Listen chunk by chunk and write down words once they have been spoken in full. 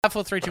5,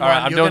 4, 3, 2, 1. All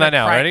right, I'm You're doing gonna that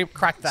now. Ready?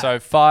 Crack that. So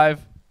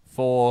 5,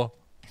 4,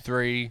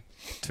 3,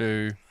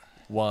 2,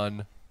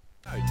 1.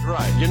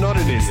 Right, you're not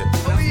an idiot.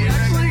 Are we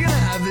actually going to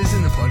have this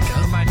in the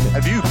podcast?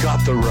 Have you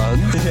got the run?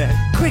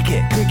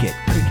 Cricket.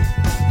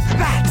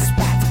 Bats.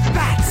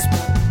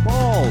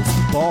 Balls.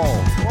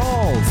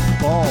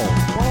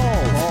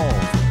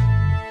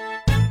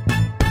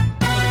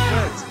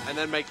 And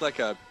then make like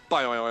a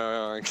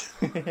boing.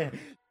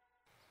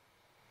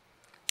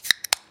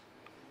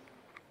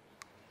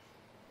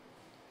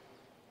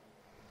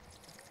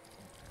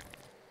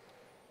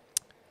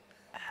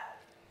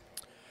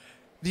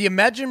 The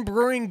Imagine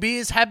Brewing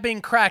beers have been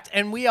cracked,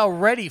 and we are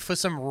ready for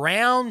some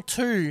round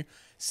 2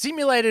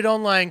 simulated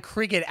online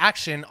cricket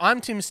action. I'm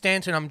Tim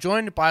Stanton. I'm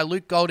joined by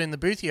Luke Gold in the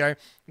booth here.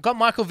 We've got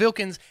Michael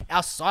Vilkins,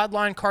 our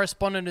sideline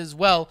correspondent as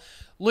well.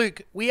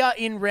 Luke, we are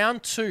in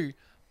round 2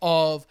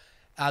 of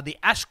the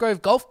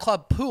Ashgrove Golf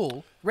Club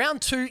pool.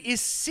 Round 2 is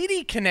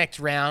City Connect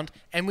round,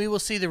 and we will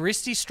see the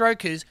Risty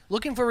Strokers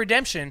looking for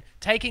redemption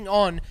taking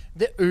on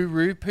the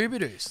Uru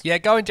Pubidoos. Yeah,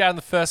 going down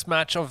the first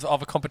match of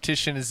a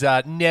competition is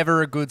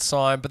never a good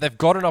sign, but they've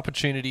got an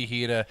opportunity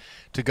here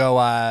to go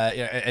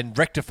and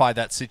rectify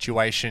that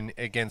situation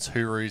against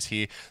Hurus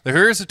here. The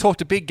Hurus have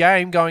talked a big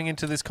game going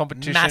into this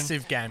competition.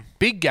 Massive game.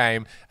 Big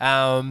game.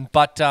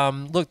 But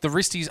look, the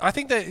Risties, I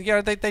think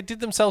that they did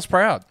themselves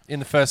proud in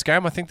the first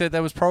game. I think that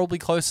was probably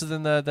closer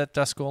than that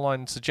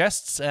scoreline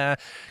suggests. A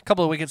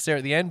couple of wickets there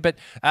at the end. But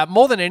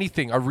more than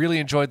anything, I really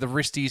enjoyed the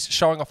Risties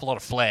showing off a lot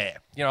of flair.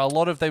 You know,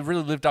 they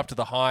really lived up to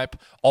the hype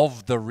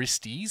of the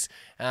Risties,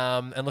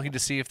 and looking to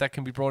see if that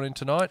can be brought in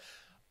tonight.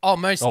 Oh,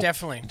 most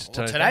definitely.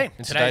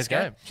 Today's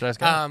game.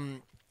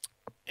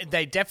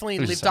 They definitely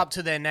lived up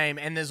to their name,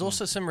 and there's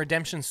also some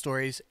redemption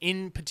stories.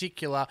 In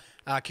particular,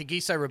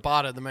 Kagiso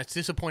Rabada, the most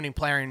disappointing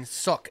player in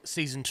SOC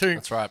Season 2.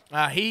 That's right.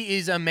 He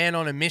is a man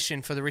on a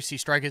mission for the Risty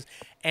Strokers,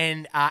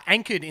 and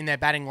anchored in their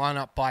batting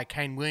lineup by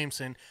Kane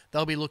Williamson.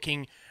 They'll be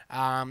looking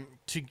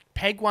to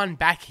peg one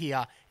back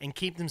here and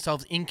keep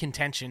themselves in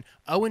contention.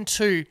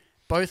 0-2.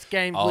 Both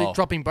games,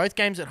 dropping both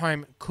games at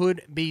home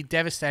could be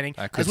devastating.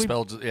 Could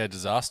spell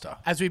disaster.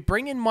 As we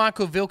bring in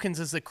Michael Vilkins,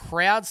 as the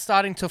crowd's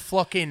starting to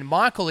flock in.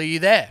 Michael, are you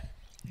there?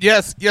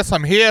 Yes,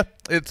 I'm here.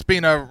 It's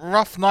been a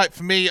rough night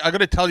for me. I got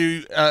to tell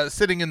you,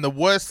 sitting in the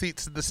worst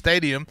seats of the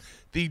stadium,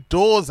 the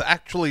doors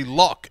actually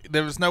lock.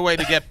 There was no way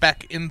to get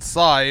back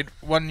inside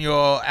when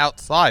you're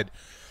outside.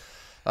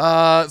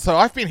 So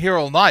I've been here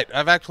all night.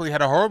 I've actually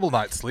had a horrible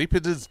night's sleep.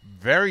 It is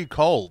very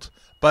cold,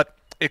 but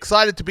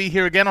excited to be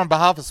here again on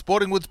behalf of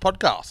Sporting Woods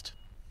Podcast.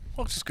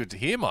 Well, it's just good to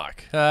hear,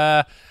 Mike.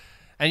 And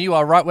you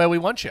are right where we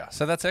want you,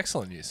 so that's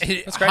excellent news.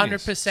 That's great 100%.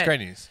 news. It's great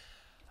news.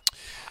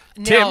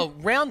 Now,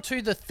 round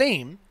 2, the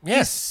theme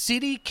Yes. is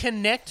City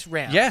Connect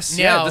round. Yes,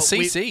 now, the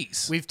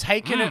CCs. We've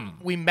taken it.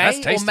 We that's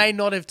may or tasty. may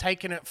not have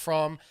taken it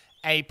from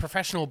a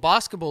professional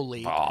basketball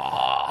league.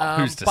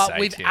 Who's to but say,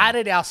 we've Tim?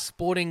 added our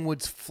Sporting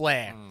Woods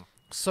flair.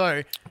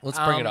 So Let's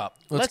bring it up.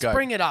 Let's go.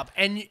 bring it up.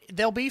 And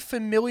there'll be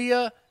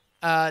familiar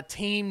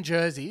team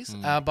jerseys,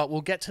 but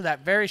we'll get to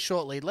that very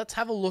shortly. Let's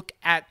have a look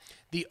at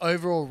the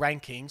overall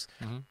rankings.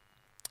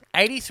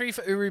 83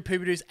 for Uru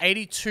Pubidoos,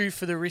 82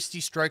 for the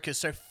Risty Strokers.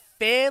 So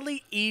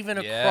fairly even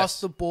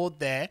across the board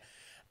there.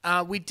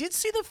 We did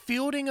see the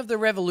fielding of the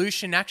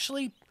Revolution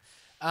actually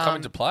Come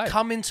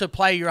into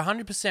play. You're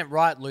 100%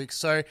 right, Luke.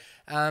 So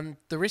the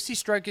Risty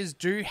Strokers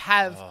do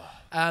have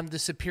the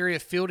superior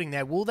fielding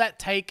there. Will that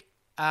take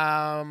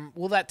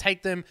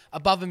them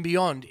above and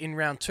beyond in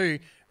round 2?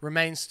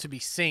 Remains to be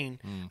seen.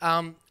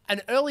 An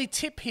early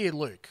tip here,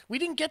 Luke. We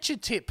didn't get your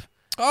tip.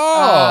 we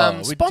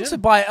Sponsored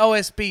did. by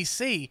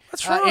OSBC.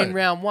 That's right. In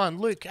round 1.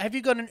 Luke, have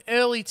you got an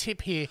early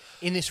tip here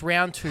in this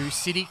round 2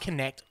 City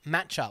Connect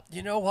matchup?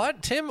 You know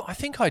what, Tim? I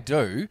think I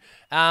do.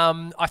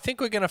 I think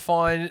we're going to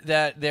find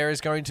that there is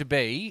going to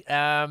be.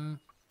 I'm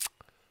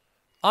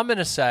going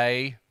to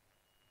say.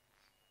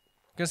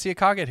 I'm going to see a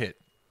car get hit.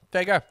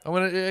 There you go. I'm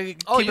going to.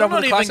 You're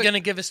not even going to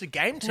give us a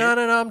game tip. No.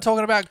 I'm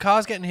talking about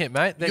cars getting hit,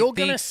 mate. You're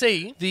going to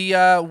see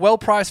the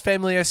well-priced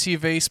family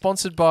SUV,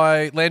 sponsored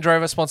by Land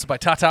Rover, sponsored by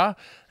Tata.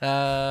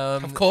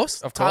 Of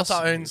course.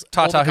 Tata owns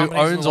Tata, all the who companies in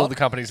the owns all world. the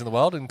companies in the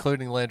world,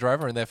 including Land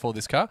Rover, and therefore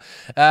this car.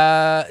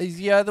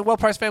 The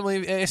well-priced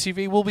family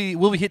SUV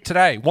will be hit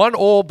today, one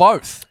or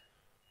both.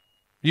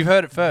 You've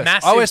heard it first.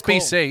 Massive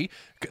OSBC,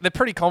 they're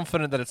pretty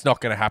confident that it's not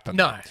going to happen.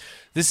 No.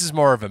 This is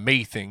more of a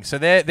me thing. So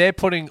they're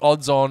putting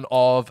odds on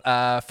of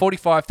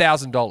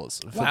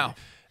 $45,000. Wow.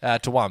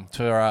 To one.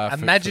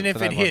 Imagine if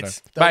for it that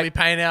hits. moto. They'll be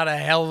paying out a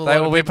hell of a lot. They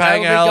will be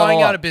paying They'll out be going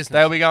a lot. out of business.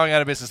 They'll be going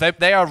out of business.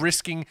 They are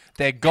risking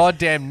their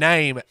goddamn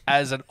name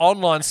as an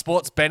online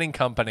sports betting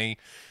company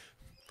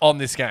on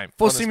this game.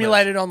 For on this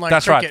simulated match. online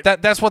That's cricket. right.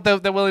 That's what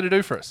they're willing to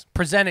do for us.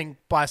 Presenting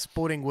by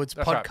Sporting Woods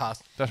That's Podcast.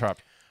 Right. That's right.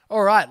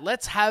 All right,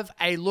 let's have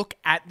a look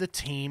at the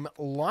team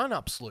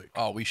lineups, Luke.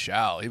 Oh, we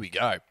shall. Here we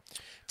go.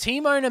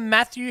 Team owner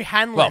Matthew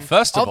Hanlon Well,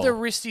 first of the all-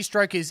 Risty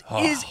Strokers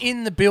is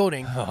in the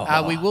building.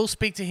 We will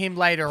speak to him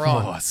later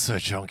on. Oh, it's so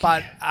chunky.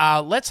 But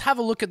let's have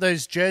a look at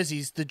those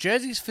jerseys. The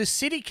jerseys for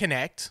City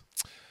Connect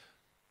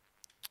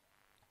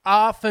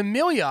are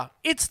familiar.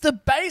 It's the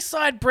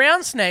Bayside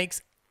Brown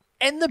Snakes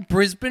and the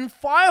Brisbane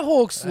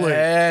Firehawks, Luke.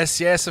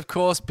 Yes, of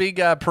course. Big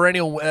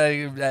perennial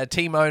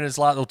team owners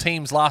or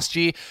teams last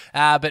year,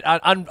 but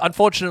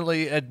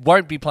unfortunately, it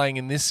won't be playing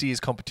in this year's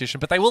competition.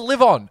 But they will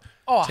live on.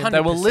 Oh, Tim.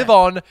 They will 100%. live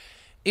on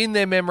in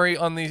their memory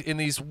in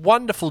these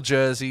wonderful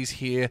jerseys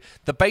here.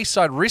 The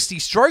Bayside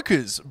Wristy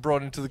Strokers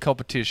brought into the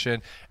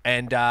competition,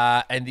 and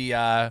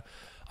the.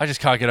 I just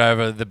can't get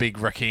over the big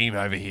Raheem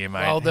over here,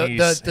 mate. Well, the He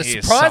is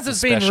surprise has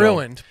something been special.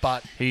 ruined,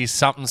 but He's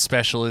something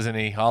special, isn't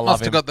he? I love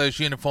Must him. have got those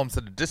uniforms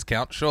at a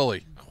discount,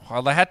 surely.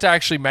 Well, they had to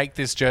actually make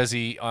this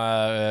jersey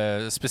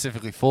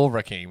specifically for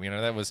Raheem. You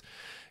know, that was,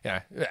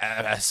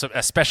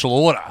 a special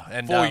order.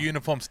 And 4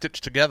 uniforms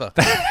stitched together.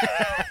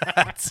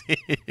 that's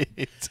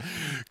it.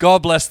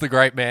 God bless the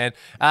great man.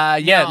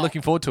 Now-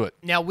 Looking forward to it.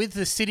 now with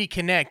the City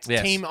Connect,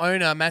 Yes. team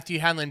owner Matthew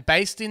Hanlon,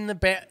 based in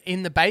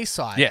the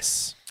Bayside.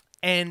 Yes.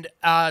 And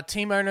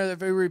team owner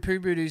of Uru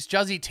Pubudu's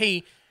Juzzy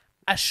T,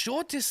 a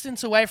short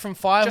distance away from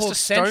Just Firehawks a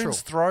Central.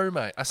 stone's throw,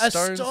 mate. A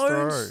stone's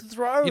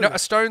throw. You know, a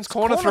stone's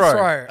corner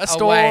throw. A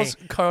stone's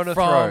corner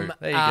from, throw.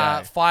 There you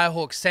go.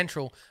 Firehawks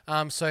Central.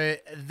 So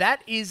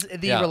that is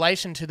the Yeah.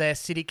 relation to their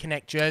City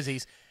Connect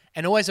jerseys,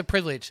 and always a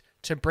privilege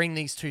to bring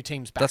these two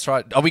teams back. That's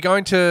right. Are we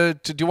going to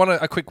do you want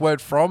a quick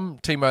word from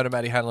team owner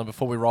Matty Hanlon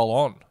before we roll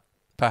on?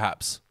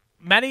 Perhaps.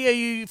 Matty, are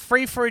you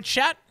free for a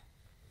chat?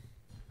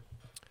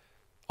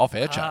 Off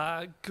air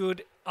chat.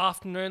 Good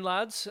afternoon,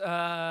 lads.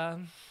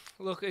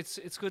 Look,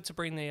 it's good to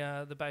bring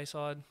the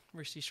Bayside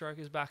Wristy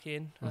Strokers back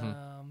in.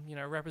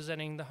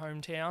 Representing the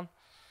hometown.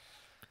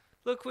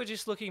 Look, we're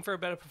just looking for a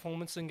better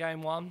performance than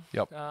Game 1.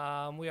 Yep.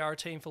 We are a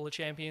team full of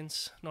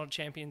champions, not a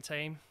champion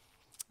team.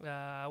 We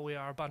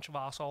are a bunch of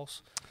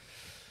arseholes.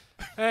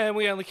 And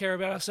we only care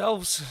about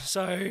ourselves.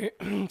 So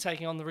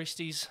taking on the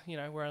Wristies,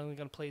 we're only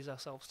going to please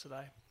ourselves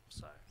today.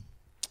 So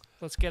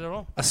let's get it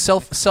on.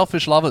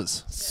 Selfish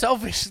lovers.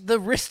 Selfish, the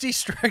Wristy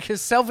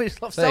Strokers, selfish.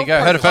 There you go.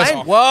 Heard it first.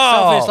 self-proclaimed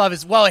Wow. Selfish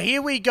lovers. Well,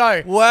 here we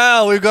go.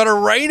 Wow, we've got a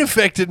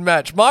rain-affected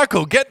match.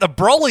 Michael, get the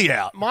brolly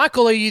out.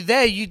 Michael, are you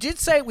there? You did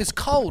say it was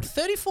cold.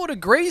 34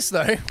 degrees,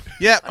 though.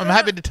 Yeah, I'm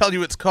happy to tell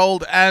you it's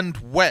cold and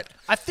wet.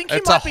 I think you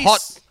It's might a be...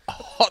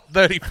 hot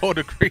 34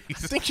 degrees.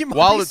 I think you might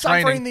while be it's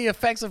suffering raining. the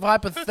effects of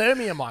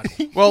hypothermia,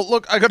 Michael. Well,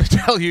 look, I got to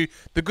tell you,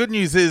 the good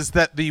news is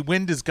that the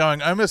wind is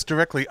going almost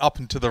directly up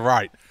and to the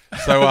right.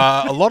 So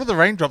a lot of the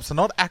raindrops are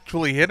not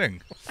actually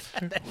hitting.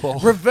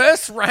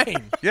 Reverse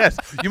rain. Yes,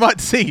 you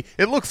might see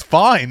it looks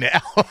fine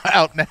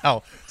out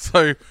now.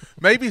 So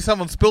maybe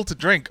someone spilt a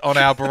drink on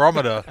our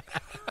barometer.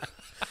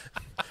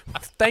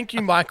 Thank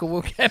you, Michael.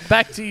 We'll get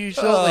back to you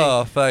shortly.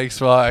 Oh,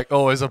 thanks, Mike.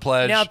 Always a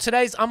pleasure. Now,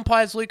 today's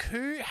umpires, Luke,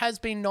 who has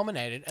been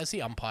nominated as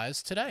the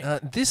umpires today?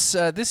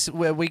 This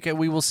week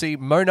we will see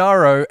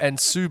Monaro and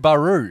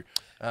Subaru.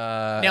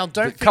 Now,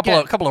 don't a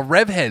couple forget- of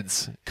rev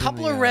heads.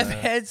 Couple of rev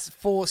heads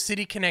for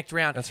City Connect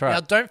round. That's right. Now,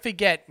 don't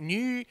forget,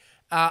 new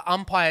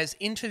umpires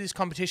into this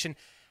competition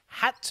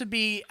had to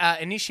be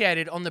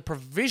initiated on the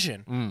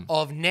provision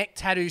of neck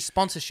tattoo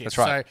sponsorship. That's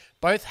right. So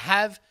both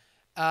have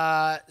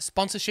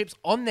sponsorships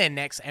on their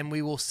necks, and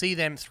we will see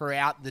them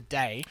throughout the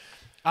day.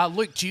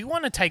 Luke, do you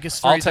want to take us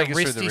through I'll take the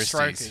us through the Wristy Wristies.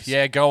 Strokers?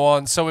 Yeah, go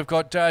on. So we've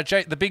got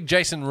the big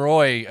Jason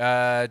Roy,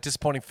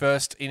 disappointing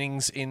first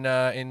innings in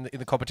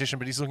the competition,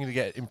 but he's looking to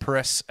get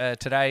impress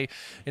today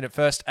in at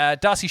first.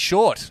 Darcy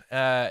Short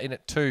in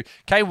at 2.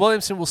 Kay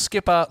Williamson will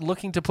skipper,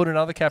 looking to put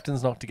another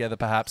captain's knock together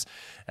perhaps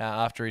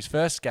after his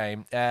first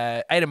game.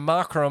 Aidan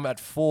Markram at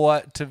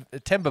 4.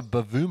 Temba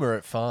Bavuma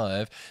at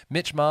 5.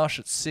 Mitch Marsh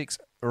at 6.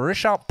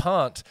 Rishabh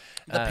Pant,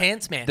 The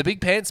Pants Man. the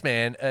big pants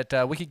man at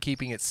wicket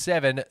keeping at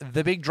 7.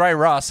 The big Dre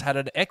Russ had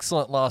an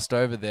excellent last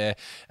over there.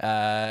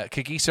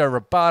 Kagiso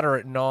Rabada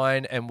at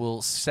 9 and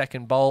will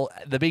second bowl.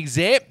 The big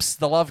Zeps,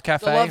 the Love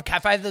Cafe. The Love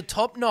Cafe, the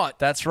top knot.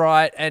 That's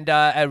right. And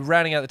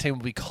rounding out the team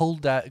will be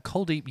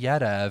Kuldeep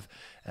Yadav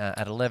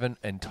at 11,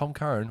 and Tom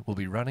Curran will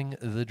be running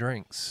the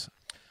drinks.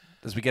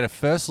 As we get a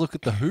first look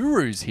at the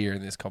Hooroos here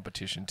in this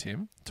competition,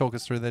 Tim, talk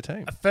us through their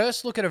team.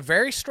 First look at a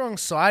very strong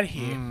side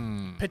here.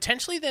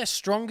 Potentially their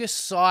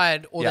strongest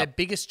side or Yep. their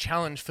biggest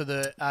challenge for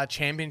the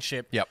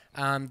championship. Yep.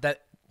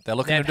 That They're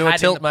looking they've to do a had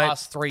tilt, in the mate.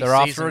 past 3 They're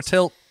after a seasons.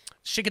 tilt.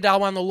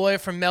 Shikadawan, the lawyer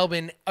from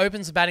Melbourne,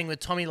 opens the batting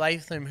with Tommy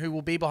Latham, who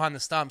will be behind the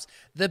stumps.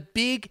 The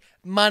big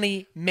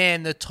money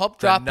man, the top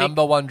The draft pick,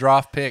 number 1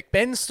 draft pick.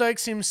 Ben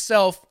Stokes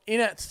himself, in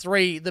at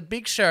 3. The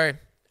Big Show,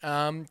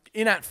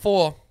 in at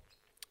 4.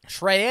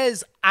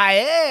 Shreyas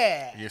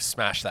Ayer. You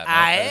smashed that, mate.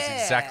 That is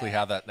Ayer. exactly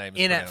how that name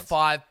is In pronounced. at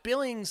 5.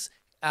 Billings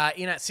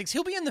in at 6.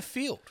 He'll be in the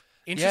field.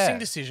 Interesting Yeah.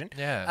 decision.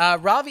 Yeah.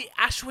 Ravi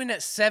Ashwin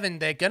at 7.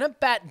 They're going to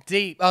bat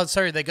deep. Oh,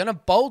 sorry. They're going to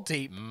bowl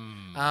deep.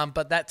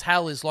 But that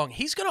tail is long.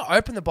 He's going to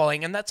open the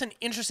bowling, and that's an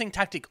interesting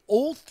tactic.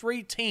 All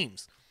 3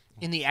 teams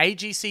in the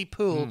AGC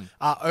pool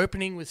are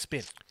opening with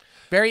spin.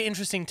 Very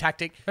interesting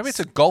tactic. Maybe it's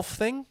a golf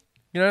thing.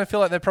 You know, I feel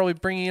like they're probably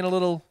bringing in a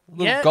little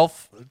Yeah.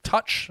 golf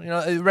touch. You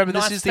know, remember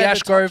Nice this is the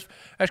feather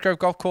Ashgrove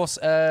Golf Course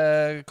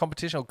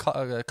competition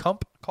or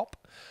comp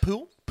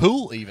Pool.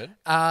 pool even.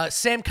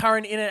 Sam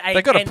Curran in at 8.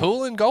 They got a and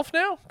pool in golf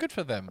now. Good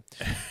for them.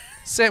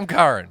 Sam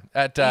Curran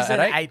at He's at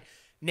 8. 8.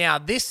 Now,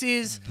 this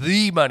is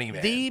The money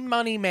man. the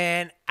money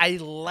man, a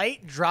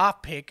late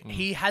draft pick.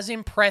 He has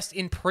impressed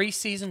in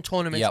preseason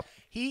tournaments. Yep.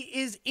 He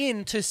is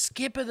in to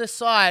skipper the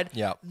side.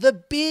 Yep. The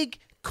big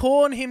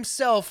corn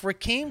himself,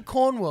 Rakeem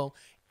Cornwell,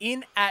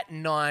 in at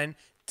 9.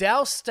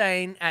 Dal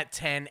Steyn at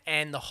 10.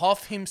 And the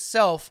Hoff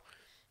himself,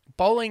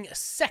 bowling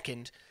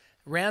second,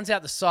 rounds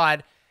out the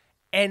side.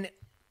 And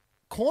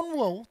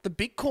Cornwell, the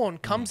big corn,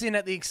 comes in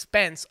at the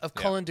expense of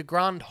Colin de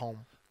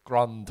Grandhomme.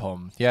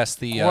 Grandhomme. Yes,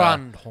 the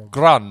Grandhomme.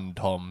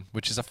 Grandhomme,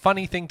 which is a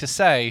funny thing to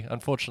say.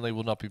 Unfortunately,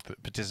 will not be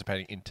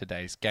participating in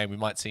today's game. We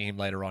might see him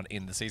later on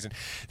in the season.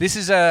 This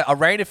is a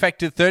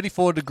rain-affected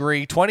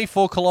 34-degree,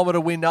 24-kilometre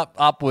wind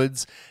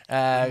upwards.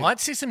 Might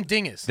see some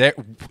dingers.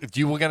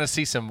 You were going to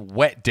see some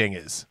wet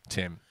dingers,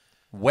 Tim.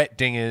 Wet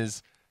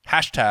dingers.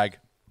 Hashtag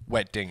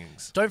wet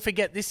dingers. Don't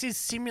forget, this is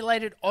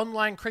Simulated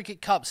Online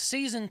Cricket Cup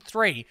Season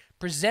 3,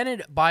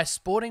 presented by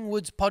Sporting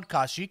Woods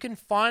Podcast. You can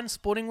find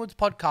Sporting Woods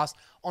Podcast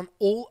on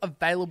all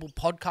available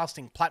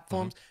podcasting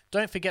platforms.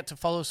 Don't forget to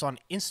follow us on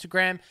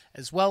Instagram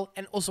as well,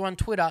 and also on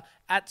Twitter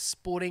at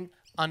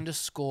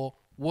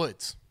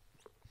sporting_woods.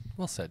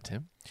 Well said,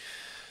 Tim.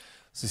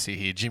 Let's see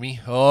here,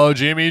 Jimmy. Oh,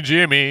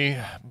 Jimmy.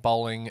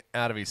 Bowling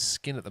out of his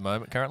skin at the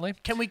moment, currently.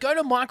 Can we go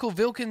to Michael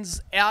Vilkins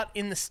out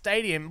in the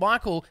stadium?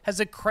 Michael, has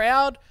a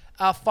crowd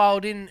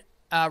filed in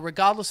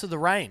regardless of the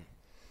rain?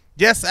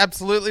 Yes,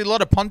 absolutely. A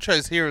lot of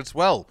ponchos here as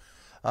well.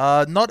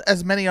 Not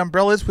as many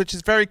umbrellas, which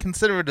is very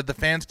considerate of the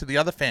fans to the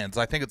other fans.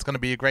 I think it's going to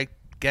be a great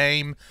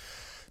game.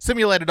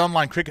 Simulated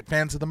online cricket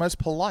fans are the most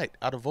polite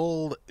out of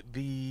all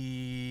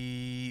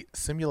the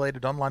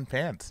simulated online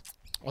fans.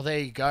 Well, there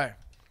you go.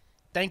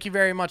 Thank you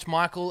very much,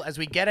 Michael, as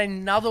we get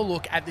another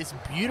look at this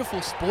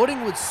beautiful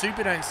Sporting Woods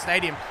Superdome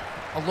Stadium.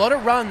 A lot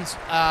of runs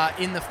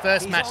in the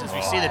first match as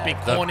we see the big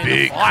corn in the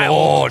big Firehawks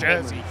corn.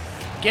 jersey.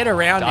 Get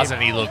around Doesn't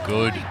him. he look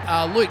good?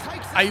 Luke,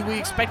 are we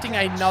expecting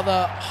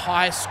another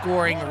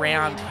high-scoring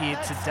round here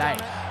today?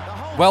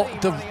 Well,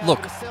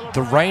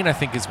 the rain, I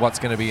think, is what's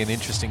going to be an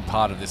interesting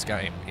part of this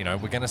game. You know,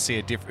 we're going to see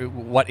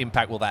what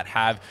impact will that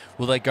have?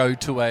 Will they go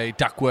to a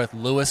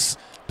Duckworth-Lewis,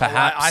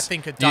 perhaps? I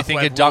think a Do you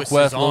think a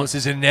Duckworth-Lewis Duckworth-Lewis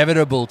is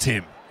inevitable,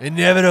 Tim?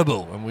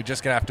 Inevitable. And we're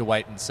just going to have to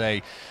wait and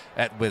see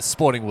with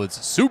Sporting Woods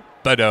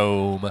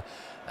Superdome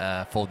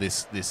for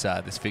this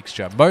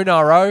fixture.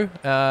 Monaro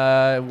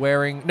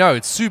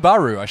it's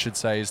Subaru, I should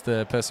say, is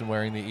the person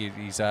wearing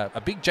he's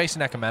a big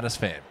Jason Ackermanis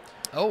fan.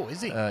 Oh,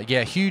 is he?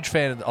 Yeah, huge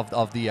fan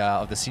of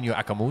the Senior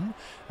Akamun.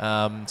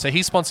 So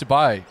he's sponsored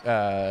by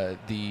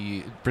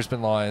the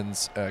Brisbane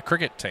Lions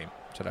cricket team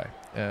today.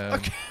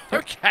 Okay.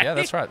 Yeah,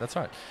 that's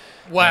right.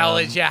 Well,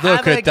 as you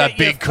look at the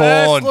big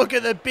corn. Look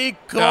at the big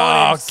corn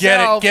Oh,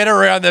 himself. get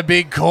around the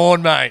big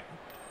corn, mate.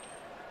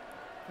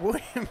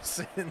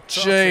 Williamson.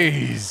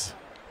 Jeez.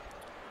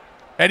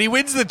 And he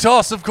wins the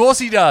toss. Of course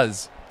he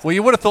does. Well,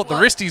 you would have thought the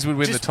Wristies would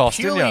win the Just toss,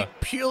 didn't you?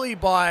 Purely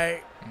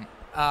by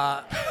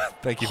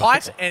Thank you.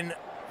 height and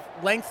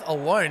length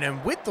alone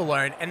and width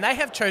alone, and they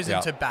have chosen Yeah.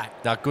 to bat.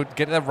 Now, good.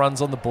 Get the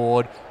runs on the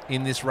board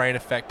in this rain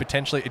effect.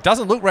 Potentially, it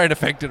doesn't look rain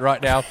affected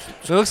right now.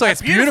 It looks like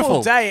it's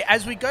beautiful. Day.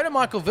 As we go to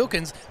Michael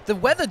Vilkins, the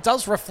weather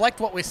does reflect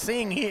what we're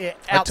seeing here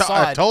I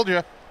outside. told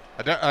you.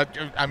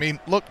 I mean,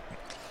 look,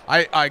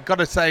 I got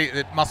to say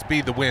it must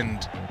be the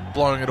wind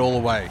blowing it all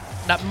away.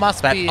 That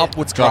must That be it.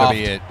 upwards Got draft. to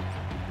be it.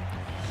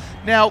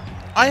 Now,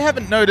 I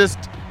haven't noticed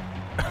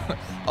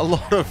a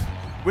lot of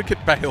wicket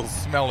bales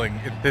smelling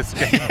in this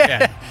game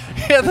yet.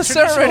 Yeah, the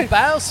Traditional ceremony.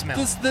 bale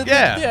smell.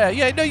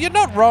 Yeah. No, you're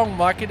not wrong,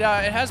 Mike. It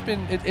has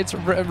been. It's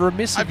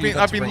remiss of you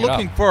not I've to been bring it up.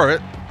 looking for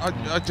it.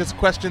 I just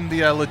question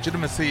the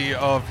legitimacy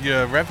of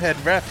your revhead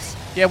refs.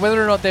 Yeah,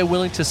 whether or not they're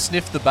willing to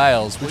sniff the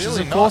bales, which is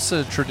Clearly of not. course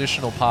a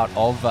traditional part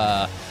of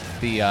the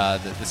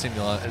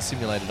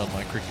simulated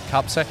online cricket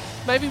cup. So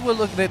maybe we'll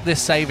look. They're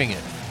saving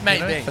it.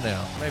 Maybe. for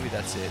now. Maybe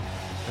that's it.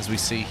 As we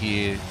see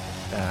here,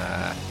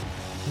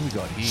 who we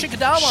got here?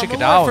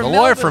 Shikadawa, the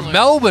lawyer from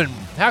Melbourne.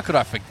 How could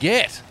I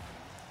forget?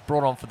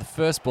 Brought on for the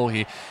first ball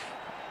here.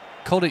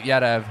 Called it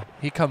Yadav.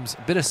 Here comes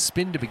a bit of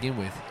spin to begin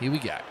with. Here we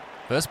go.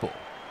 First ball.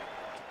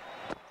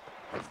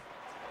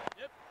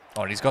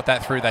 Oh, and he's got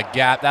that through that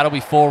gap. That'll be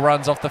 4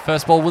 runs off the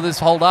first ball. Will this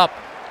hold up?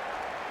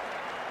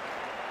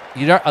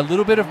 You know, a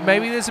little bit of,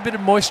 maybe there's a bit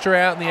of moisture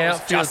out in the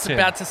outfield. Just Tim.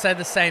 about to say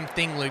the same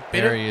thing, Luke.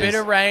 There he is. Bit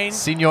of rain.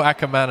 Senior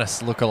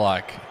Ackermanis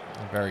lookalike.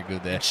 Very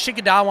good there.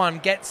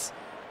 Shikadawan gets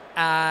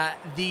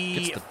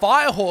the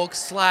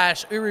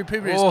Firehawks / Uru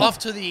Puberus Oh. off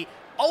to the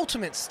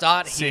ultimate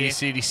start here.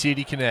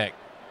 City Connect.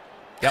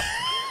 Yep.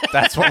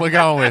 That's what we're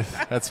going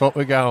with. That's what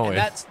we're going And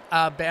with.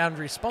 that's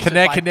boundary sponsored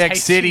by Connect Tasty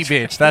City,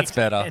 bitch. That's Treat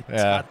better. and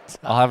Yeah. Tut.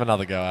 I'll have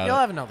another go at You'll it.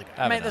 have another go.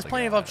 Have Mate, there's another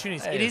plenty go of at it.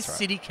 opportunities. Yeah, It is that's right.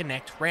 City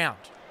Connect round.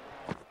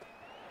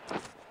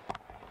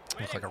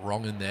 Looks like a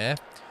wrong in there.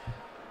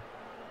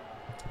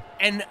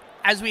 And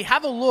as we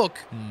have a look,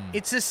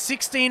 it's a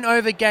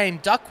 16-over game.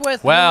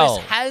 Duckworth Well.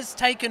 Lewis has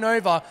taken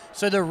over,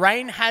 so the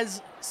rain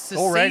has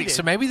Already,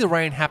 so maybe the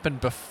rain happened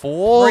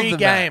before the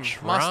Pre-game,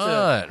 match. must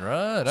Right, have.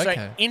 right, So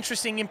okay.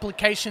 interesting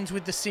implications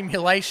with the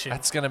simulation.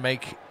 That's going to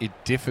make it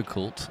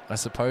difficult. I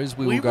suppose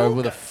we We will go will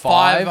with a go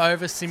 5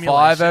 5-over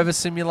simulation. 5-over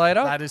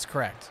simulator. That is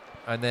correct.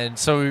 And then,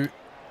 so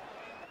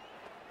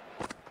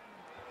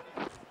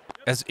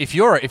as if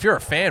you're a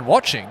fan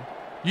watching,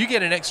 you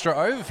get an extra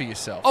over for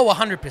yourself. Oh,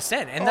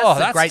 100%. And Oh,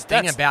 that's the great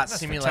thing that's about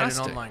simulated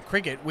fantastic. online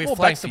cricket. We're More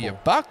bang for flexible. your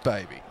buck,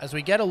 baby. As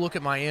we get a look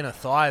at my inner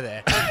thigh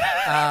there,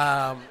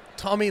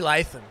 Tommy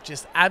Latham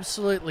just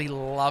absolutely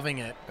loving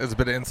it. There's a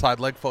bit of inside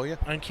leg for you.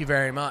 Thank you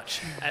very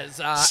much.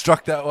 As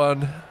Struck that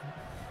one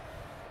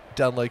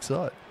down leg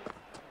side.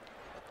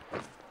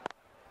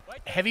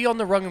 heavy on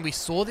the wrong, and we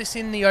saw this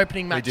in the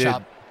opening We did.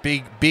 matchup.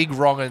 Big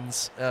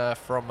wrong-uns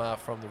from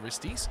the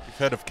wristies. You've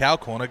heard of cow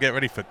corner. Get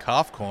ready for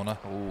calf corner.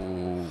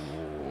 Ooh.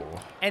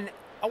 And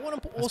I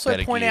want to That's also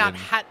better point gear out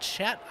than- Hat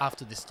Chat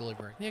after this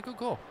delivery. Yeah, good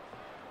goal.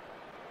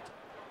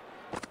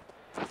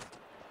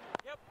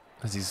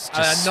 As he's A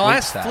just nice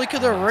sweeps that. flick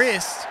of the Nice.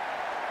 wrist.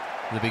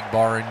 The big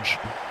orange.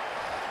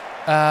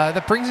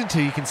 That brings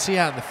into you can see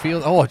out in the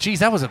field. Oh, geez,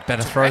 that was a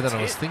better throw great than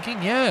I was hit.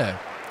 thinking. Yeah.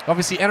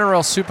 Obviously,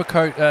 NRL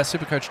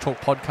Supercoach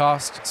Talk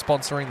podcast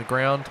sponsoring the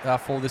ground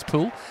for this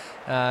pool.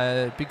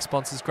 Big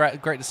sponsors.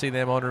 Great to see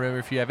them on. Remember,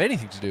 if you have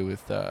anything to do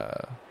with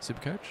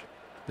Supercoach,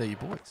 they're your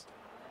boys.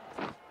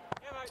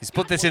 He's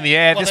put this in the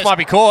air. Well, This there's- might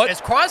be caught. There's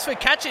cries for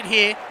catch it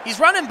here. He's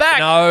running back.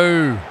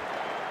 No.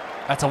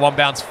 That's a one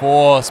bounce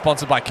 4,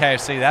 sponsored by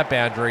KFC, that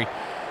boundary.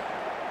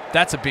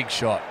 That's a big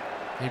shot.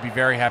 He'd be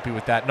very happy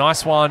with that.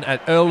 Nice one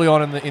at early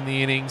on in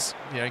the innings.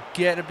 You know,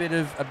 get a bit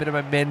of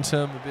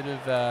momentum, a bit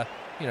of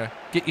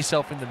get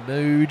yourself in the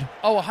mood.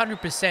 Oh,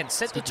 100%.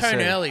 Set the good to tone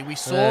see. early. We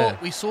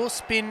saw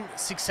spin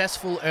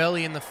successful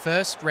early in the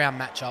first round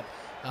matchup.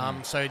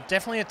 So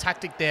definitely a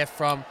tactic there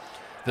from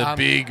The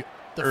big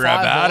the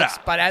Rabada. Firehawks.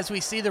 But as we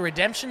see the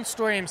redemption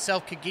story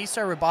himself,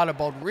 Kagiso Rabada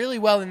bowled really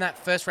well in that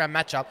first round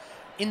matchup.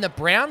 In the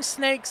Brown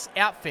Snakes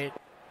outfit,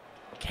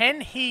 can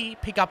he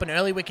pick up an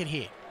early wicket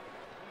here?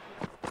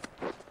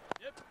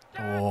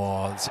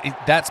 Oh,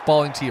 that's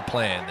bowling to your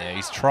plan there.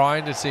 He's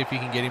trying to see if he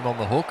can get him on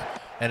the hook,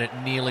 and it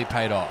nearly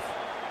paid off.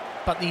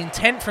 But the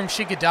intent from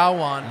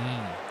Shikadawan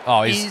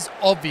Oh, is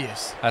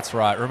obvious. That's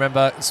right.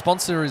 Remember,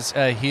 sponsor is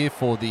here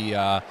for the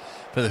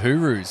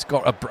Hooroos.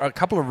 Got a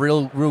couple of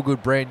real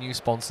good brand new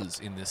sponsors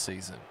in this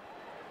season.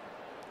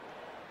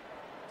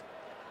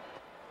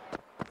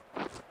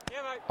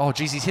 Oh,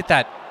 geez, he's hit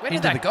that Where did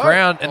into that the go?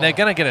 ground, and Oh. they're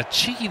going to get a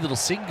cheeky little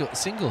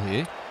single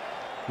here.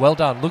 Well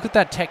done. Look at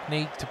that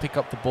technique to pick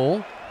up the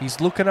ball. He's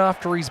looking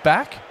after his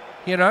back.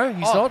 You know,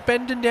 he's not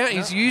bending down.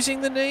 He's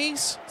using the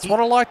knees. That's what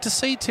I like to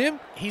see, Tim.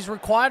 He's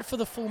required for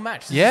the full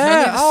match. This is Yeah.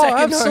 only the Oh, second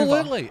over.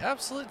 absolutely.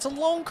 Absolutely. It's a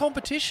long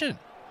competition.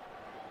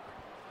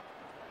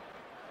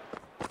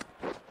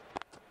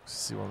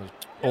 See one of those.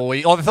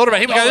 Oh, they thought about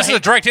him. Oh, This is he- a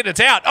direct hit. It's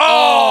out.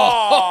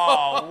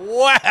 Oh,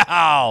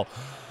 wow.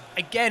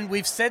 Again,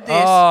 we've said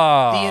this.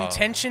 Oh. The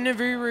intention of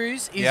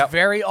Urus is Yep.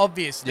 very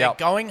obvious. They're Yep.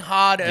 going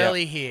hard Yep,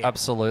 early here.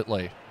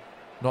 Absolutely.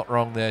 Not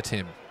wrong there,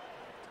 Tim.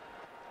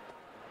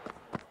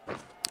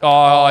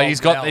 Oh,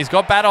 he's well.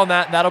 got bat on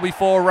that. That'll be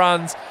 4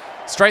 runs.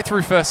 Straight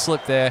through first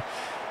slip there.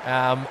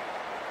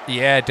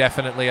 Yeah,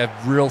 definitely a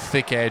real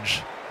thick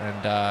edge.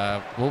 And,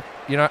 well,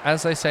 you know,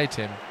 as they say,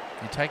 Tim,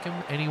 you take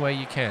them any way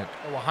you can.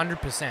 Oh,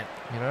 100%.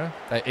 You know,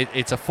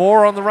 it's a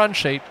 4 on the run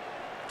sheet.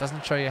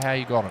 Doesn't show you how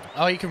you got them.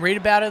 Oh, you can read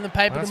about it in the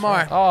paper tomorrow.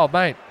 Right. Oh,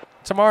 mate,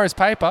 tomorrow's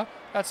paper.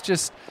 That's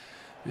just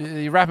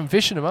you're wrapping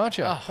fish in them, aren't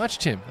you? Oh.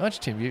 Aren't you,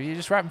 Tim? You're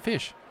just wrapping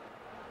fish.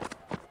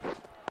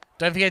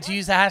 Don't forget to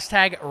use the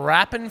hashtag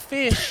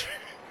 #RappinFish.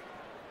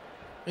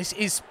 This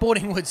is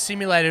Sportingwood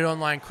Simulated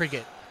Online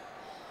Cricket.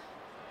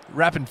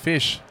 Wrapping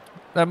fish.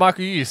 Now,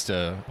 Michael, you used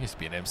to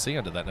be an MC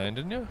under that name,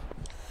 didn't you?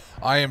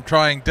 I am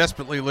trying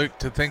desperately, Luke,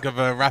 to think of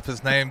a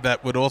rapper's name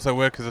that would also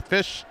work as a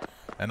fish,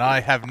 and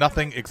I have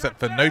nothing except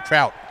for No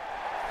Trout,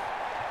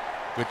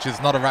 which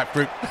is not a rap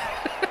group.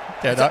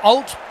 It's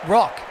Alt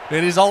Rock.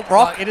 It is Alt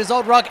Rock. It is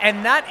Alt Rock,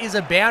 and that is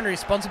a boundary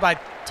sponsored by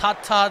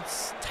Tut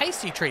Tut's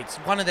Tasty Treats,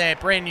 one of their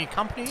brand new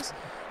companies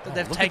that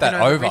they've Look taken at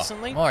that over over.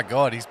 recently. My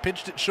God, he's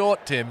pitched it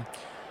short, Tim,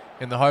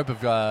 in the hope of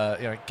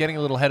getting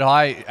a little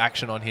head-high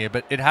action on here,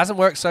 but it hasn't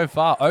worked so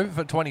far. Over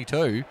for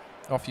 22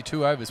 off your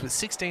 2 overs with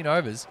 16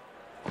 overs.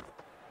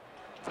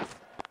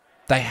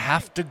 They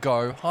have to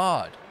go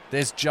hard.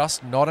 There's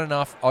just not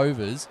enough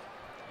overs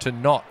to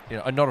not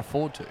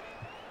afford to.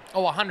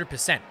 Oh,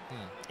 100%.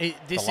 This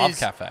The Love is,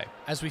 Cafe.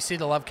 as we see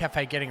the Love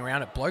Cafe getting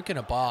around at Bloke in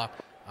a Bar,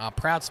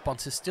 proud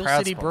sponsors, Still Proud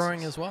City sponsors.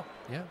 Brewing as well.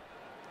 Yeah.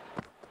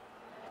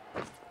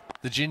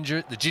 The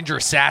Ginger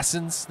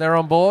Assassins, they're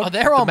on board. Oh,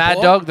 they're on the Mad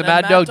board. Dog, the The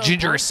Mad Mad Dog Dog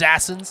Ginger board.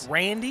 Assassins.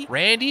 Randy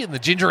Randy and the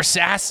Ginger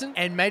Assassin.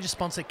 and major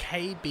sponsor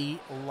KB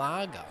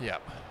Lager.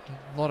 Yep.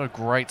 A lot of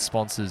great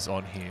sponsors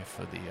on here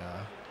for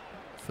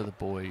the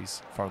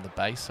boys from the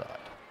Bayside.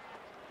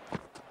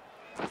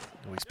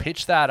 He's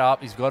pitched that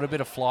up. He's got a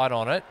bit of flight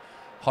on it,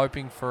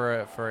 hoping for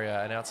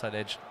an outside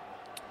edge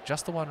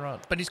Just the one run.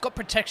 But he's got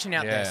protection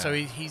out Yeah. there, so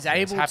he's Yeah,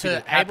 he's able happy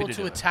to happy to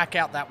do it. attack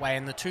out that way.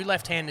 And the two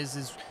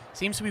left-handers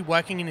seems to be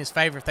working in his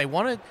favour. If they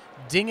want to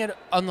ding it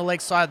on the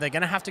leg side, they're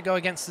going to have to go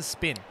against the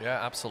spin.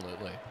 Yeah,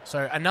 absolutely.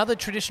 So another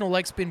traditional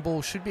leg spin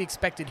ball should be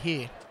expected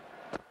here.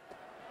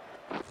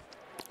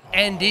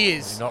 And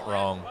is. You're not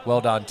wrong.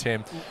 Well done,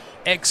 Tim.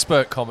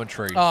 Expert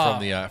commentary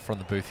Oh. from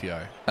the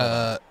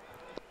Boothio.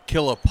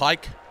 Killer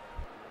Pike.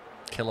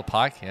 Killer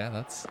Pike, yeah,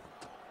 that's...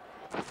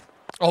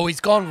 Oh,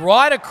 he's gone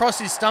right across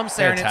his stumps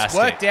there, and it's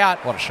Fantastic. worked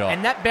out. What a shot.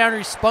 And that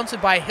boundary is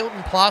sponsored by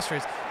Hilton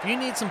Plasterers. If you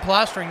need some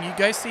plastering, you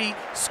go see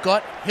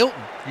Scott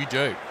Hilton. You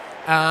do.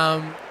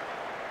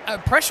 A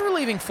pressure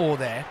relieving four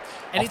there.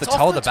 And Off it's the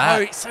toe off of the the bat.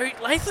 toe. So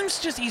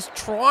Latham's he's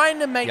trying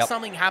to make Yep.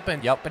 something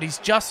happen, Yep. but he's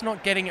just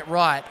not getting it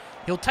right.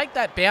 He'll take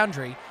that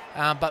boundary,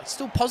 but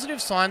still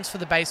positive signs for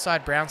the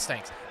Bayside Brown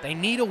Snakes. They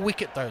need a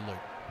wicket though, Luke.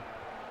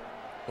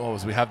 Oh,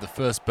 as we have the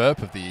first burp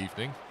of the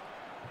evening.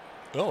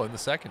 Oh, and the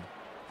second.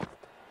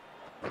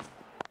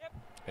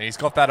 And he's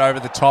got that over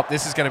the top.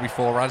 This is going to be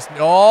 4 runs.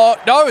 Oh,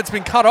 no, it's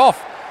been cut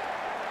off.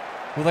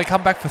 Will they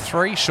come back for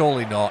 3?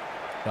 Surely not.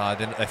 No,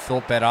 they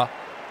thought better.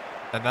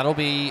 And that'll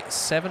be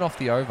 7 off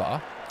the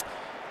over.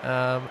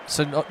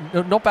 So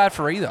not bad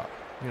for either.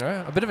 You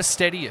know, a bit of a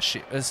steady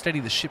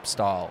the ship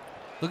style.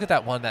 Look at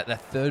that one, that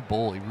third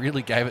ball. He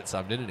really gave it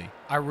some, didn't he?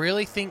 I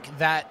really think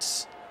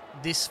that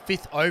this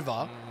fifth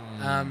over,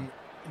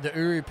 the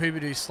Uru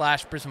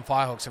Pubadu / Brisbane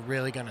Firehawks are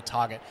really going to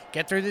target.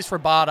 Get through this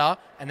Rabada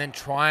and then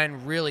try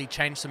and really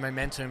change some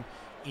momentum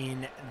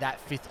in that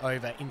fifth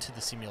over into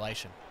the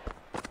simulation.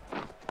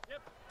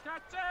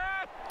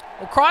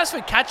 Well, cries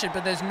for catch it,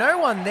 but there's no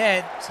one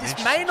there. This may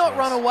interesting not choice.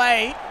 run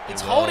away.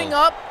 It's It holding will.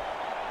 up.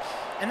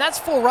 And that's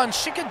 4 runs.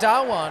 Shikha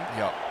Dhawan.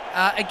 Yep.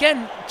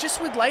 Again, just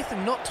with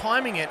Latham not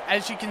timing it,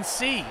 as you can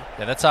see.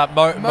 Yeah, that's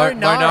Monaro,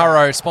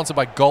 Monaro. sponsored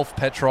by Gulf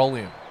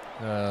Petroleum.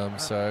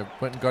 So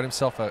went and got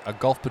himself a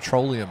Gulf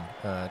Petroleum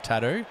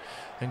tattoo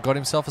and got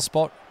himself a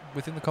spot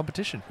within the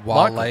competition.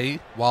 Michael.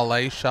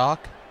 Wale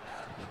Shark.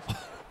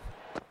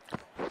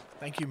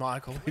 Thank you,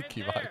 Michael. Thank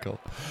you, Michael.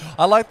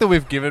 I like that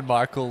we've given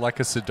Michael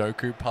like a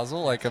Sudoku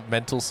puzzle, like a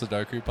mental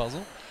Sudoku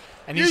puzzle.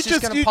 And You he's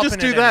just going to you pop just in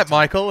do at that, any time.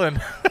 Michael,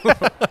 and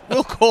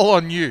we'll call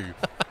on you.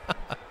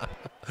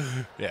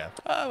 Yeah.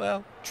 Oh,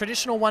 well.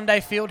 Traditional one-day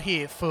field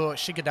here for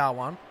Shikha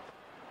Dhawan.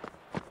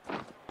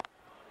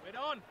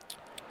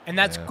 And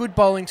that's good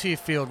bowling to your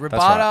field. That's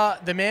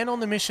Rabada, the man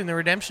on the mission, the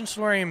redemption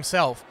story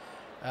himself,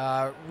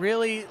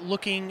 really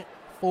looking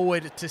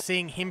forward to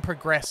seeing him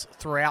progress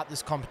throughout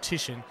this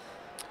competition.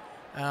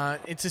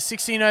 It's a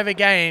 16-over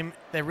game.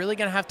 They're really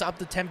going to have to up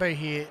the tempo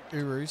here,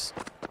 Urus.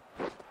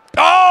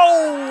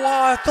 Oh,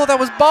 I thought that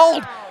was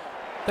bold.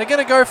 They're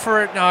going to go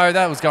for it. No,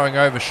 that was going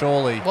over,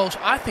 surely. Well,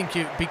 I think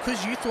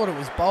because you thought it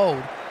was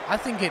bold, I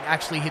think it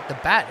actually hit the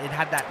bat. It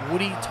had that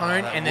woody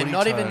tone, That and they're woody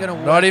not even tone. going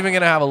to Not even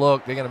going to have a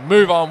look. They're going to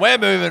move on. We're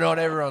moving on.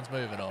 Everyone's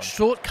moving on.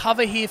 Short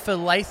cover here for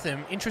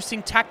Latham.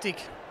 Interesting tactic.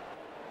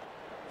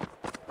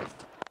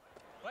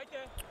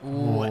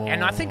 Ooh,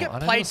 and I think it I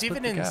don't played know, split the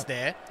dividends gap.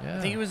 there. I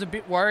Yeah. think he was a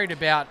bit worried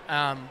about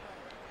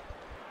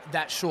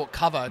that short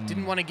cover.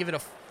 Didn't want to give it a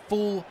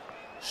full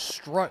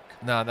stroke.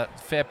 No, that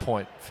fair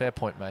point. Fair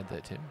point made there,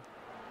 Tim.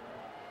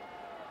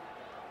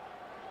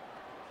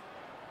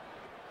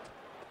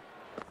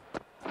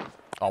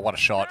 Oh, what a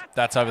shot.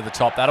 That's over the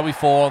top. That'll be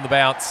 4 on the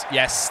bounce.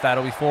 Yes,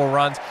 that'll be 4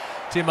 runs.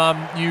 Tim,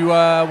 you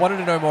wanted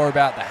to know more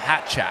about the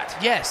Hat Chat.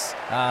 Yes.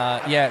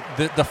 Yeah,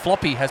 the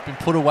floppy has been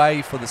put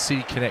away for the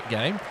City Connect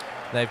game.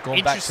 They've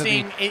gone back to the...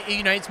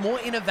 Interesting. It's more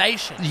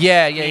innovation.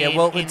 Yeah. in-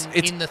 Well, in,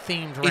 it's in the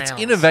themed rounds.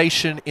 It's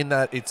innovation in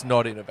that it's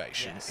not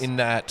innovation. Yes. In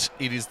that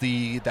it is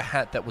the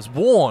hat that was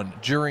worn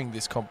during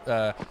this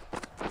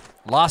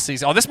last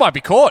season. Oh, this might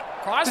be caught.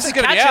 Cries This to is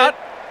going to be catch out. it.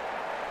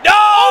 No!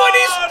 Oh, and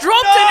he's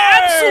dropped an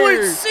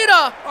absolute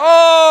sitter.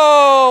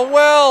 Oh,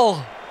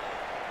 well.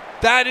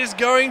 That is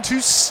going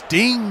to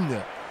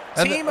sting.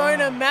 And Team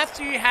owner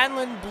Matthew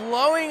Hanlon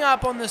blowing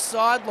up on the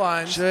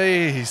sidelines.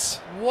 Jeez.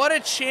 What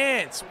a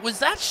chance. Was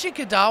that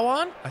Shikha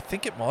Dhawan? I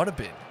think it might have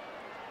been.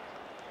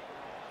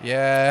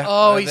 Yeah.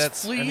 Oh, and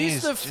he's and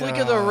used the flick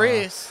of the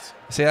wrist.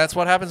 See, that's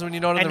what happens when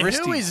you're not in And the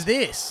wristies. who is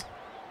this?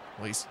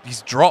 Well,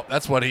 he's dropped.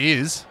 That's what he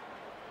is.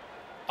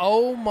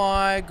 Oh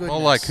my goodness. Well,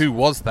 like, who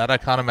was that? I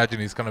can't imagine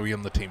he's going to be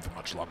on the team for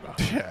much longer.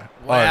 Yeah.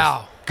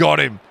 Wow. Oh, got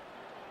him.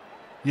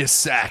 You're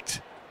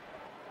sacked.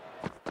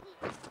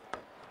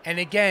 And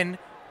again,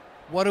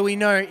 what do we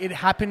know? It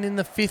happened in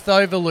the fifth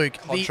over, Luke.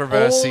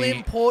 Controversy. The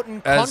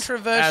all-important, As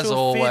controversial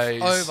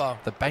always, fifth over.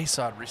 the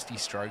Bayside Wristy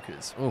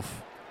Strokers.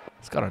 Oof.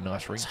 It's got a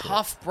nice ring to it.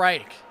 Tough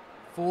break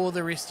for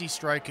the wristy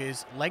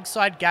strokers. Leg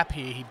side gap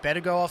here. He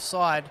better go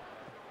offside.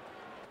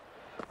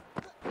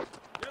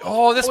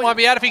 Oh, this might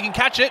be out if he can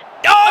catch it.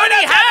 Oh, and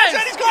he has!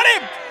 And he's got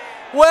him!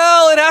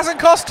 Well, it hasn't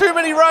cost too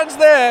many runs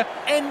there.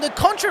 And the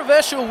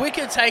controversial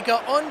wicket taker,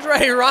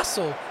 Andre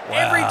Russell.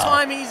 Every Wow.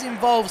 time he's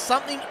involved,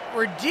 something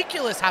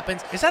ridiculous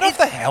happens. Is that off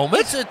the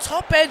helmet? It's a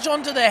top edge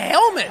onto the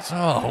helmet.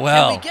 Oh, And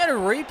well. we get a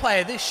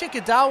replay of this.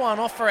 Shikha Dhawan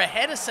off for a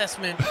head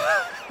assessment,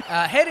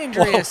 head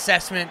injury Well,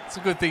 assessment. It's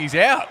a good thing he's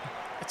out.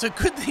 It's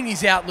a good thing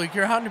he's out, Luke.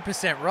 You're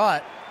 100%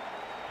 right.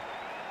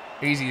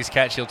 Easiest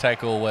catch he'll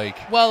take all week.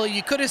 Well,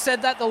 you could have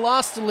said that the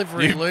last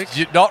delivery, Luke.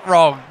 You're not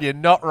wrong. You're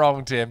not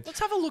wrong, Tim. Let's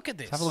have a look at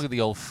this. Have a look at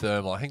the old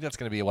thermal. I think that's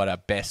going to be what our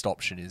best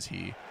option is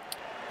here.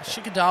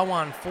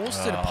 Shikadawan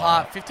forced it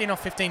apart. 15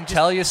 off 15. Just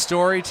Tell your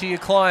story to your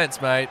clients,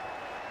 mate.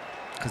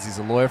 Because he's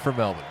a lawyer from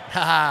Melbourne.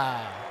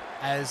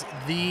 as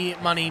the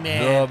money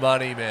man. The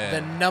money The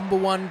man. number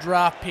 1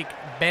 draft pick,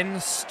 Ben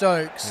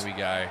Stokes. Here we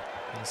go.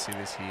 Let's see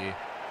this here.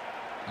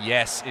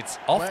 Yes, it's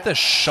off the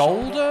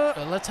shoulder.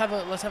 Let's have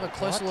a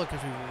closer look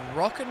as we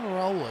rock and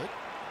roll it.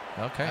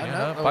 Okay, I yeah,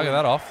 know. no, bugger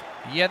that off.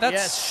 Yeah, that's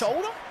Yes,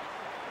 shoulder.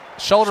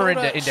 shoulder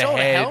into shoulder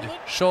head, helmet?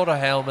 shoulder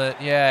helmet.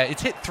 Yeah,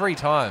 it's hit 3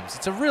 times.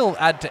 It's a real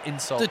add to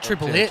insult The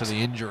triple to, hit. to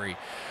the injury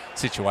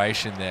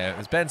situation there.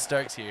 There's Ben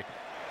Stokes here.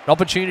 An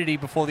opportunity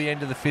before the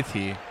end of the 5th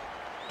here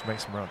to make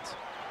some runs.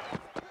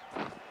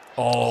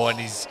 Oh, and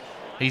he's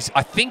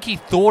I think he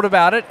thought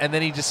about it and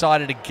then he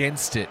decided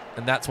against it,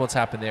 and that's what's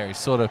happened there. He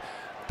sort of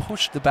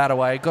pushed the bat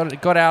away,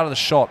 got out of the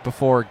shot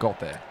before it got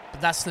there.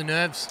 But that's the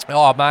nerves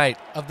Oh, mate,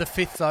 of the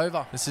 5th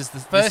over. this is the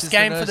First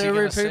game for nerves the you're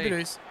gonna Uru see.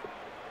 Poobadoos.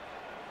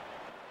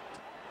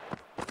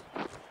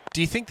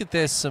 Do you think that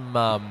there's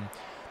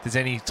there's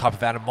any type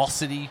of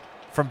animosity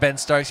from Ben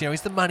Stokes? You know,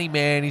 he's the money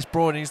man. He's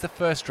brought in. He's the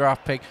first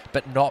draft pick,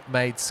 but not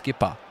made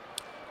skipper.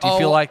 Do you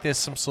feel like there's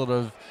some sort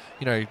of,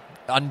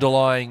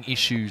 underlying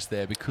issues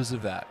there because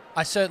of that?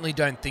 I certainly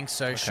don't think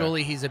so.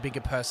 Surely he's a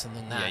bigger person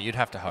than that. Yeah, you'd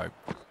have to hope.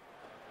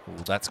 Well,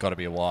 that's got to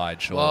be a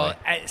wide, surely. Well,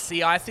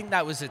 see, I think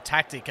that was a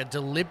tactic, a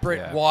deliberate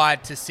Yeah.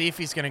 wide to see if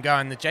he's going to go.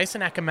 And the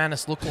Jason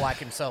Ackermanis lookalike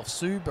himself,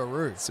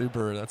 Subaru.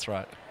 Subaru, that's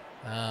right.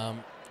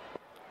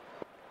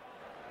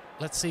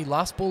 Let's see,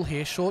 last ball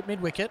here, short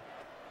mid-wicket.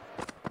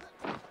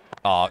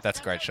 Oh, that's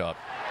a great shot.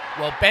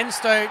 Well, Ben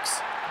Stokes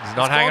He's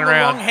not has hanging gone the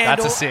around. long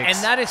handle, That's a 6.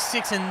 And that is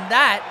 6, and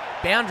that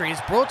boundary is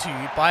brought to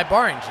you by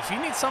Borange. If you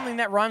need something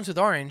that rhymes with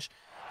orange,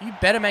 you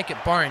better make it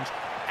Borange.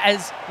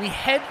 As we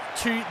head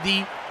to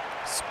the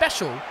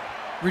special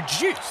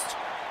reduced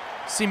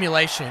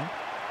simulation,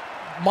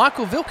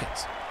 Michael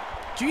Vilkins,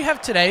 do you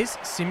have today's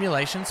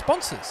simulation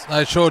sponsors?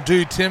 I sure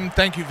do, Tim.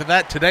 Thank you for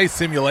that. Today's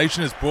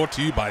simulation is brought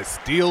to you by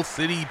Steel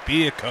City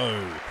Beer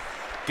Co.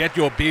 Get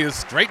your beers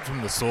straight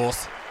from the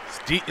source,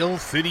 Steel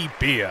City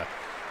Beer,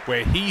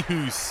 where he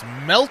who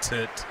smelt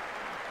it,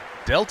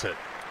 dealt it.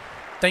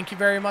 Thank you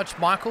very much,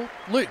 Michael.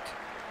 Luke,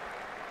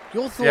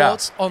 your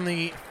thoughts on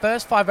the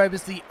first 5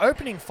 overs, the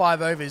opening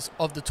 5 overs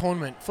of the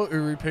tournament for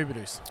Uru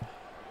Poobadoos?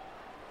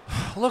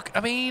 Look,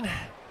 I mean,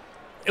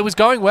 it was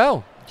going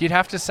well, you'd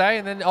have to say.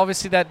 And then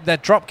obviously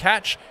that drop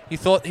catch, you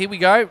thought, here we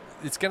go,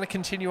 it's going to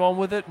continue on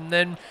with it. And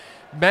then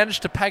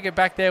managed to peg it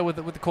back there with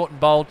the caught and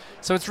bowled.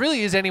 So it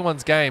really is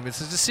anyone's game. It's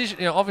a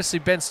decision. Obviously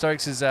Ben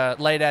Stokes has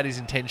laid out his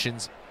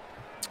intentions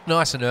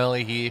nice and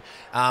early here.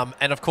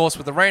 And of course,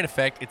 with the rain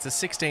effect, it's a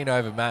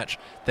 16-over match.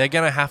 They're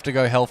going to have to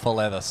go hell for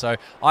leather. So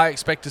I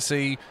expect to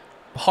see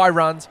high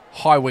runs,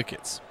 high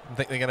wickets. I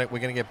think we're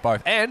going to get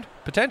both. And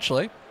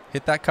potentially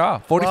hit that car.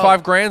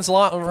 45 grand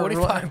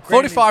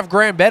 45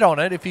 grand bet on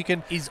it if you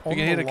can, Is if you on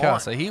can hit the a car. line.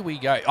 So here we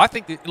go. I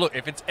think that, look,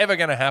 if it's ever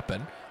going to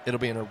happen, it'll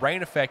be in a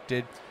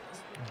rain-affected,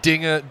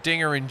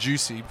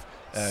 dinger-inducing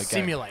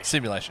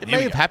simulation. It Here may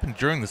we have go. happened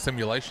during the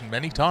simulation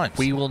many times.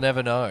 We will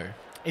never know.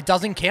 It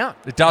doesn't count.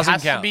 It doesn't It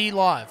has count. to be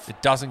live.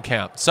 It doesn't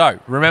count. So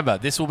remember,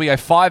 this will be a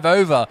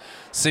 5-over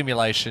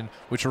simulation,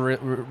 which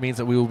means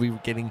that we will be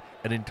getting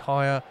an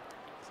entire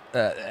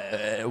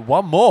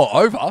one more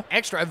over.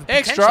 Extra over.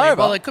 Extra potentially. over.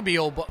 Well, it could be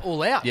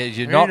all out. Yeah,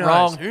 you're Who not knows?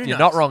 wrong. Who You're knows?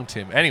 not wrong,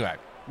 Tim. Anyway.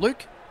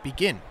 Luke,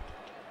 begin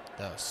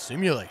the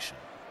simulation.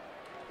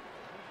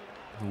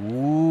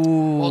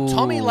 Ooh. Well,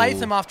 Tommy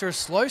Latham, after a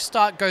slow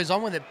start, goes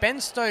on with it.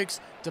 Ben Stokes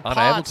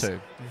departs to.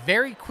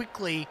 very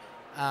quickly.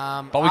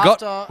 But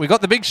after, we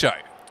got the big show.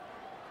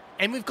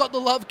 and we've got the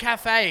Love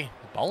Cafe.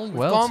 Bowling We've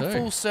well gone too.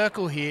 full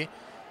circle here.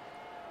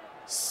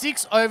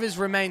 6 overs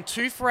remain,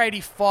 2 for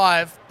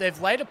 85. They've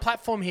laid a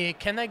platform here.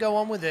 Can they go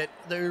on with it,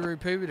 the Uru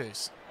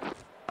Poobadoos?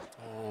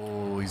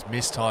 Oh, he's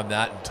mistimed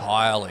that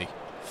entirely.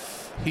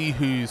 He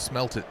who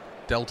smelt it,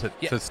 dealt it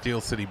Yeah. for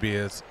Steel City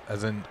Beers,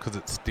 as in because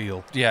it's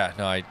steel, Yeah,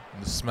 no,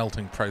 the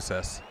smelting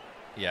process.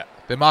 yeah.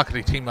 Their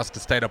marketing team must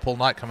have stayed up all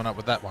night coming up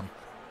with that one.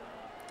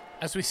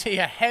 As we see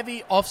a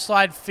heavy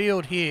offside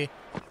field here.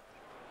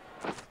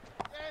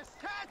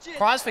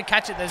 Cries for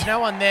catch it. There's no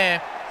one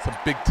there. Some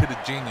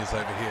big-titted genius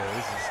over here.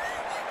 This is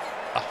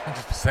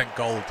 100%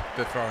 gold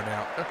they're throwing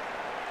out.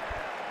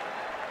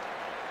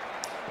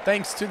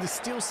 Thanks to the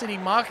Steel City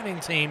marketing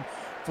team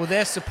for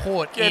their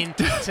support Get- in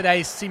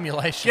today's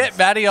simulation. Get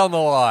Matty on the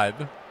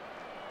line.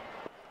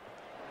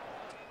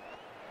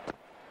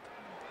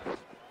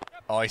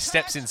 Oh, he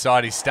steps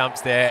inside his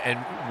stumps there and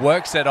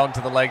works it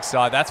onto the leg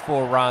side. That's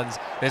 4 runs.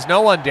 There's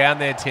no one down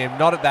there, Tim,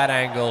 not at that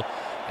angle.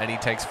 And he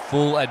takes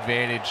full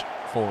advantage,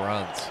 4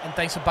 runs. And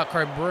thanks to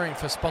Buckrow Brewing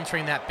for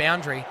sponsoring that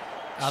boundary.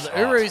 The Shot.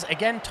 Urus,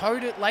 again,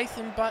 towed at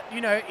Latham, but,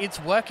 it's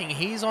working.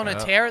 He's on a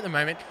tear at the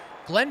moment.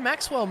 Glenn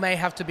Maxwell may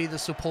have to be the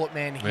support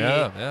man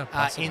here Yeah,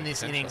 possibly, in this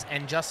potentially. innings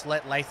and just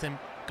let Latham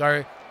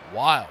go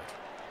wild.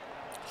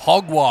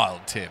 Hog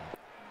wild, Tim.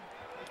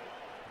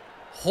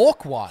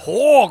 Hawkwild.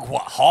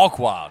 Hog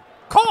wild.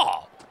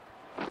 Call.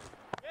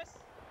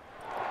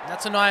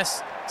 That's a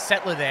nice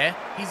settler there.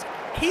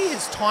 He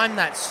has timed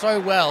that so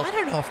well. I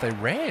don't know if they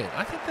ran.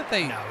 I think that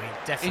they. No, he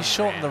definitely He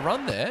shortened ran. the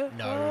run there.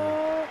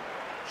 No.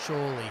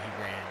 Surely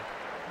he ran.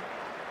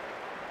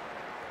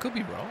 Could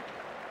be wrong.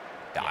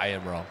 Yeah, I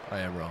am wrong.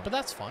 But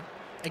that's fine.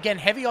 Again,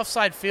 heavy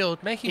offside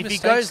field. Making if he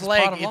mistakes goes is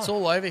leg, part of it's life.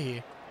 all over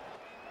here.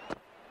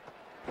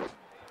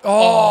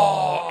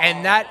 Oh,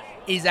 and that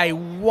is a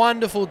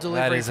wonderful That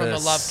delivery is from a the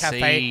Love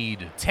Cafe.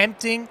 seed.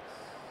 Tempting.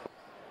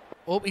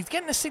 Oh, he's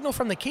getting a signal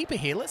from the keeper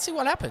here. Let's see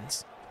what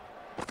happens.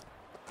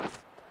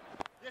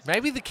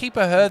 Maybe the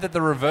keeper heard that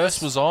the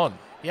reverse was on.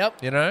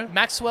 Yep. You know?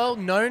 Maxwell,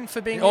 known for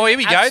being. Oh, an here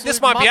we go. absolute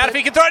This might be out. muppet. If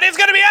he can throw it, it's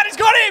going to be out. He's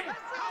got him.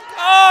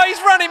 Oh, he's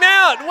run him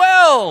out.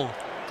 Well.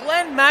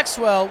 Glenn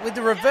Maxwell with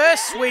the reverse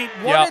sweep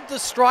wanted the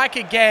strike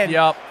again.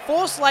 Yep.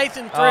 Forced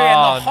Latham through, Oh,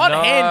 and the hot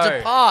no. hand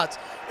departs.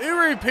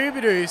 Uru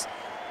Pubidoos,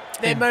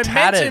 their In momentum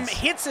tatters.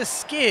 hits a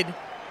skid.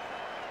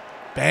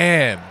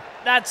 Bam.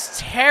 That's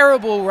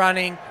terrible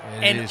running,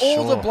 It and is,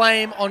 all the sure.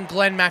 blame on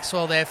Glenn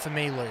Maxwell there for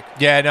me, Luke.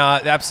 Yeah, no,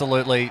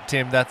 absolutely,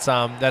 Tim. That's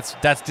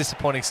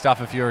disappointing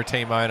stuff if you're a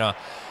team owner.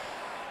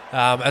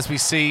 As we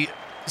see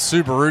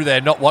Subaru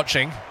there not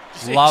watching.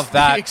 Love the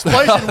that.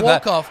 explosion Love that.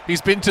 walk-off.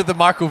 He's been to the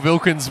Michael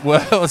Wilkins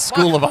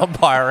School of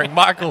Umpiring.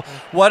 Michael,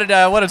 what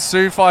did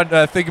Sue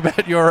think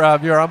about your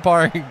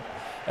umpiring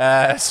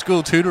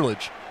school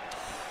tutelage?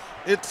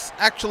 It's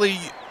actually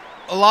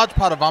a large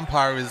part of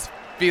umpire is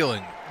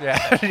feeling.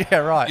 Yeah, yeah,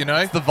 right. You know?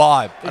 It's the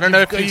vibe. I don't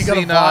know if You you've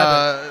gotta seen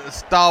vibe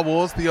Star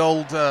Wars, the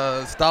old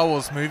Star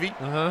Wars movie.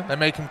 Uh-huh. They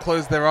make them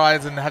close their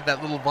eyes and have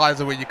that little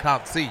visor where you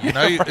can't see. You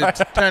know,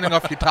 it's turning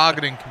off your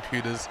targeting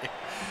computers.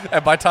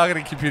 And by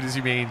targeting computers,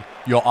 you mean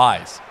your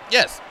eyes.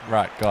 Yes.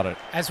 Right, got it.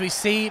 As we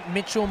see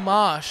Mitchell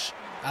Marsh,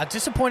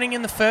 disappointing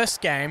in the first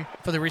game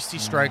for the Risty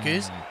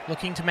Strokers,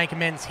 looking to make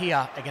amends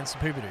here against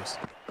the Pubidoos.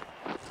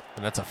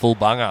 And that's a full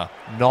bunger.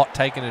 Not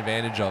taken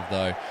advantage of,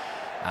 though.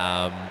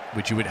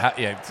 Which you would have.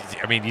 Yeah,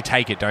 I mean, you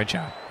take it, don't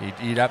you?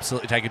 You'd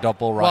absolutely take a dot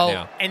ball right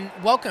now. And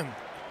welcome.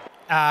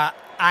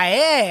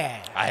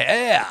 Aye.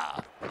 Yeah.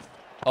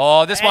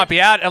 Oh, this might be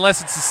out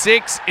unless it's a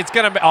 6. It's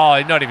going to be.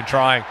 Oh, not even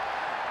trying.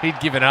 He'd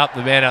given up,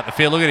 the man out the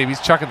field. Look at him. He's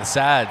chucking the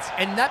sads.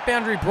 And that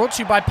boundary brought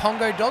to you by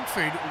Pongo Dog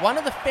Food, one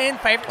of the fan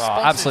favourite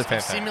sponsors absolute fan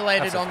of favourite.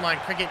 simulated Absolute online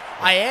cricket.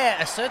 Ayer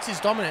asserts his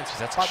dominance.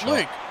 That's a But shot.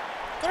 Luke,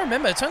 got to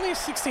remember, it's only a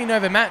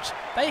 16-over match.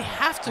 They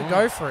have to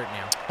go for it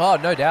now. Oh,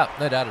 no doubt.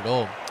 No doubt at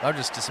all. I'm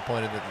just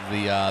disappointed that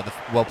the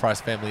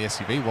well-priced family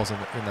SUV wasn't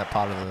in that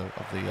part of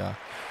the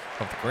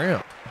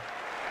ground.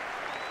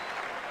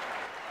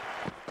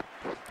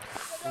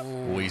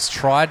 Oh, he's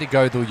tried to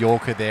go the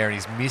Yorker there and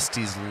he's missed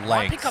his Might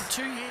length. pick up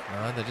 2 here.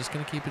 No, they're just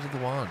going to keep it to the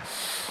 1.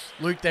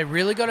 Luke, they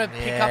really got to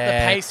pick up the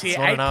Yeah, pace here. it's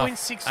not enough.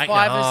 8.65 is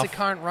the 8.5.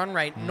 current run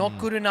rate. Not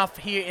good enough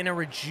here in a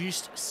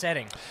reduced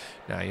setting.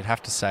 No, you'd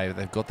have to say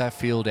they've got that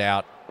field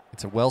out.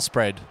 It's a well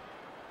spread.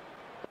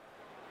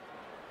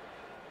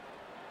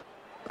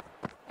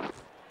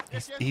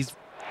 He's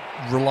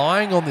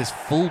relying on this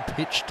full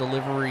pitch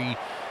delivery.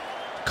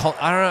 I don't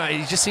know.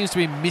 He just seems to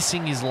be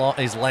missing his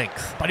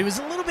length. But he was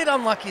a little bit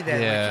unlucky there,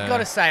 Luke. Yeah. You've got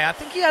to say. I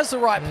think he has the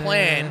right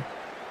plan.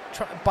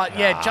 But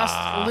yeah, just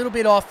a little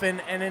bit off, and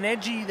an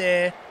edgy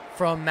there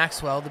from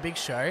Maxwell, the Big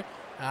Show,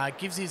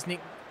 gives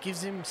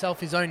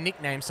himself his own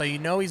nickname, so you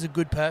know he's a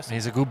good person.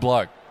 He's a good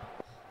bloke.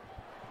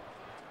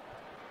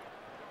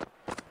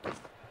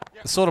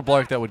 The sort of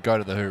bloke that would go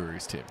to the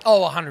Hooroos, Tim.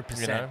 Oh, 100%.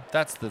 You know,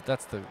 that's the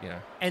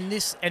And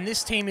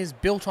this team is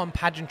built on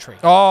pageantry.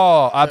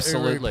 Oh, The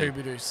absolutely. Uru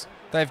Pubidoos.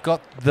 They've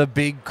got the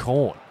big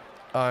corn.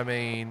 I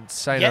mean,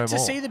 say no more. Yet to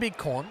see the big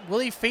corn. Will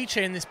he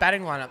feature in this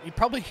batting lineup?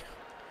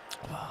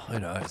 Who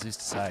knows? Who's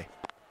to say?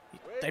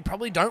 They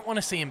probably don't want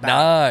to see him No,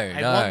 back.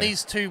 They no. want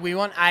these two. We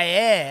want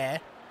Ayer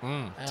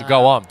To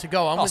go on. to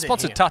go on with it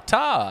sponsored here.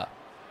 Tata.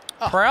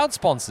 Proud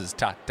sponsors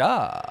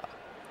Tata.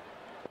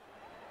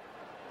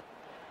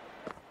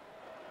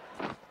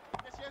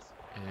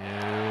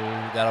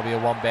 That'll be a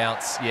 1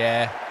 bounce.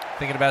 Yeah.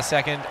 Thinking about a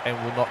second and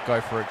will not go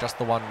for it. Just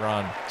the 1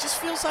 run. Just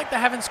feels like they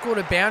haven't scored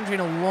a boundary in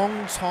a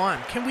long time.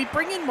 Can we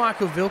bring in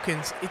Michael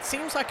Wilkins? It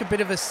seems like a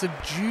bit of a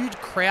subdued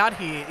crowd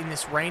here in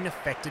this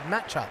rain-affected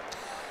matchup.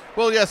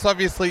 Well, yes,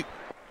 obviously.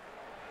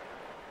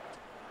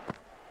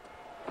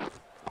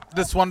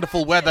 This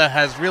wonderful weather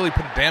has really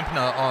put a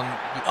dampener on.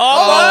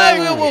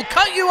 Oh, we'll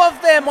cut you off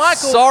there,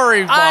 Michael.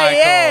 Sorry, Michael.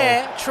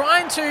 Ayer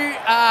trying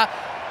to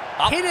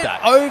hit it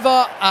that.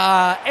 over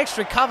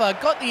extra cover,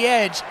 got the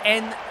edge,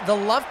 and the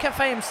Love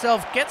Cafe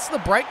himself gets the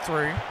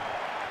breakthrough.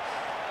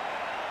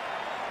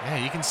 Yeah,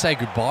 you can say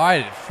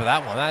goodbye for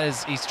that one.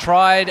 He's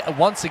tried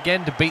once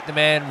again to beat the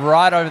man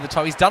right over the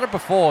top. He's done it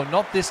before,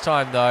 not this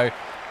time though.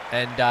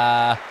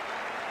 And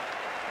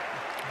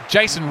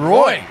Jason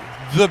Roy,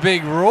 the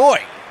big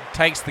Roy,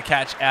 takes the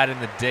catch out in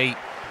the deep.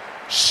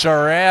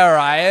 Sharer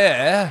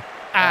Ayer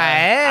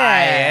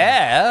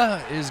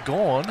is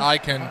gone. I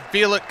can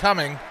feel it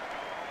coming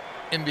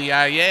in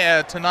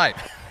the tonight.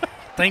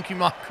 Thank you,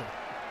 Michael.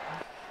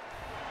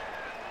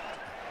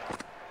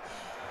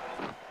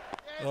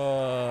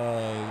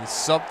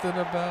 Something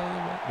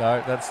about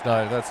no, that's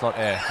not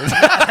air.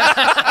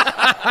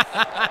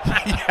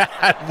 You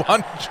had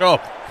one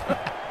job.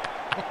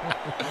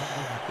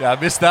 Yeah, I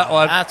missed that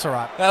one. That's all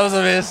right. That was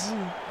a miss.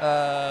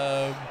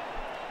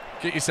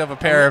 Get yourself a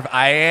pair of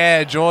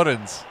Air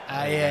Jordans.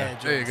 Yeah,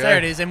 There you go. there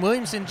it is. And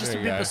Williamson just There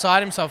a you bit go.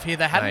 beside himself here.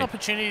 They had an Mate.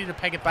 opportunity to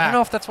peg it I back. don't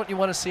know if that's what you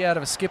want to see out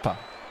of a skipper.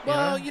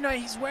 Well,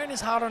 he's wearing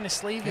his heart on his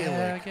sleeve here,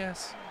 I Luke.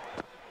 guess.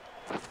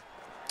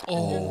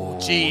 Oh,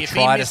 gee, if he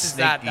try to misses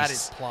sneak that, that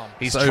his- is plum.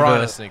 He's It's trying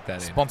over- to sneak that in.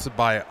 Sponsored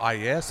by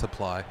iAir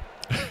Supply.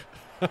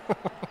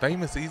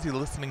 Famous easy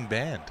listening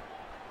band.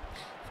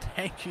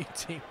 Thank you,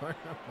 Timo Michael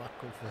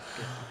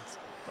Wilkins.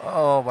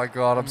 Oh my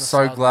God! I'm the so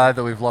sideline. glad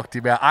that we've locked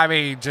him out. I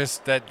mean,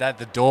 just that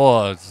the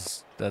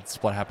doors.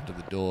 That's what happened to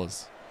the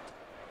doors.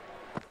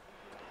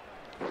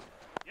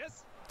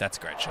 Yes. That's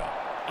a great shot.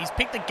 He's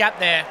picked the gap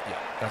there. Yeah,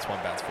 that's one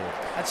bounce forward.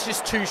 That's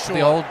just too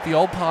short. The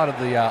old part of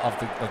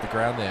the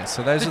ground there.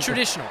 So those The are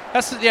traditional.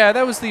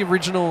 that was the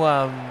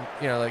original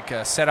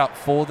setup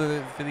for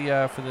the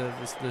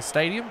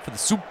stadium, for the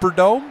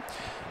Superdome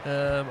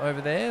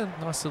over there.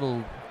 Nice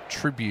little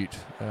tribute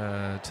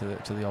to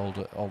the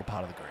older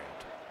part of the ground.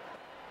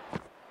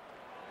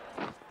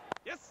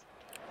 Yes.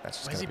 That's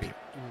just Where's gonna he be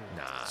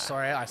pick-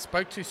 Sorry, I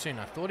spoke too soon.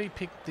 I thought he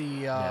picked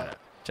the.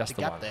 just the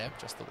the gap one there.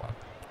 Just the one.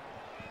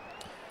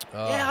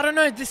 Yeah, I don't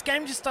know. This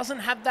game just doesn't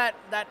have that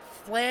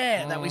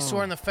flair that we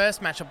saw in the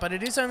first matchup, but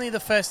it is only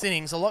the first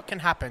innings. A lot can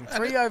happen.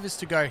 3 overs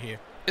to go here.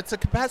 It's a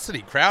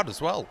capacity crowd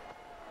as well.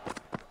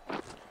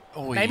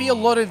 Maybe a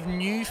lot of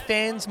new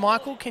fans,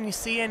 Michael. Can you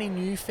see any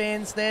new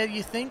fans there,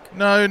 you think?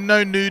 No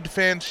nude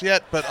fans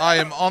yet, but I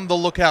am on the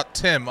lookout,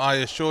 Tim. I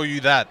assure you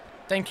that.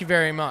 Thank you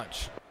very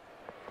much.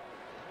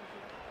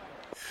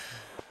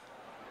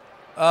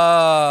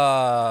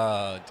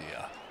 Oh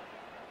dear.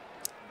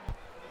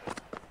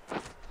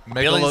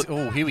 Billy's,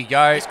 oh, here we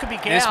go. This could be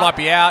This out. might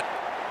be out.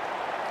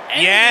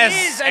 And Yes, it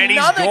is and he's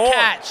another gone.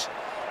 catch.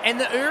 And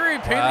the Uru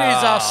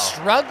Pumas Wow. are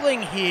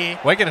struggling here.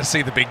 We're going to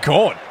see the big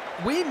corn.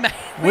 We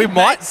We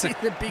might see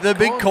see the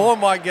big corn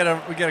might get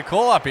a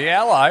call up here.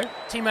 Hello.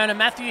 Team owner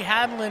Matthew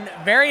Hamlin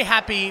very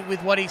happy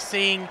with what he's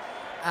seeing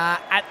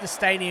at the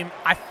stadium.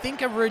 I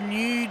think a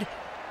renewed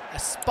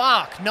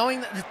spark,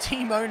 knowing that the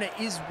team owner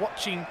is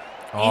watching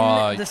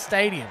in the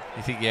stadium.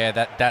 You think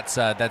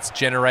that's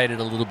generated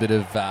a little bit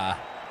of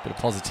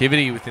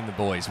positivity within the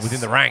boys, within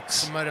the ranks.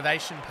 Some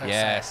motivation per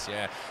Yes, se.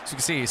 yeah. So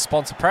you can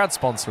see, proud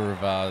sponsor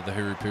of the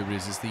Huru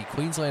Pumas is the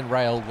Queensland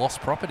Rail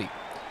Lost Property.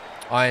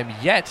 I am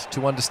yet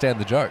to understand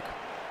the joke.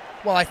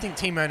 Well, I think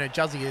team owner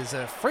Juzzy is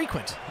a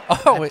frequent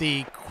Oh, at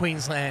the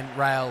Queensland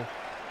Rail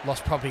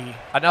Lost Property.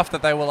 enough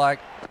that they were like,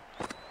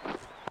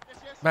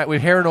 mate, we're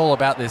hearing all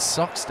about this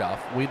sock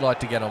stuff. We'd like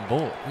to get on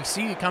board. We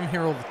see you come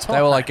here all the time.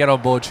 They were like, get on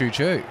board, choo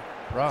choo.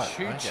 Right.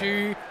 Choo okay.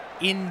 choo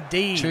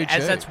indeed. Choo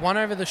As choo. that's one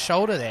over the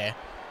shoulder there.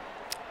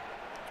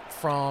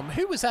 From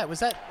who was that? Was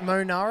that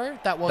Monaro?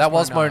 That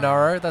was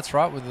Monaro. That's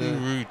right. With the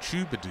Uru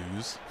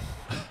Tubadoos.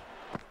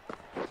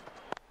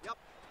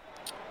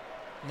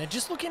 And they're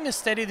just looking to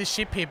steady the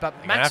ship here, but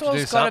gonna have to do Maxwell's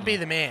got to something. be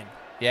the man.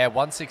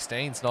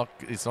 116's not.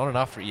 It's not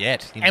enough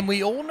yet. And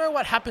we all know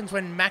what happens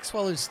when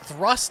Maxwell is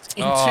thrust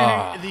into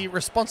Oh. the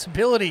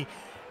responsibility.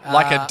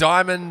 like a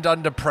diamond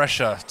under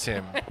pressure,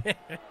 Tim.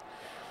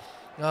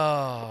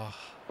 Oh,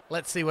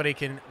 let's see what he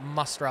can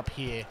muster up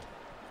here.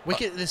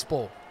 Wicket this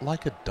ball.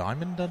 Like a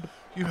diamond under...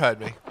 You heard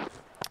me.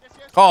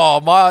 Oh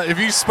my! Have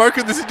you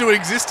spoken this into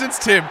existence,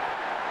 Tim?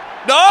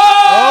 No!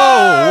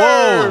 Oh,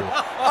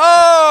 whoa.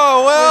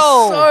 Oh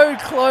well.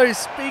 So close,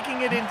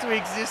 speaking it into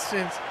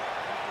existence.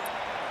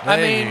 There I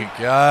mean, you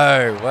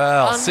go.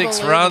 Well,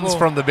 6 runs unbelievable.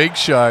 from the big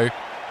show.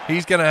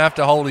 He's going to have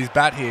to hold his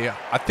bat here.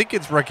 I think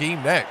it's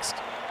Raheem next.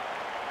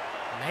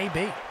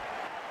 maybe.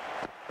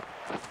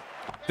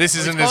 This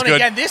isn't he's as gone good.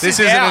 again. This is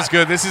isn't out. as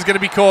good. This is going to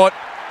be caught.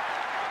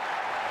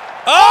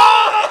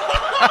 Oh!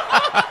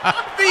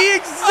 The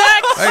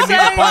exact They need to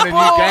same find a new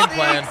ball, game the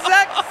plan.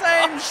 exact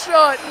same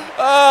shot,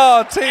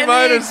 Oh, team and the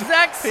owners.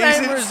 exact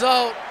same in-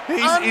 result.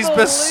 He's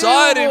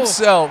beside Unbelievable.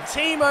 himself.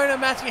 Team owner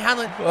Matthew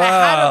Hanlon. They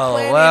had a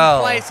plan Wow.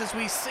 in place as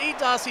we see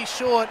Darcy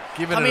Short.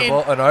 Giving I it mean,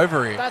 an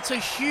over here. that's a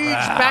huge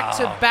Wow.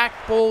 back-to-back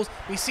balls.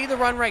 We see the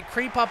run rate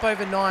creep up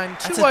over 9.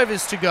 That's 2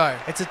 overs to go.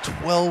 It's a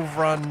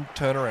 12-run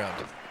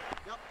turnaround.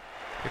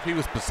 If he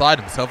was beside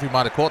himself, he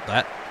might have caught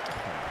that.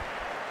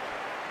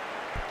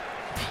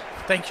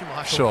 Thank you,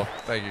 Michael. Sure.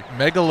 Thank you.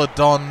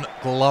 Megalodon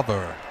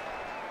Glover.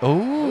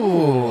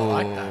 Ooh,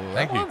 I like that.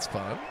 Thank you. One's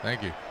fun.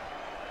 Thank you.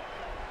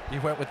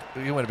 You went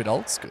a bit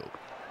old school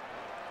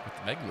with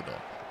the Megalodon.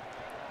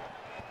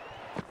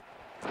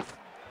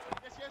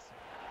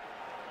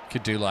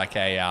 Could do like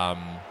a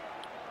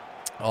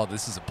oh,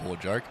 this is a poor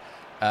joke.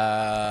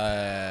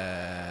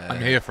 I'm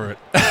here for it.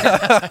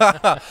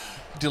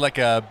 Do like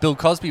a Bill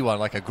Cosby one,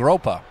 like a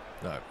groper.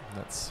 No,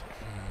 that's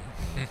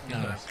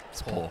No,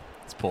 it's poor.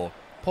 It's poor.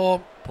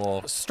 Paul,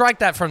 Poor. strike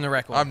that from the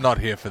record. I'm not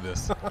here for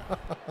this.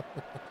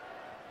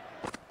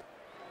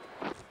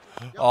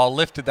 Oh,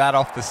 lifted that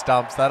off the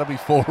stumps. That'll be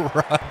 4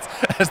 runs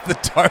as the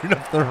tone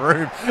of the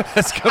room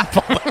has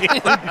completely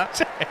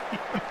changed.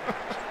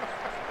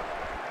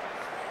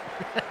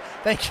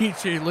 Thank you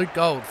to Luke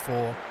Gold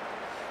for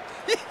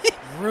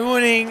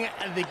ruining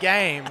the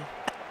game.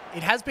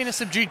 It has been a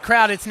subdued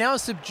crowd. It's now a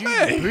subdued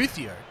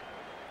Boothio.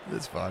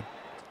 That's fine.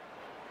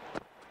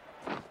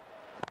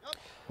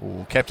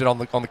 Ooh, kept it on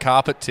the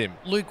carpet, Tim.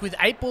 Luke, with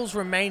 8 balls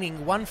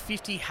remaining,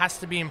 150 has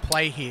to be in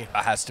play here.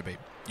 It has to be.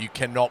 You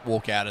cannot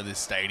walk out of this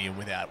stadium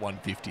without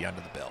 150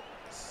 under the belt.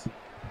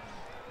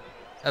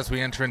 As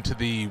we enter into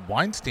the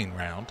Weinstein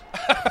round.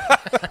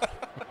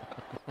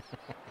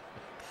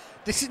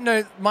 This is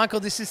Michael.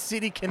 This is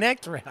City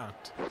Connect round.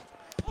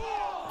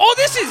 Oh,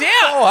 this is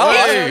out.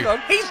 Oh,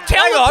 He's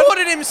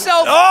teleported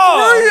himself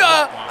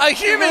through a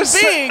human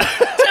being.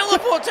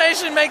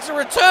 Teleportation makes a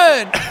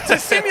return to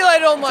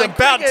simulate online It's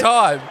about cricket.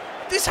 time.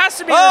 This has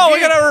to be Oh,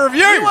 reviewed. we're going to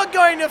review. You are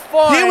going to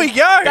find Here we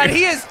go. that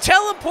he has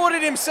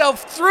teleported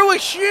himself through a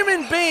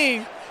human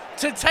being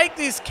to take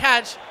this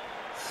catch.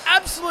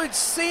 Absolute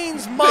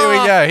scenes mark. Here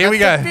we go. Here we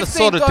That's go. The 15th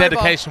sort of over.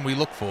 dedication we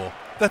look for.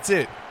 That's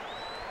it.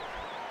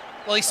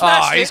 Well, he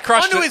smashed he's it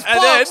crushed onto it, his and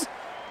box.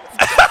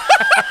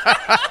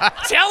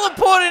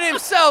 Teleported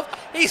himself.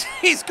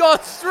 He's gone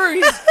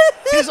through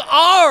his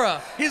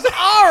aura. His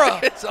aura.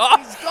 He's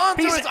gone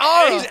through his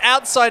aura. He's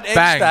outside edge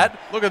Bang. that.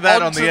 Look at that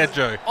on onto the edge,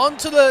 Joe.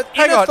 Onto the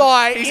Hang inner on.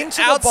 thigh, He's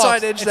into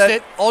outside the box. edge that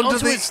It's onto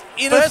the his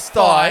inner first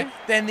thigh,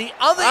 then the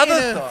other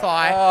inner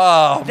thigh,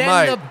 Oh, then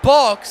mate. the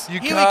box. You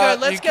Here we go. can't-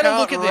 Let's you get a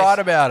look can't at write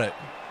this. about it.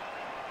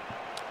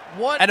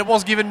 What? And it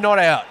was given not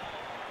out.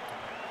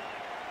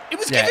 It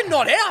was Yeah. given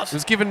not out. It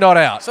was given not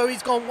out. So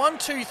he's gone 1,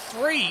 2,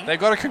 3. They've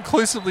got to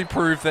conclusively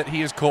prove that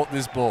he has caught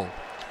this ball.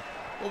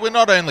 Well, we're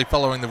not only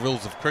following the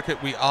rules of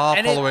cricket, we are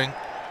And following...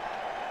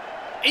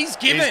 He's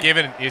given. He's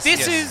given. Yes, This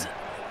yes. is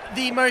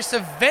the most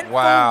eventful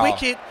Wow.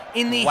 wicket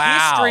in the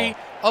Wow. history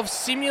of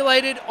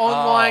simulated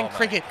online my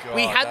cricket. God,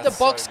 We had the that's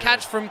so box good.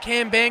 catch from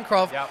Cam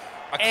Bancroft. Yep.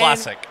 A and-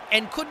 classic.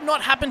 And could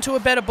not happen to a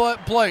better bloke.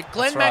 Glenn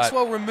That's right.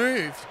 Maxwell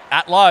removed.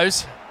 At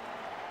Lowe's.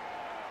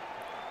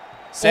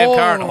 Sam Oh.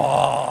 Curran.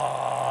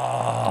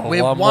 Oh,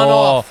 We're one one more.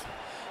 off.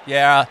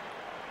 Yeah.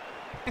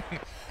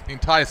 The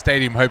entire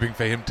stadium hoping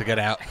for him to get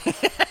out.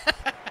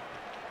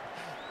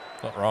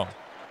 Not wrong.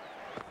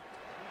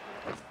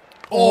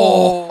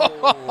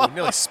 Oh,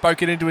 nearly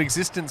spoke it into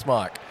existence,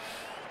 Mike.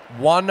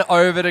 1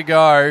 over to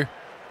go.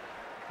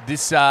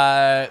 This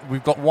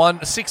we've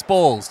got 6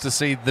 balls to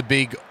see the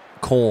big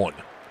corn.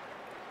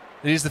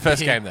 It is the first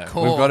Big game though.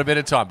 corn. We've got a bit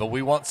of time, but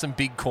we want some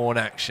big corn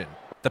action.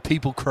 The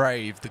people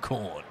crave the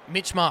corn.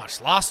 Mitch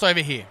Marsh, last over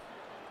here.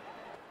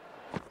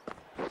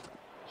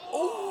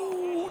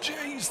 Oh,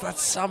 jeez, that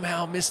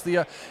somehow missed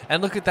the.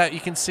 And look at that. You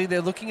can see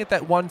they're looking at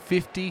that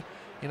 150.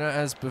 You know,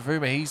 as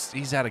Bavuma,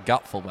 he's had a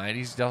gutful, mate.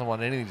 He doesn't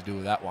want anything to do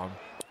with that one.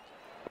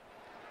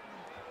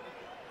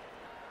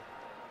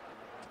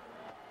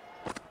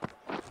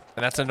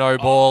 And that's a no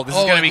ball. This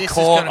is going to be this is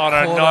caught gonna on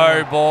a caught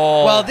no on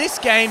ball. Well, this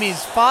game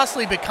is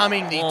fastly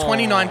becoming the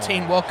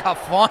 2019 World Cup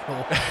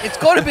final. It's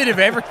got a bit of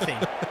everything.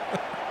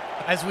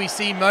 As we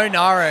see Mo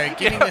Naro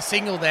giving the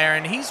signal there,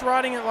 and he's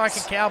riding it like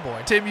a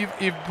cowboy. Tim,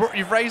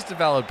 you've raised a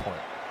valid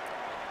point.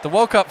 The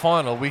World Cup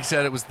final, we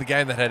said it was the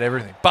game that had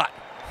everything. But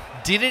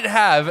did it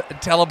have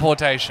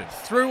teleportation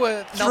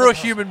Through through a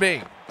human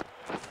being?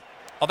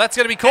 Oh, that's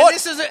going to be And caught.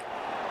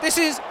 this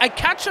is a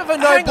catch of a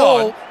no Hang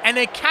ball on. and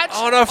a catch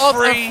On of a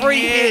a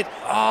free hit.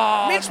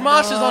 Oh, Mitch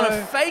Marsh is on no.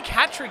 a fake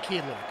hat trick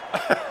here,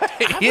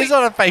 Luke. He is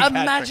on a fake hat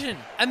trick.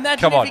 Imagine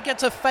Come if on. he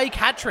gets a fake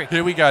hat trick.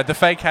 Here we go. The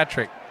fake hat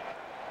trick.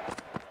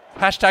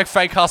 Hashtag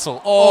fake hustle.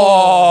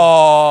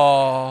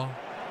 Oh.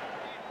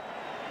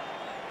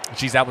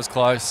 Jeez, that was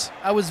close.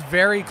 I was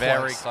very close.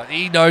 Very close.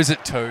 He knows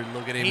it too.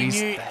 Look at him. He He's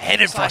knew.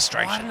 headed It's like,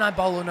 frustration. why didn't I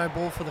bowl a no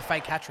ball for the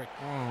fake hat trick?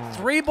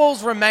 3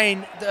 balls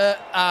remain. The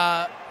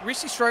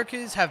Rishi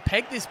Strokers have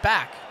pegged this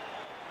back.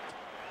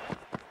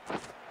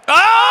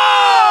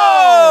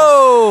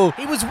 Oh!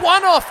 He was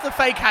 1 off the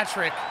fake hat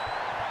trick.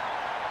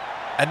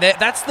 And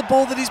that's the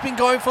ball that he's been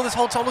going for this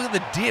whole time. Look at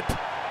the dip.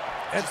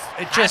 It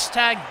just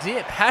Hashtag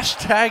dip.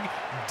 hashtag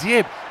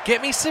dip.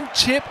 Get me some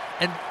chip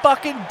and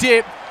fucking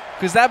dip,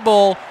 because that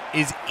ball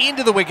is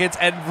into the wickets.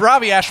 And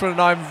Ravi Ashwin and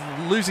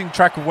I'm losing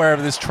track of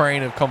wherever this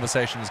train of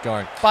conversation is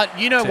going. But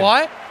you know Tim.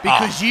 why?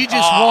 Because you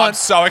just I'm want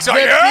so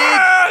excited. the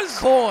Yes! big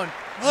corn.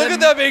 Look The- at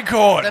that big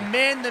corn. The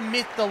man, the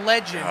myth, the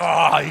legend.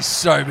 Oh, he's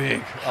so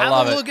big. I Have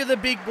love a it. look at the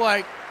big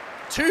bloke.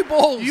 2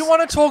 balls. You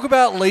want to talk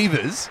about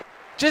levers?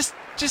 Just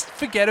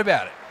forget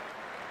about it.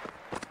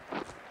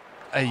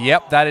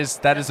 Yep, that is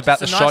about Just the a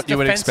nice shot you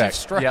would defensive expect.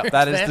 stroke Yep,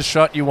 that is there. the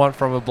shot you want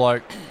from a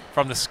bloke,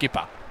 from the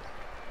skipper.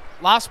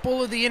 Last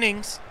ball of the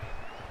innings.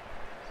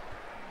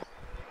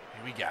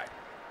 Here we go.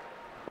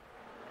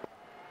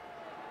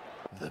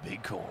 The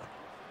big corn.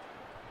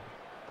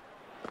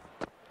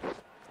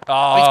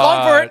 Oh, He's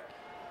gone for it.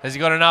 Has he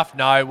got enough?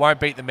 No, won't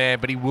beat the man,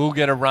 but he will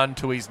get a run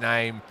to his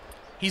name.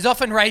 He's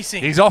often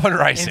racing. He's often in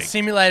racing.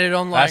 simulated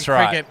online That's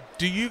right. cricket.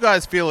 Do you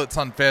guys feel it's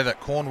unfair that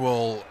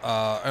Cornwall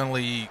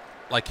only,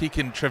 like, he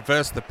can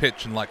traverse the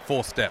pitch in like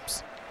 4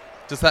 steps?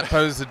 Does that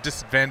pose a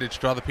disadvantage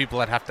to other people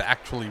that have to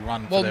actually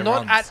run for Well, their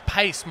not runs? at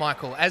pace,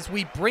 Michael. As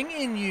we bring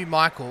in you,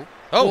 Michael,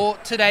 Oh.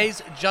 for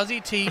today's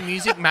Juzzy T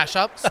Music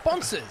Mashup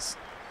sponsors.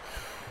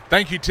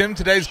 Thank you, Tim.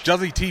 Today's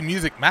Juzzy Tea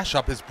Music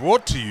Mashup is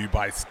brought to you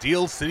by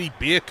Steel City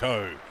Beer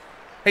Co.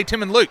 Hey,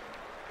 Tim and Luke,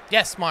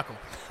 Yes, Michael.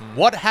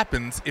 what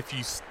happens if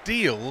you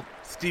steal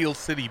Steel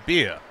City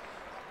Beer?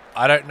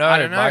 I don't know,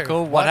 don't know.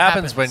 Michael. What What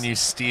happens happens? when you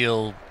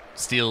steal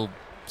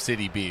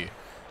City beer?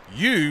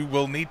 You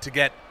will need to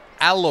get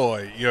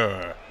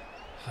alloyer.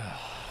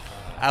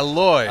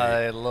 Alloy.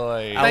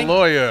 Alloy.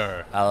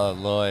 Alloyer.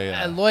 Alloy.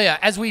 A lawyer.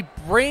 As we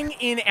bring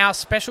in our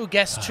special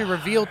guest to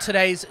reveal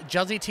today's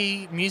Juzzy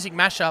T Music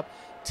Mashup,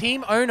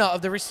 team owner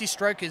of the Risty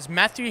Strokers,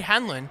 Matthew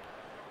Hanlon.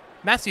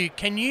 Matthew,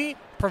 can you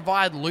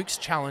provide Luke's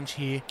challenge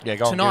here Yeah,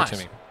 go on, tonight? give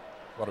it to me.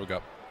 What do we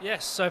got?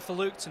 Yes, so for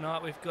Luke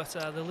tonight, we've got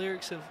the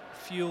lyrics of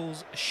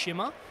Fuel's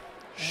Shimmer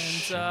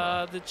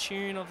and the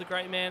tune of the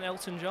great man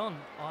Elton John,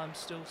 I'm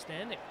Still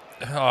Standing.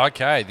 Oh,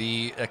 okay.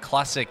 The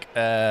classic.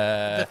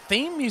 The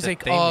theme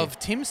music theme of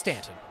Tim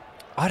Stanton.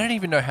 I don't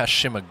even know how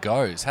Shimmer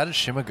goes. How does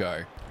Shimmer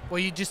go? Well,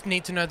 you just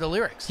need to know the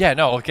lyrics. Yeah,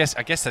 no. I guess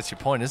that's your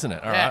point, isn't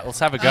it? All Yeah. right, let's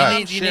have a go.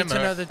 You need to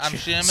know the I'm tune.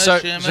 shimmer, So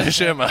shimmer.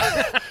 Shimmer.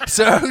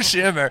 So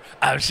Shimmer.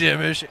 I'm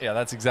Shimmer. Yeah,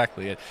 that's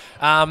exactly it.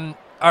 All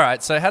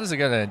right. So how does it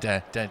go?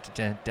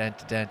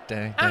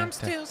 I'm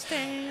still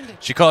standing.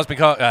 She calls me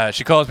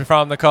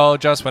from the cold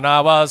just when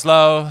I was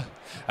low.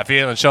 I'm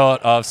feeling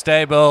short of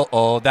stable,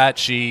 all that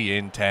she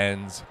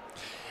intends.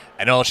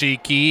 And all she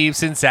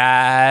keeps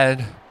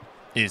inside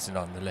isn't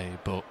on the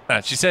label.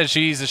 She says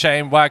she's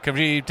ashamed, why can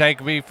she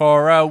take me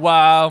for a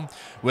while?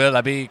 Can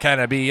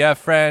I be a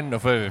friend? Or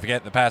if we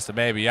forget the past, then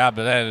maybe I'll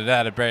be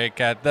at a break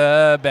at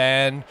the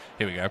band.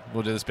 Here we go,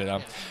 we'll do this bit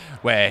on.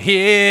 We're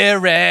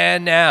here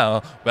and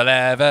now, will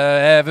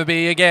ever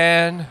be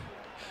again.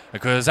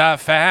 Because I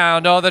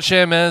found all the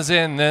shimmers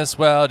in this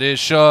world is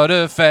sure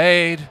to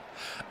fade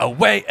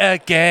away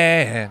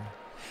again.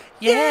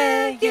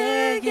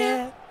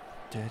 Yeah.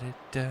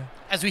 Da-da-da.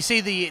 As we see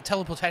the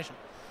teleportation.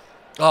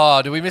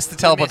 Oh, do we miss the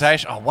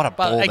teleportation? Oh, what a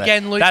But ball there.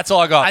 again, Luke, That's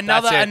all I got.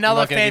 Another That's it. I'm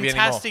another not gonna give you any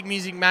more. fantastic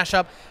music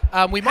mashup.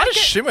 We How might does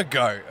get. Shimmer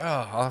go? Oh,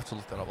 I'll have to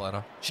look that up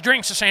later. She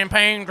drinks a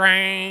champagne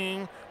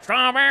drink,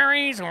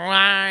 strawberries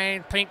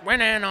white, pink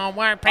winning on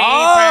white paper,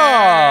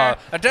 Oh!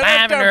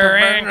 lavender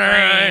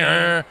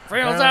and cream,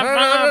 frills up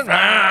from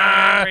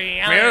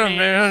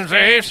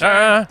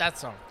that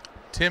song.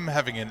 Tim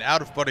having an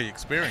out-of-body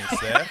experience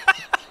there.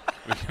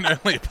 We can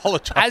only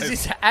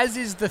apologize. As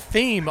is the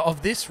theme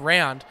of this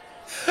round,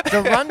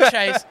 the run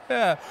chase.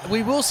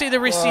 We will see the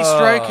Risty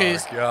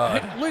Strokers.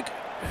 God. Luke,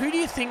 who do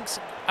you think's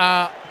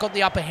got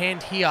the upper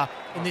hand here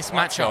in this Go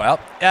matchup?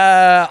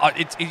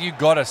 out. You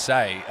got to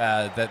say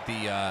that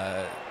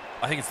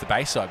I think it's the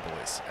Bayside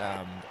boys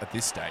at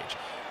this stage.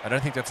 I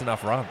don't think that's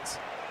enough runs.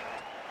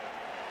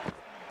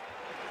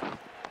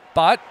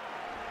 But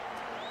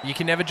you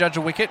can never judge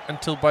a wicket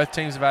until both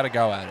teams have had a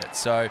go at it.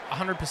 So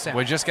 100%.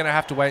 we're just going to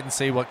have to wait and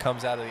see what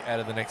comes out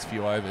of the next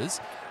few overs.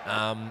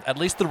 At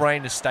least the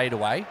rain has stayed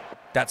away.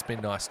 That's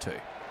been nice too.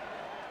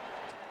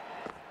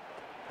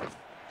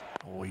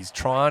 Oh, he's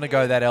trying to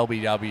go that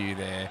LBW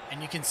there.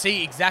 And you can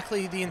see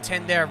exactly the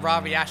intent there of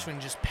Ravi Ashwin,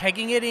 just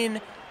pegging it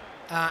in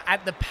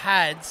at the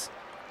pads,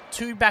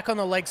 two back on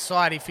the leg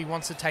side. If he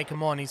wants to take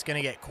him on, he's going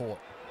to get caught.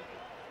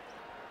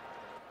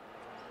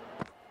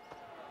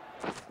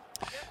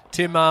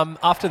 Tim,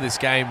 after this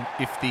game,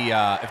 if the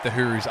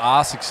Hooroos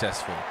are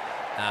successful,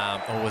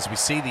 or as we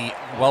see the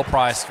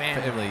well-priced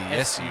family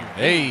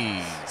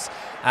SUVs,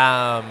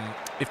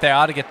 if they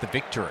are to get the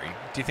victory,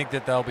 do you think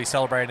that they'll be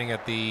celebrating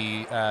at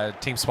the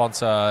team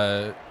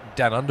sponsor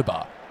Down Under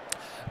Bar?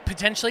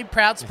 Potentially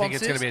proud Do you think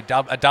sponsors. it's going to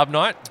be a dub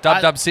night?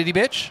 Dub City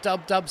bitch?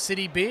 Dub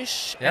City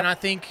Bish. Yep. And I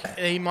think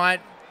he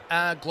might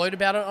gloat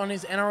about it on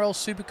his NRL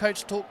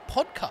Supercoach Talk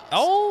podcast.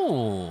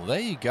 Oh, there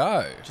you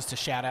go. Just a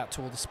shout out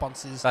to all the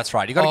sponsors. That's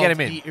right. You got to get him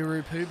in. The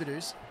Uru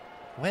Poobadoos.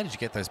 Where did you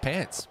get those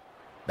pants?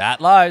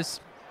 Bat Lowe's.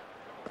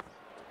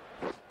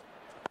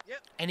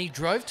 And he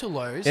drove to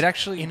Lowe's It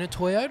actually- in a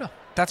Toyota.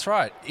 That's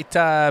right. It,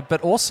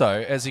 but also,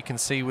 as you can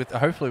see, we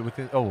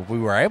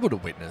were able to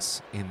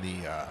witness in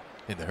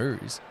the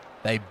Hoos,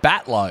 they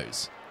bat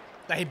Lowe's.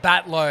 They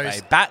bat Lowe's.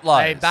 They bat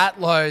Lowe's. They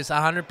bat Lowe's.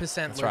 100%.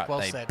 That's Luke, right. well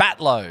They said.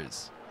 bat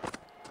Lowe's.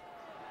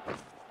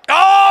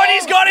 Oh, and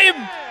he's got him!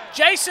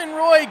 Jason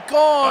Roy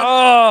gone.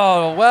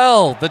 Oh,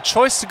 well, the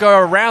choice to go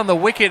around the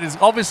wicket has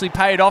obviously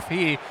paid off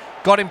here.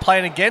 Got him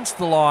playing against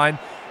the line.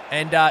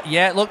 And,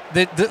 yeah, look,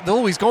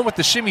 he's gone with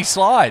the shimmy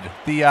slide.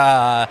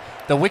 The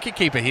wicket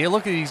keeper here.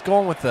 Look, he's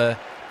gone with the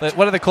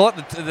what do they call it?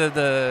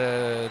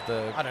 The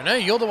I don't know.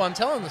 You're the one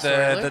telling the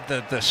story, Luke.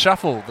 the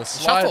shuffle. The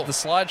slide. shuffle. The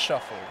slide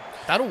shuffle.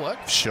 That'll work.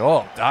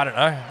 Sure. I don't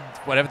know.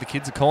 Whatever the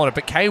kids are calling it.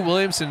 But Kay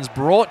Williamson's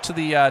brought to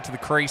the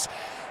crease.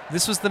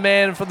 This was the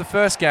man from the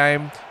first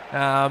game,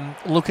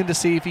 looking to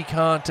see if he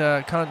can't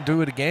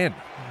do it again.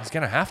 He's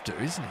going to have to,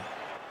 isn't he?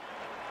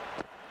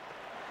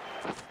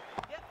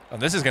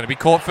 And this is going to be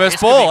caught first This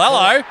could ball. be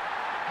Hello.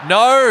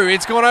 No,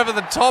 it's gone over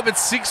the top.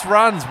 It's 6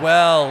 runs.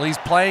 Well, he's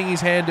playing his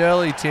hand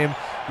early, Tim.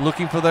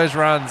 looking for those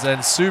runs,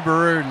 and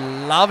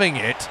Subaru loving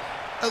it.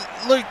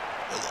 Luke,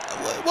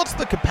 what's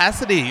the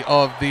capacity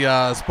of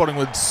the Sporting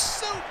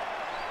Woods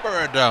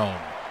Superdome?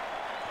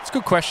 It's a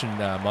good question,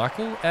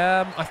 Michael.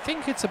 I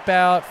think it's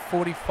about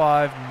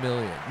 45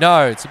 million.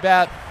 No, it's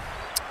about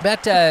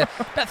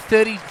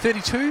 30,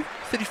 32,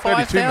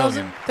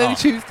 35,000.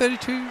 32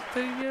 32,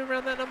 30, yeah,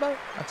 around that number.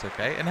 That's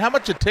okay. And how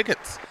much are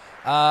tickets?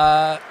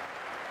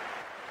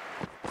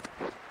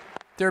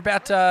 They're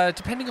about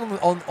depending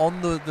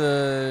on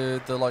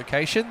the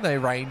location, they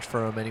range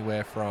from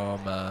anywhere from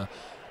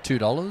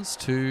 $2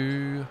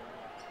 to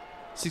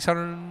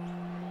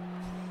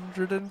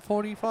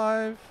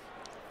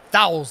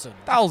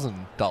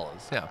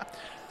 $645,000. Yeah.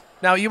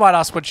 Now you might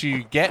ask what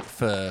you get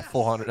for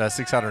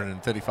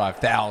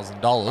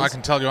 $635,000. I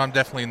can tell you, I'm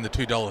definitely in the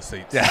 $2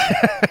 seats.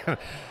 Yeah.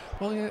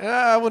 Well,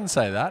 I wouldn't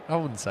say that.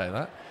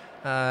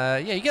 Yeah,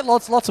 you get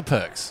lots of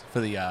perks for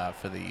the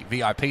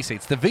VIP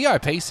seats. The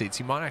VIP seats,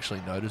 you might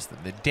actually notice them.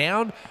 They're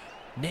down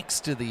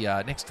next to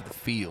the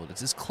field.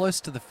 It's as close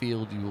to the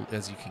field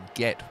as you can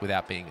get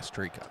without being a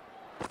streaker.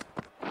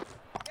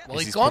 Well,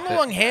 he's gone the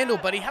long handle,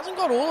 but he hasn't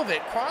got all of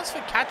it.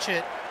 Chrysler catch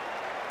it.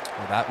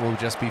 Well, that will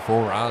just be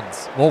 4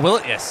 runs. Well, will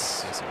it?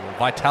 Yes, it will.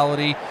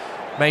 Vitality,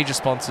 major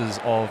sponsors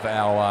of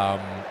our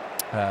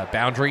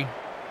Boundary.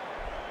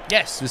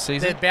 Yes, this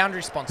season. they're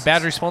boundary sponsors.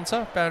 Boundary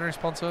sponsor,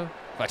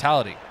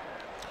 Vitality.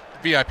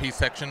 VIP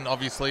section,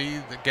 obviously,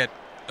 they get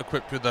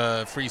equipped with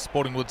a free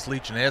Sporting Woods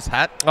Legionnaires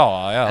hat.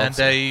 Oh, yeah. And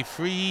a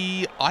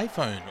free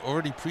iPhone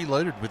already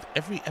preloaded with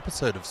every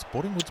episode of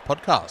Sporting Woods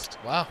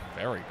podcast. Wow.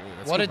 Very good.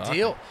 That's What good a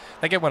marketing. deal.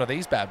 They get one of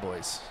these bad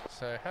boys.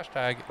 So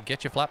hashtag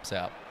get your flaps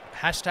out.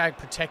 Hashtag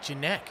protect your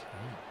neck.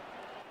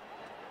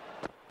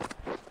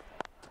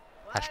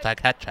 Hashtag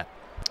hat chat.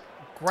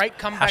 Great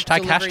comeback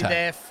Hashtag delivery hashtag.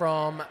 there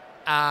from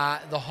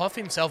the Hoff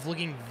himself,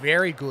 looking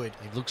very good.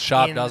 He looks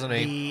sharp, in doesn't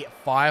he? the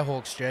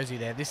Firehawks jersey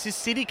there. This is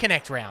City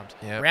Connect round.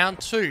 Yep. Round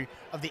 2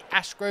 of the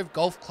Ashgrove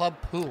Golf Club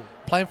pool.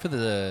 Playing for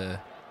the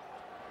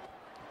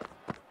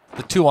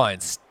 2-iron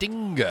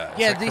Stinger.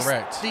 Yeah, Is that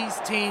correct? these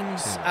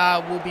teams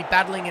will be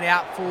battling it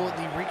out for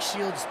the Rick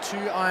Shields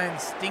 2-iron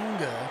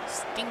Stinger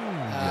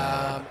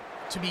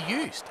to be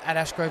used at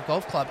Ashgrove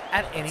Golf Club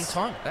at any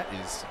time. That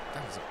is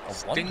a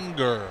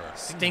Stinger.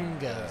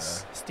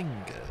 Stingers.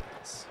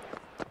 Stingers.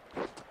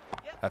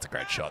 That's a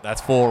great shot.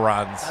 That's 4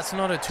 runs. That's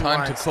not a 2-iron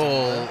Time to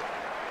call Stinger.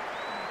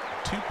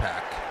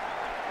 2-pack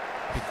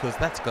because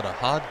that's got a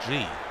hard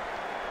G.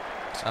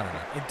 I don't know.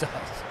 It does.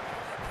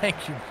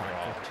 Thank you,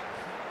 Michael.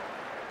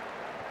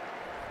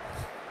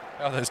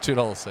 Oh, those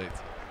 $2 seats.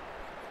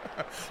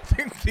 I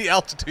think the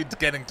altitude's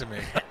getting to me.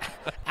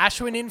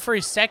 Ashwin in for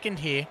his second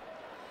here.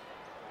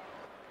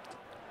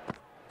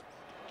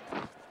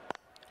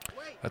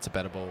 That's a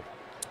better ball.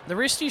 The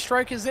wristy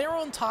strokers, they're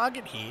on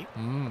target here.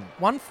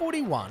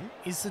 141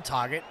 is the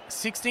target.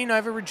 16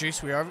 over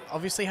reduced. We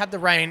obviously had the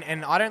rain,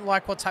 and I don't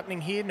like what's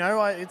happening here.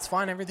 No, it's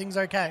fine. Everything's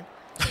okay.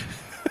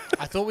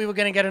 I thought we were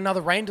going to get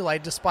another rain delay,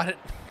 despite it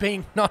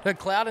being not a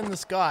cloud in the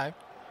sky.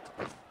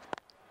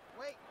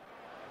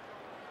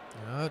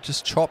 Oh,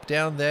 just chop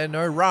down there.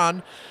 No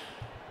run.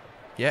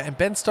 Yeah, and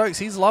Ben Stokes,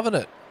 he's loving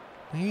it.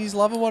 He's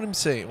loving what he's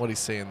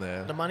seeing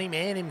there. The money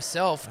man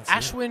himself. That's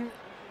Ashwin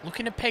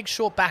looking to peg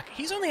short back.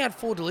 He's only had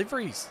 4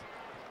 deliveries.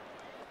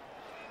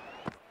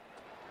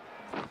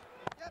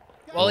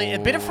 Well, a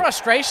bit of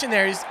frustration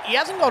there is he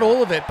hasn't got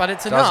all of it, but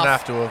it's enough. Doesn't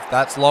have to have.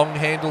 That's Long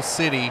Handle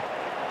City.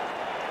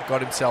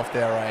 Got himself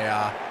there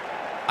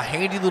a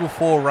handy little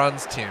 4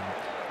 runs, Tim.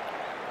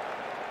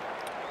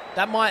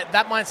 That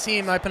might see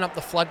him open up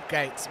the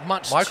floodgates.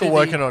 Michael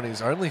working on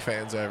his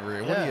OnlyFans over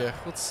here. What Yeah. do you?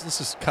 Let's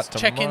just cut to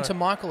check Mike. into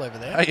Michael over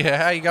there. Hey,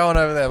 yeah, how you going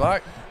over there,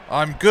 Mike?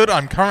 I'm good.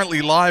 I'm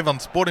currently live on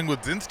Sporting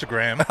Woods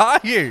Instagram. Are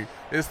you?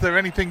 Is there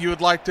anything you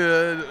would like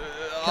to?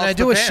 Can I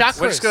do a chakra?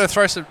 chakra? We're just gonna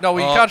throw some. No,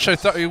 we Oh, can't show.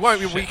 You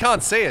won't. We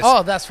can't see us.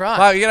 Oh, that's right.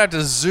 Mike, you're gonna have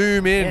to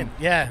zoom in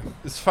Yeah.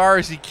 as far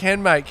as you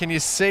can, mate. Can you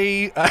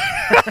see?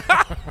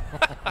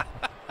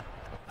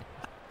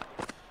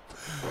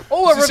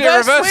 Oh, a Did you see a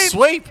reverse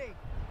sweep.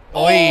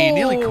 Oh, he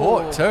nearly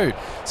caught too.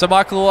 So,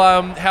 Michael,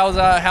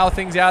 how are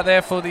things out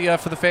there for the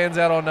fans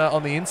out on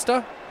the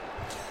Insta?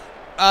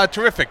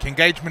 Terrific.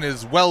 Engagement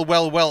is well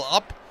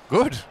up.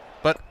 Good.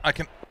 But I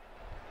can.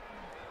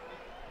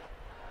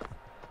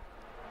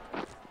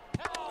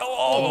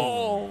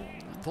 Oh,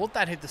 Thought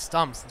that hit the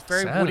stumps. It's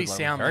very Sounded woody like a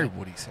sound. Very there.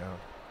 woody sound.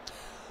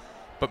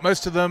 But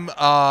most of them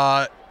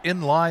are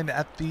in line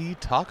at the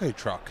taco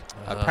truck.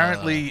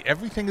 Apparently,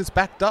 everything is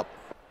backed up.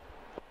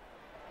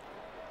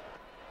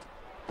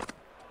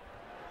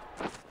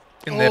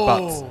 In their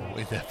butts. Oh.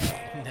 In their-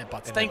 In their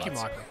butts. in Thank their you,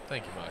 butts. Michael.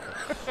 Thank you,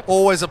 Michael.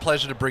 Always a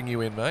pleasure to bring you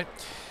in, mate.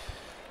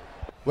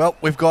 Well,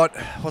 we've got,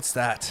 what's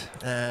that?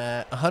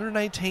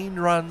 118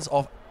 runs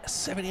of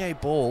 78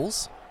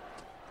 balls.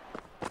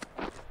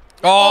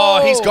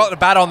 Oh, he's got the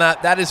bat on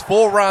that. That is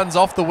 4 runs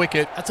off the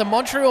wicket. That's a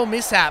Montreal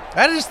mishap.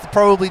 That is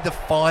probably the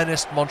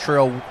finest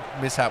Montreal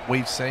mishap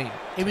we've seen.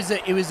 It was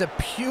a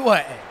pure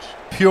edge.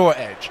 Pure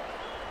edge.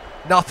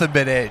 Nothing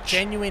but edge.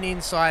 Genuine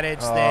inside edge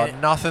Oh, there.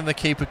 nothing the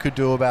keeper could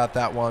do about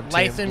that one.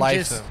 Tim. Latham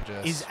just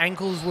his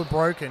ankles were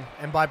broken,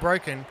 and by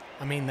broken,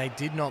 I mean they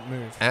did not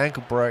move.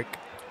 Ankle break.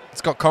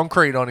 It's got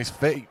concrete on his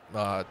feet.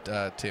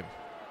 Tim.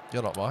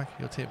 You're not Mike.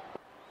 You're Tim.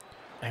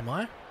 Am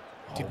I?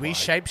 Did Oh we my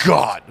shape?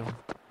 God.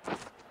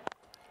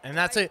 And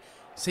that's it.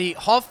 See,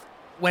 Hoff,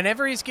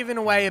 whenever he's given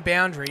away a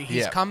boundary,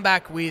 he's Yeah. come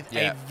back with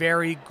Yeah. a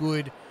very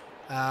good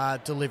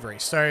delivery.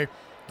 So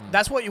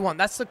that's what you want.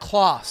 That's the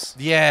class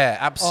Yeah,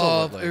 of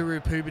absolutely. Uru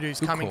Pubadu's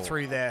Good coming call.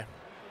 through there.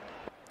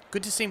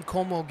 Good to see him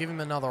Cornwall give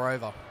him another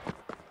over.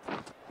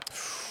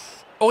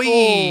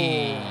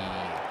 Oi.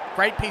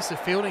 Great piece of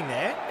fielding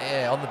there.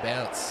 Yeah, on the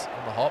bounce.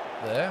 On the hop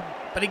there.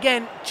 But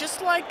again,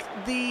 just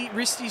like the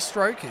Wristy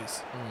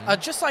Strokers,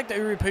 just like the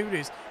Uru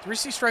Pubadus, the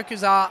Wristy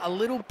Strokers are a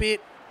little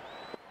bit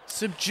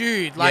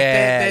subdued. Like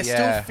they're Yeah.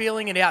 still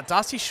feeling it out.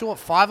 Darcy Short,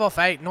 5 off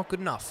 8, not good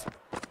enough.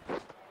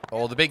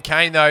 Oh, the big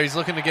cane, though. He's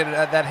looking to get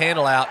that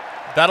handle out.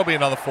 That'll be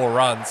another 4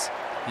 runs.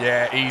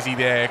 Yeah, easy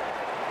there.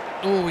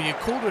 Oh, you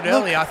called it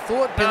early. I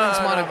thought Billings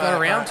might have got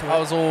around to it. I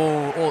was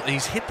all...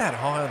 He's hit that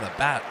high on the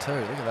bat, too.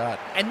 Look at that.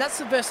 And that's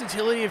the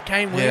versatility of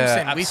Kane Yeah,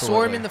 Williamson. We saw him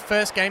absolutely. in the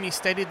first game. He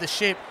steadied the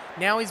ship.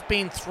 Now he's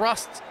been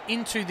thrust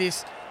into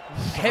this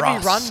heavy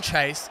Thrust. run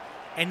chase,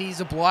 and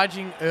he's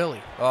obliging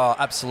early. Oh,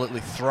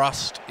 absolutely.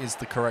 Thrust is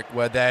the correct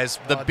word. There's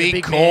the Oh, big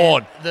man.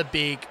 corn. The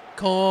big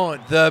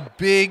corn. The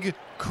big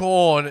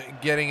corn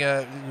getting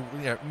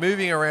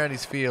moving around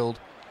his field.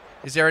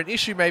 Is there an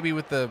issue maybe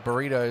with the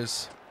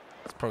burritos?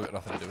 It's probably got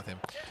nothing to do with him.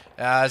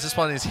 As this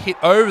one is hit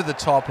over the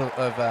top of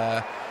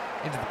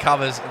into the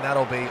covers, and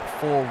that'll be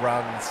 4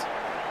 runs.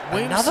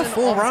 Williamson Another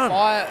 4 on run.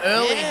 fire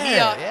early Yeah,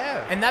 here.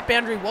 yeah. And that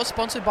boundary was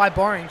sponsored by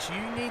Borange.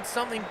 You need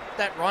something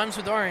that rhymes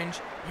with orange.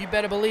 You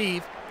better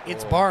believe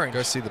it's Borange.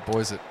 Go see the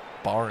boys at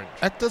Borange.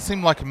 That does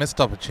seem like a missed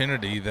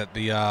opportunity that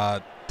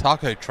the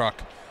taco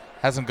truck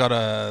hasn't got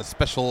a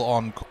special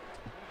on.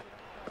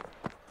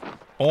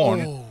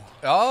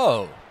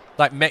 Oh,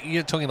 like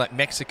you're talking like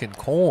Mexican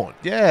corn.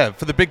 Yeah,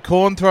 for the big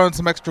corn, throw in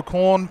some extra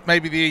corn.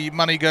 Maybe the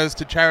money goes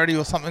to charity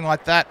or something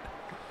like that.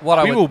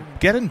 What We will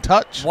get in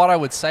touch. What I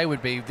would say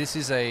would be this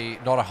is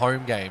not a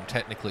home game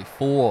technically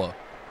for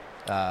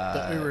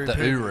The Uru the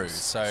Pumas. Urus.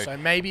 So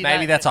maybe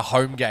that's a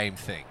home game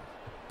thing,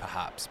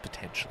 perhaps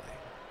potentially.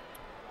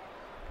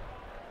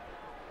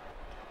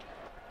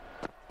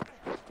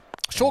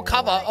 short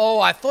cover. Oh,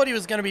 I thought he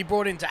was going to be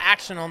brought into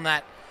action on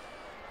that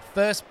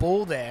first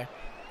ball there.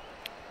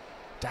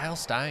 Dale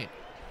Steyn.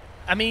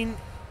 I mean,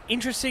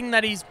 interesting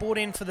that he's brought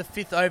in for the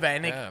 5th over.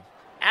 And Yeah.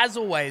 as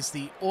always,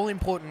 the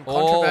all-important,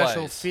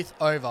 controversial Always. 5th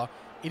over.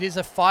 It is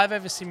a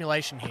 5-over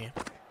simulation here.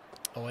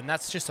 Oh, and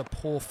that's just a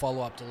poor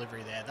follow-up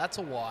delivery there. That's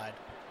a wide.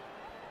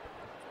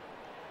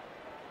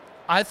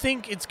 I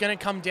think it's going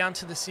to come down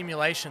to the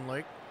simulation,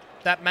 Luke.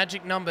 That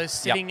magic number is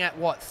sitting at,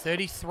 what,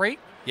 33?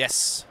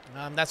 Yes.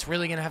 That's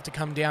really going to have to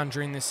come down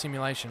during this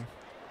simulation.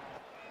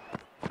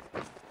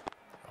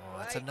 Oh,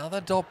 that's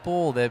another dot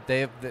ball.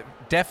 They're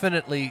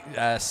definitely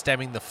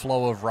stemming the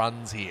flow of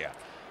runs here.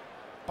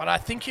 But I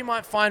think you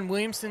might find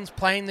Williamson's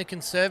playing the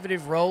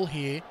conservative role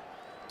here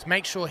to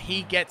make sure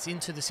he gets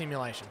into the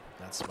simulation.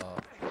 That's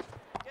smart. Oh,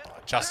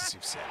 just as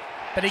you've said.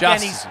 But again,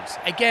 Just as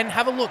you said.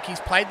 have a look.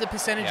 He's played the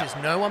percentages.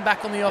 Yeah. No one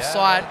back on the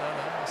offside. No,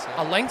 I see.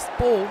 A length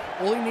ball.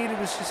 All he needed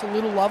was just a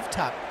little love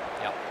tap.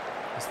 Yep.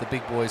 It's the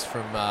big boys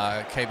from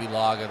KB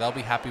Lager. They'll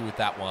be happy with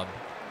that one.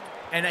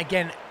 And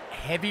again,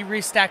 heavy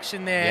wrist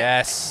action there.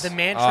 Yes. The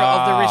mantra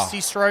of the Ah.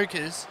 wristy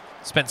strokers.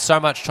 Spent so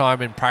much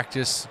time in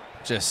practice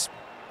just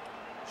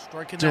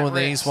Stroking doing that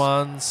these wrist.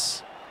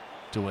 ones,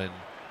 doing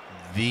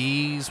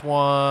these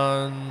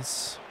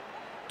ones,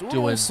 Doing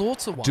all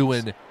sorts of ones.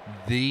 doing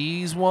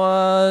these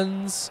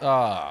ones.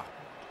 I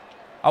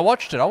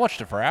watched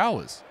it for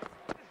hours.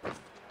 It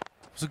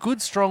was a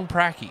good, strong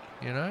pracky,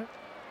 you know?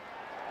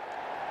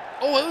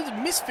 Oh, it was a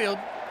misfield.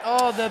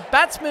 Oh, the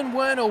batsmen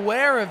weren't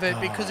aware of it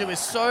because it was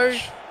so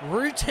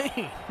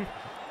routine.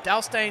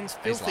 Dalstain's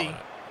He's filthy, loving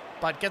it.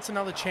 but gets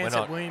another chance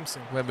not- at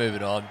Williamson. We're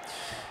moving on.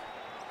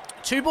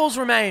 2 balls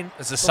remain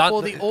As the before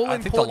sun, the all-important I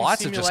think the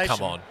lights have just come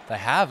simulation. on. They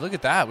have. Look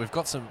at that. We've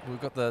got the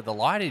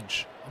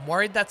lightage. I'm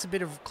worried that's a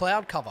bit of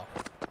cloud cover.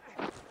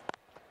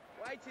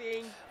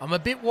 I'm a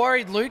bit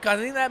worried, Luke. I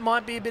think that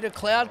might be a bit of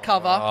cloud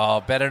cover,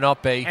 Oh, better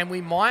not be. and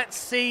we might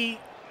see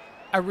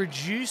a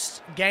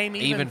reduced game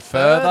Even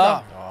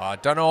further. Oh, I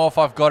don't know if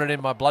I've got it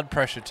in my blood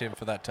pressure, Tim,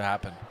 for that to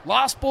happen.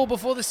 Last ball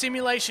before the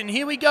simulation.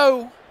 Here we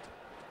go.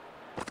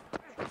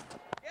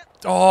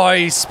 Oh,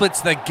 he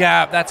splits the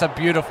gap. That's a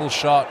beautiful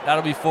shot.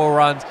 That'll be 4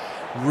 runs.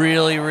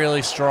 Really,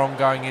 really strong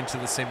going into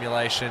the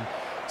simulation.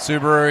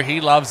 Subaru,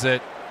 he loves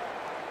it.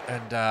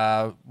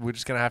 And we're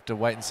just going to have to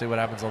wait and see what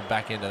happens on the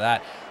back end of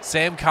that.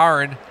 Sam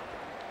Curran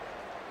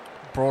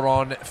brought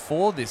on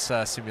for this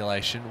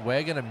simulation.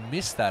 We're going to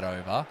miss that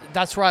over.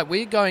 That's right.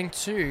 We're going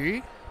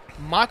to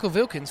Michael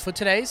Vilkins for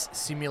today's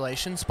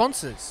simulation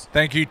sponsors.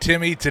 Thank you,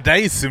 Timmy.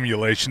 Today's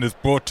simulation is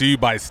brought to you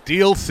by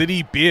Steel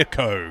City Beer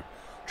Co.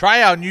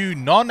 Try our new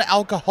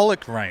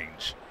non-alcoholic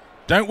range.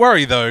 Don't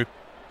worry, though.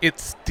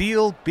 It's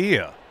Steel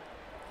Beer.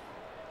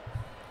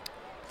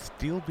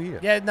 Steel beer.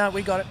 Yeah, no,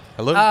 we got it.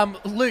 Hello?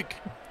 Luke,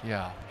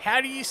 Yeah.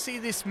 how do you see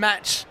this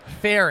match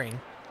faring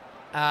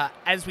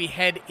as we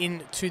head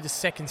into the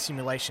second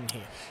simulation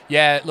here?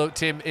 Yeah, look,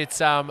 Tim,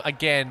 it's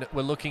again,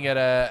 we're looking at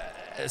a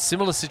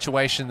similar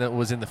situation that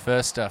was in the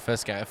first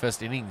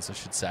innings, I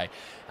should say.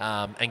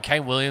 And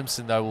Kane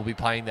Williamson, though, will be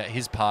playing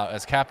his part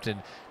as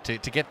captain to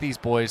get these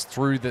boys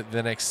through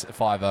the next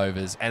 5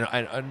 overs. And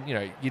you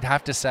know, you'd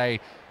have to say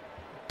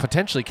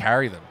potentially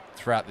carry them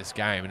throughout this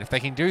game. And if they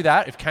can do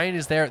that, if Kane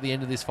is there at the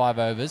end of this 5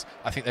 overs,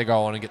 I think they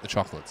go on and get the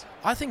chocolates.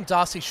 I think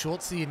Darcy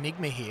Short's the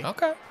enigma here.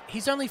 Okay.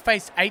 He's only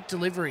faced 8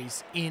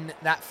 deliveries in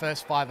that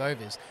first 5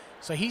 overs.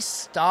 So he's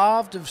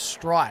starved of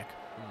strike.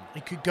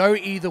 It could go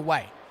either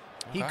way.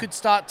 He Okay. could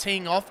start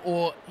teeing off,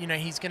 or, you know,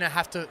 he's going to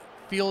have to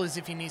feel as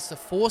if he needs to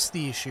force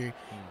the issue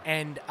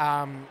and,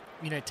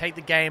 you know, take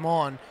the game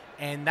on,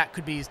 and that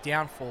could be his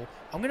downfall.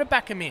 I'm going to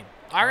back him in.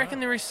 I reckon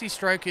the Risty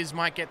Strokers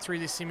might get through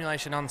this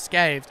simulation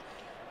unscathed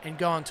and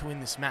go on to win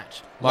this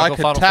match. Michael, Like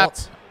a final tap,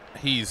 thoughts?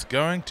 he's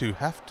going to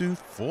have to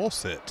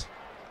force it.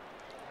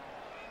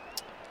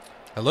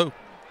 Hello?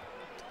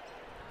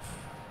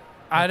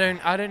 I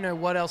don't know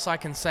what else I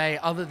can say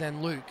other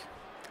than, Luke,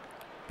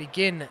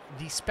 begin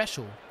the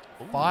special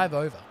 5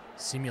 over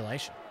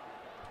simulation.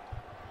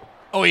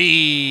 Oi!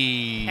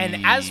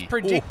 And as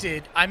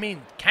predicted, I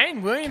mean,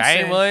 Kane Williamson,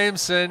 Kane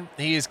Williamson,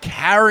 he is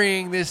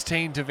carrying this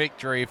team to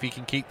victory if he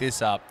can keep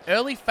this up.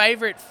 early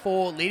favourite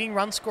for leading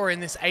run scorer in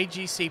this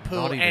AGC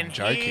pool. Not even And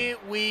joking. here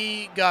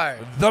we go.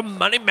 The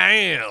money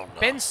man.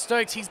 Ben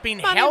Stokes, he's been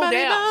held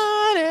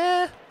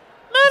out.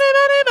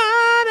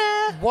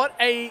 What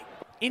a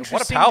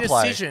interesting power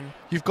play. decision.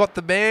 You've got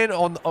the man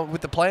on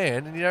with the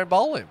plan, and you don't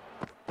bowl him.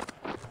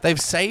 They've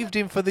saved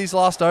him for these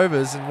last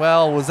overs, and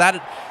well,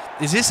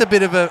 is this a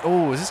bit of a?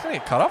 Oh, is this going to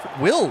get cut off? It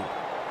will.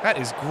 That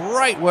is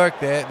great work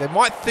there. They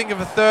might think of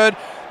a third.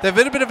 They've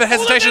had a bit of a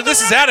hesitation.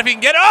 This is out if he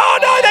can get. Oh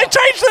no, they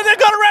changed it. They've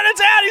got it around.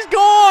 It's out. He's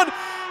gone.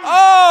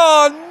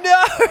 Oh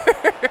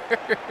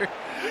no.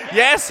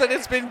 Yes, and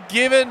it's been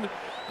given.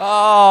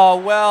 Oh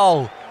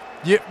well.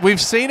 We've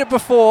seen it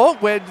before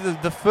where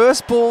the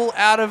first ball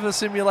out of a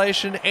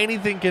simulation,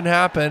 anything can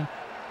happen.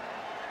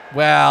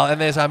 Wow, and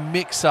there's a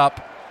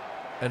mix-up.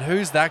 And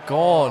who's that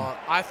gone? Oh,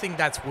 I think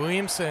that's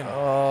Williamson.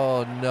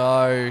 Oh,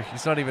 no.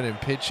 He's not even in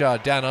picture.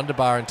 Down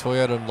Underbar and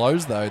Toyota and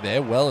Lowe's, though.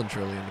 They're well and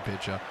truly in the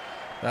picture.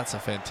 That's a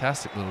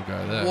fantastic little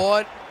go there.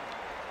 What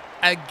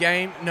a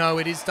game. No,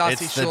 it is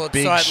Darcy It's the Short.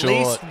 big So at short.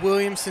 least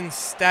Williamson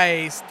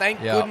stays.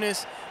 Thank Yep.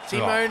 goodness.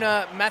 Team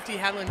owner Matthew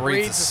Hadlin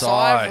Breathes breathes a a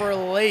sigh of sigh.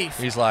 relief.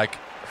 He's like,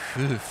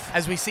 oof.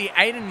 As we see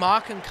Aiden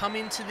Markham come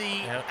into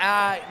the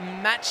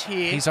match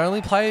here. He's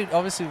only played,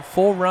 obviously,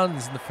 4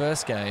 runs in the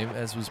first game,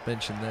 as was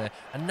mentioned there.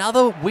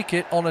 Another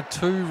wicket on a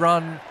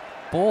 2-run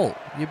ball.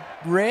 You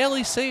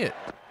rarely see it.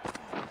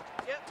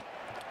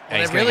 Well,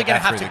 he's they're really gonna going to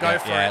have through to the go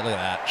gap. for Yeah, it. look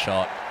at that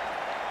shot.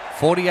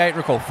 48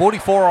 recall.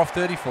 44 off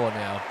 34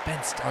 now.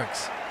 Ben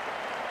Stokes.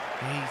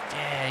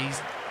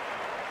 He's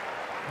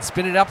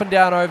spinning up and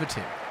down over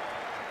Tim.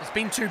 It's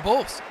been 2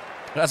 balls.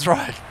 That's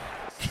right.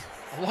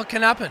 What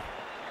can happen?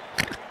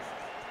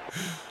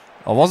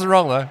 I wasn't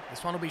wrong, though.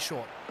 This one will be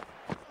short.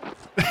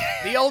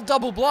 The old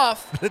double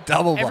bluff. The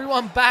double block.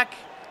 Everyone back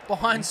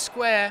behind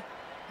square,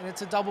 and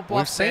it's a double bluff.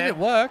 We've seen there. it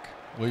work.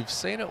 We've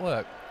seen it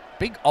work.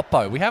 Big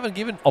Oppo. We haven't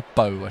given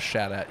Oppo a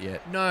shout out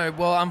yet. No,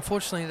 well,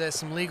 unfortunately, there's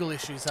some legal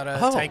issues that are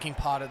Oh. taking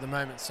part at the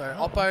moment. So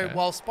Oppo, okay.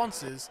 while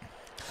sponsors,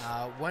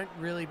 won't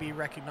really be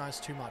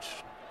recognised too much.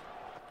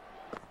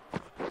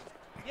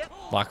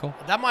 Michael?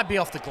 That might be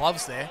off the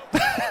gloves there.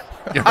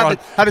 You're How right.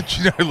 did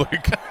you know,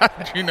 Luke? How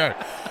did you know?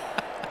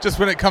 Just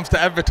when it comes to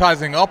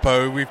advertising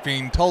Oppo, we've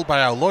been told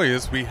by our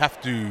lawyers we have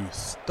to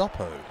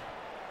stop-o.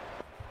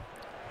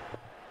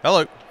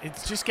 Hello.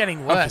 It's just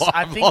getting worse.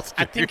 I've lost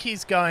I you. think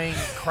he's going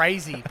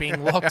crazy,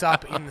 being locked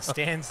up in the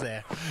stands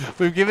there.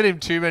 We've given him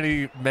too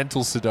many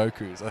mental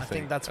Sudokus, I think.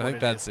 think that's I what think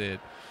it that's it.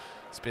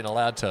 He's been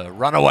allowed to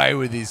run away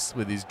with his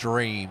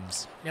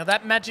dreams. Now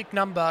that magic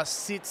number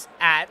sits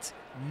at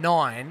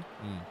 9.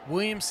 Hmm.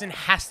 Williamson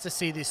has to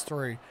see this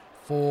through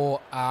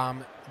for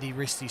the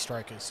Risty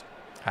Strokers.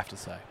 Have to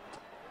say.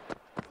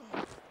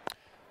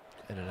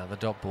 And another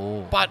dot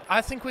ball. But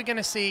I think we're going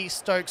to see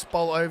Stokes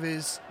bowl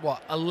overs,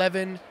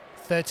 11,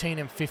 13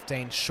 and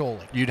 15,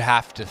 surely. You'd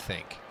have to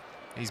think.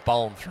 He's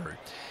bowling through.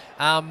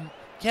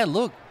 Yeah,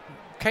 look,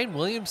 Kane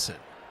Williamson.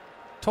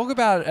 Talk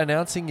about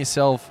announcing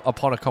yourself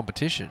upon a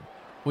competition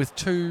with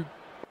 2,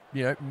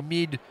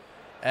 mid,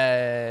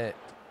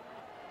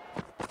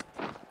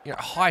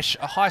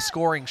 high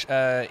scoring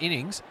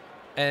innings,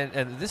 and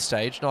at this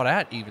stage not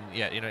at even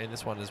yet, in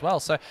this one as well.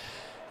 So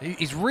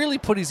he's really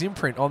put his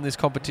imprint on this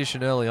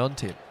competition early on,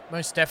 Tim.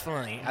 Most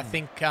definitely. I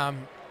think,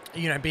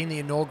 being the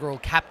inaugural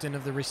captain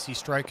of the Risty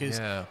Strokers,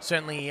 Yeah.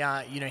 certainly,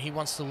 he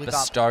wants to live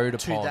Bestowed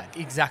up to upon. that.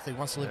 Exactly,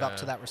 wants to live up Yeah.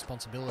 to that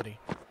responsibility.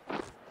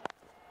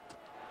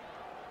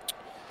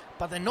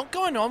 But they're not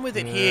going on with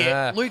it Yeah.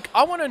 here. Luke,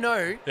 I want to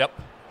know. Yep.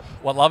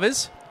 What love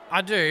is?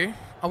 I do.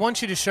 I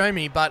want you to show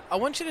me, but I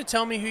want you to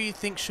tell me who you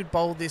think should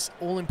bowl this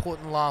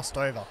all-important last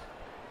over.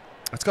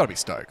 It's got to be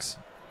Stokes,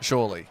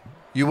 surely.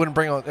 You wouldn't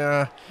bring on.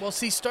 Well,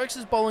 see, Stokes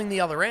is bowling the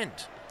other end.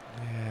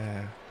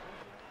 Yeah.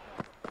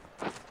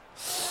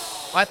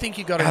 I think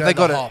you got to Have go they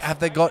got the it? Hoff. Have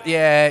they got?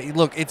 Yeah.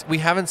 Look, we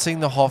haven't seen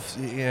the Hoff.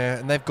 Yeah,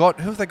 and they've got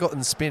who have they got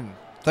in spin?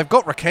 They've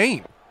got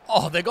Rakeem.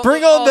 Oh, they got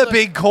Bring on the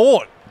big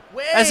corn.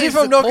 As if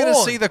I'm not going to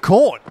see the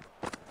corn.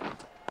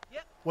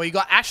 Well, you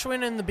got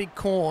Ashwin and the big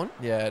corn.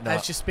 Yeah, no.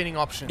 As your spinning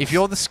options. If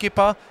you're the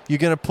skipper, you're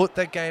going to put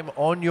that game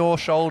on your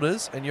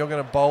shoulders and you're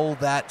going to bowl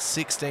that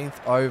 16th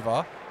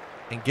over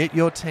and get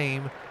your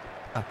team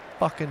a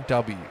fucking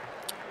W.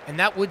 And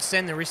that would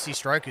send the Risty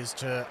Strokers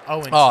to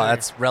 0-2. Oh,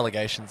 that's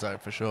relegation zone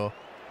for sure.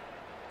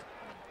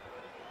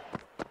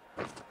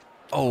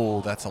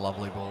 Oh, that's a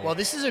lovely ball. Well,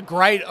 this is a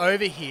great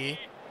over here.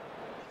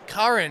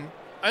 Curran,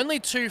 only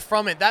 2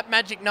 from it. That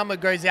magic number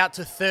goes out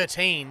to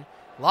 13.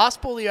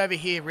 Last bally over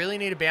here, really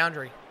need a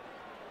boundary.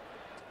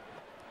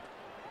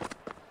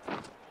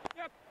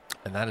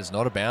 And that is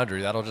not a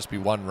boundary. That'll just be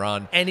 1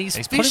 run. And he's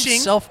Put fishing.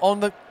 himself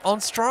on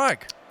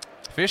strike.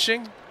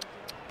 Fishing.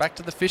 Back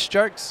to the fish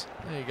jokes.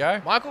 There you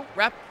go. Michael,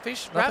 wrap,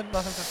 fish, wrap.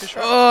 Nothing for fish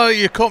wrap. Oh,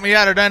 you caught me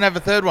out. I don't have a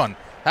third one.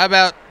 How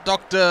about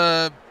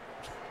Dr.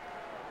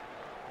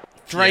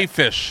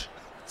 Dreyfish?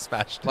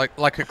 Smashed. Like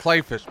a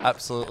clayfish.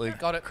 Absolutely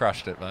Got it.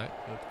 crushed it, mate.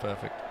 That's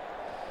perfect.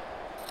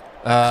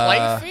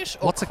 Clayfish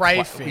or what's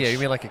crayfish? Yeah, you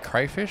mean like a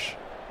crayfish?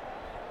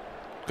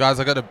 Guys,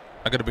 I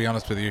gotta be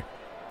honest with you.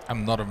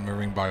 I'm not a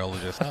marine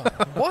biologist.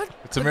 What?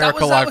 It's a But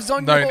miracle that I've was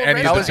on known your any resume.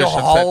 of That the was your fish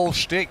I've said. whole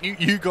shtick.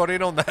 You got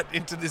in on that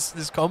into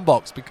this com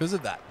box because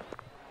of that.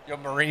 Your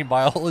marine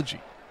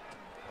biology.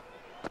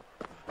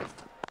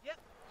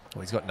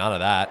 Well, he's got none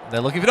of that.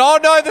 They're looking for. Oh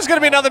no, there's going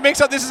to be another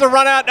mix-up. This is a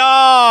run out.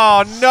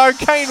 Oh no,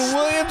 Kane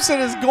Williamson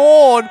is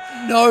gone.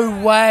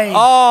 No way.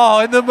 Oh,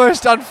 and the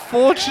most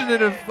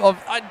unfortunate of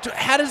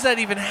how does that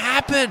even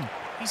happen?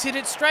 He's hit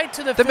it straight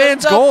to the The field.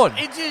 man's gone.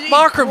 He's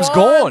Markram's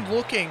blind gone.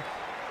 Looking.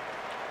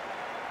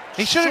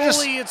 He should have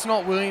just. Surely it's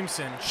not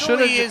Williamson. Should've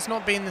Surely he ju- has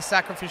not been the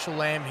sacrificial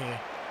lamb here.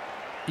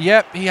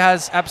 Yep, he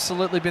has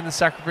absolutely been the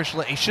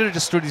sacrificial. He should have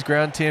just stood his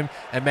ground, Tim,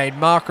 and made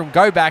Markram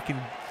go back and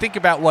think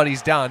about what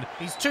he's done.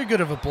 He's too good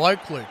of a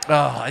bloke, Luke.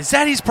 Oh, is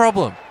that his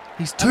problem?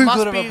 He's That too must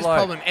good of be a his bloke.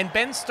 problem. And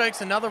Ben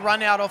Stokes, another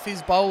run out off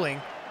his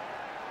bowling.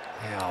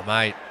 Yeah,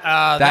 mate.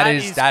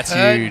 That's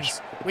huge.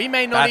 curtains. We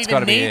may not That's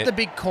gotta even be need it. the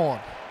big corn.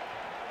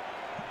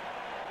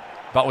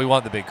 But we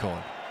want the big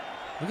corn.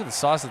 Look at the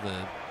size of the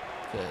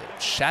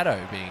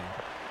shadow being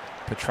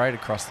portrayed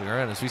across the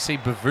ground as we see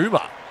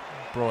Bavuma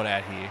brought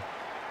out here.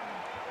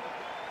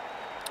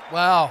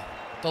 Wow.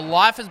 The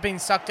life has been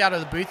sucked out of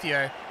the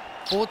Boothio.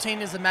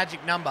 14 is the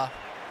magic number.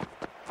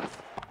 Well,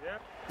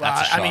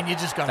 That's a shot. I mean, you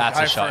just got to That's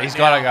go a shot. for it He's now.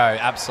 got to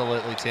go.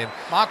 Absolutely, Tim.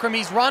 Markram,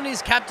 he's run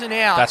his captain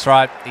out. That's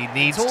right. He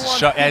needs It's to all on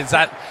shot. him. Is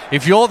that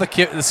if you're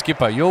the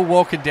skipper, you're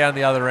walking down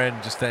the other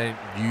end, just saying,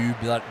 "You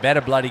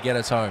better bloody get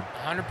us home."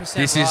 100%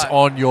 This is right.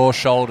 on your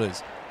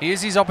shoulders.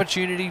 Here's his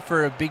opportunity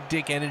for a big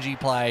dick energy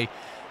play,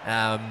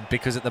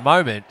 because at the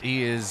moment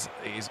it's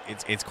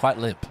quite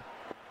limp.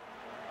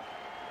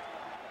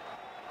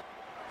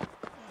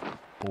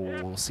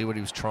 Oh, we'll see what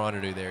he was trying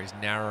to do there. He's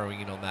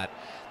narrowing in on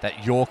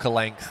that Yorker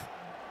length,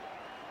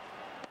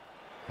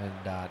 and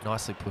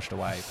nicely pushed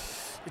away.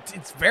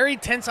 It's very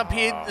tense up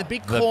here. The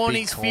big the corn,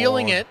 big he's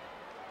feeling corn. it.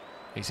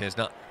 He says,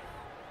 "No,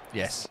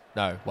 yes,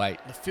 no,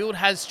 wait." The field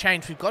has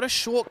changed. We've got a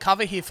short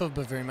cover here for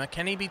Bavuma.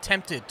 Can he be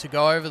tempted to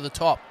go over the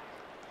top?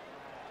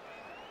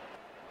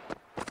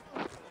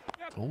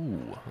 Oh,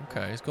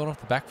 okay. He's gone off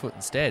the back foot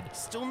instead.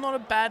 Still not a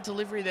bad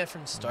delivery there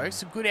from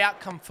Stokes. A good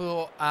outcome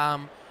for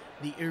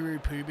the Uru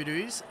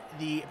Pubadoos,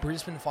 the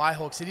Brisbane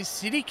Firehawks. It is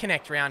City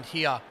Connect round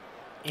here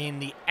in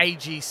the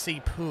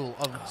AGC pool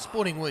of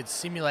Sporting Woods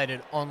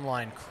Simulated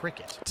Online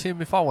Cricket.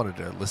 Tim, if I wanted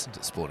to listen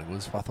to Sporting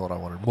Woods, if I thought I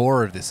wanted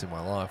more of this in my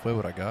life, where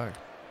would I go?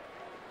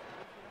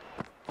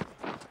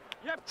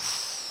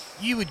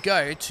 You would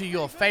go to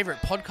your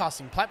favourite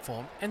podcasting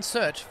platform and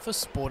search for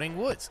Sporting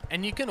Woods.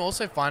 And you can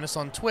also find us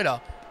on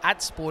Twitter at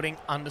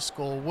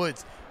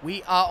Sporting_Woods.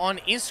 We are on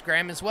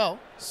Instagram as well,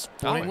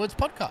 Sporting Oh. Woods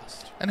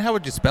Podcast. And how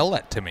would you spell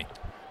that, Timmy?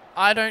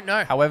 I don't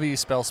know. However you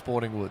spell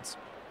Sporting Woods.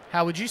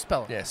 How would you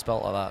spell it? Yeah,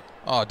 spell it like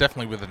Oh,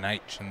 definitely with an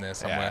H in there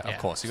somewhere. that. Of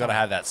course, you got to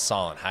have that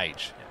silent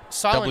H.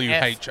 Silent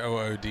F.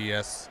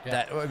 WHOODS.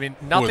 That, I mean,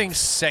 nothing's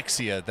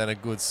sexier than a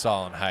good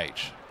silent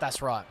H.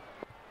 That's right.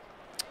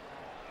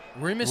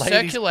 Rumours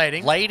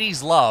circulating.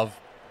 Ladies love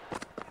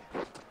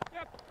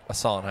a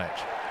silent H.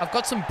 I've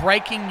got some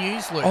breaking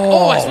news, Luke.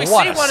 Oh, as we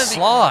what see a one of the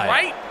slide.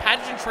 great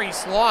pageantry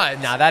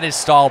slides. Now that is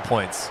style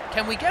points.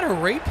 Can we get a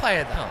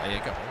replay of that? Oh,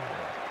 yeah, go on.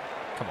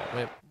 Come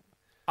on.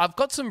 I've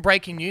got some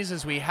breaking news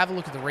as we have a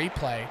look at the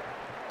replay.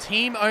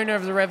 Team owner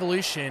of the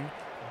Revolution,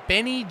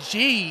 Benny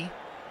G,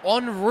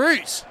 en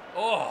route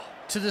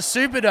to the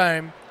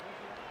Superdome.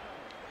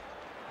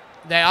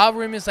 They are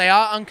rumours, they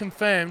are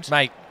unconfirmed.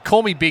 Mate,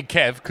 call me Big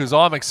Kev because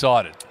I'm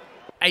excited.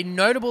 A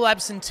notable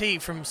absentee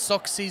from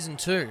Sock Season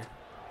 2.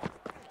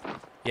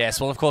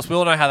 Yes, well, of course, we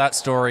all know how that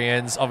story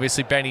ends.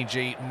 Obviously, Benny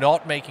G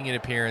not making an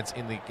appearance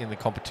in the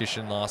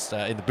competition in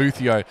the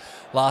Boothio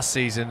last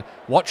season.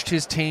 Watched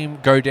his team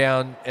go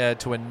down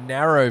to a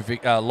narrow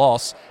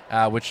loss,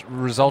 which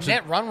resulted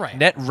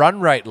Net run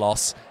rate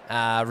loss,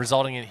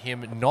 resulting in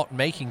him not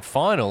making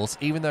finals,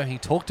 even though he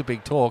talked a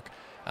big talk.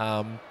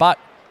 But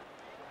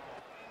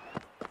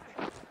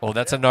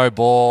that's a no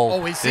ball.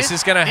 Oh, this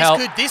is going to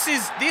help. This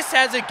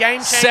has a game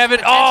change. 7.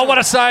 potential. Oh, what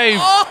a save!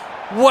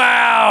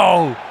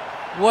 Oh!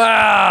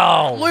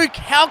 Wow! Luke,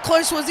 how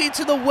close was he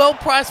to the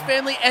well-priced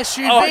family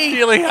SUV? Oh, he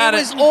nearly had it. It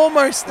was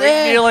almost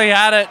there. We nearly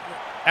had it,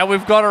 and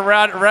we've got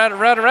around.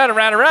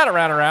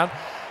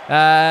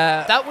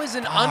 That was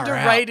an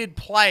underrated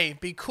play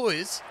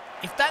because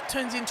if that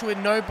turns into a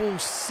no ball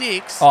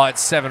 6, Oh,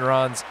 it's 7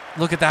 runs.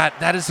 Look at that.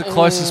 That is the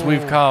closest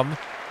we've come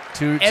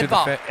to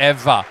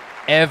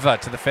ever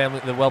to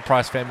the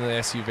well-priced family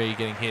SUV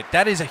getting hit.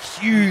 That is a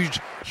huge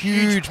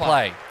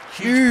play.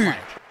 Huge play.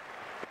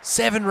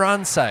 7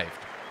 runs saved.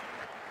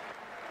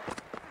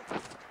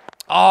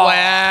 Oh,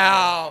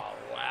 wow.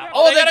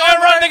 Oh, they're going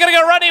to run. They're going to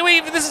go run.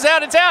 This is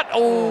out. It's out.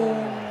 Oh.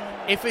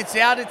 If it's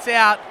out, it's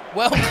out.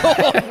 Well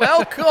called.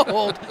 Well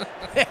called.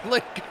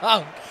 Luke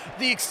Gunk.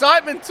 The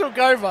excitement took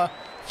over.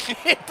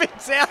 If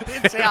it's out,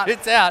 it's out.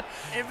 It's out.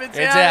 If it's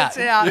It's out, out. it's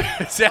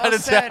out. It's out, Well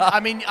it's said. out. I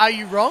mean, are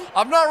you wrong?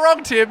 I'm not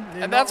wrong, Tim.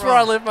 You're And not that's where I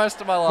wrong. live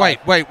most of my life.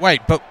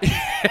 Wait. But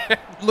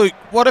Luke,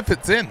 what if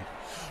it's in?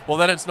 Well,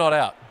 then it's not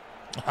out.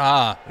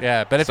 Ah,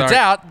 Yeah, but if it's Sorry.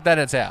 out, then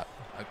it's out.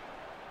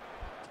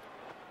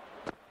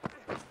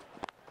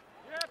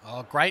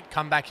 Oh, great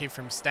comeback here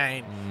from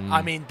Stain.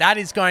 I mean, that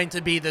is going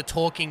to be the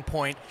talking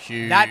point.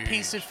 Huge. That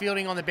piece of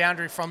fielding on the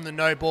boundary from the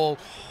no ball,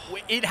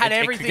 it had It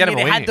could everything. get him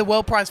a It win had here. the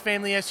well-priced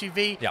family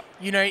SUV. Yep.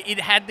 You know, it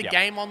had the Yep.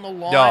 game on the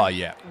line. Oh,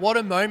 yeah. What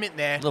a moment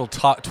there. Little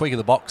tweak of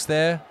the box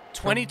there.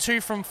 22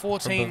 from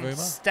 14. Bavuma.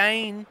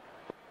 Stain,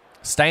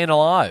 Staying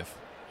alive.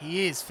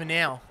 he is for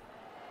now.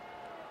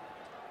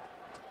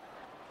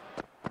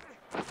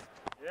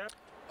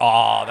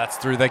 Oh, that's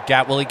through the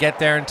gap. Will he get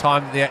there in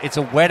time? Yeah, it's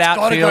a wet Got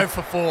to outfield. go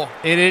for 4.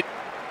 It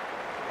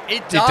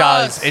It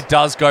does. It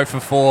does go for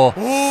 4.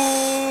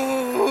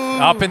 Ooh.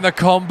 Up in the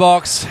com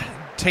box,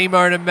 team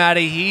owner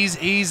Matty.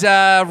 He's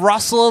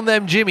rustling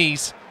them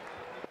jimmies,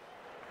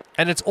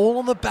 and it's all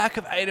on the back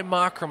of Aiden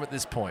Markram at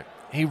this point.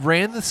 He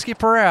ran the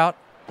skipper out.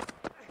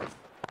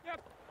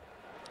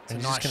 It's a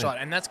He's nice just gonna-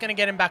 shot, and that's going to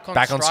get him back on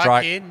Back on strike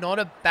strike. here. Not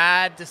a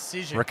bad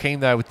decision.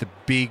 Rakeem though with the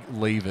big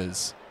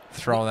levers,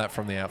 throwing that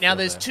from the outfield. Now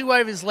there's there. 2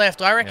 overs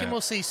left. I reckon Yeah.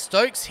 we'll see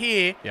Stokes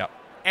here. Yep.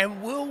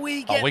 And will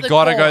we get We the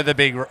got to call? go the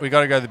big. We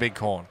got to go the big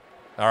corn.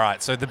 All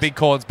right, so the big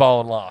corn's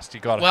bowling last. You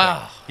got to.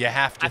 Wow. You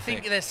have to. I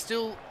think there's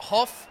still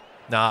Hoff,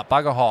 Nah,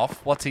 bugger Hoff.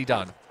 What's he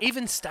done?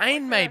 even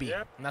Stain maybe.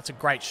 And that's a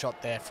great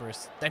shot there for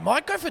us. They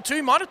might go for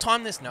 2. Might have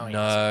timed this. No, he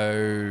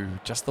hasn't. No,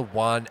 just the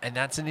 1, and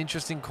that's an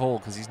interesting call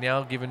because he's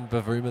now given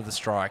Bavuma the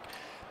strike.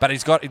 But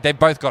they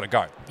both got to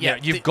go. Yeah,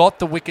 You've got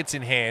the wickets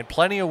in hand,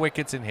 plenty of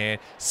wickets in hand.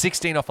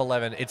 16 off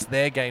 11. It's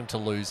their game to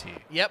lose here.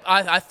 Yep,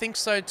 I think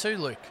so too,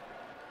 Luke.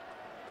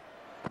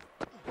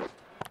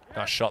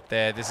 Nice shot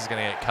there. This is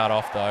going to get cut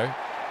off though.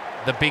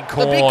 The big The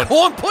corn big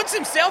corn puts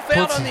himself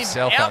out puts on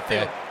himself the out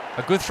outfield. there.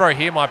 A good throw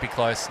here might be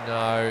close.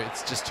 No,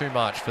 it's just too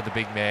much for the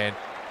big man.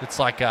 It's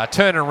like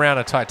turning around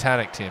a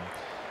Titanic, Tim.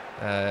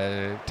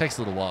 It takes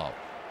a little while.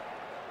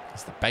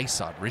 It's the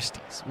Bayside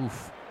Wristies.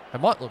 Oof. I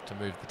might look to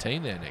move the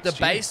team there next The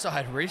year.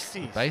 Bayside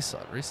Wristies.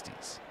 Bayside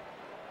Wristies.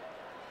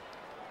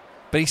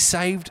 But he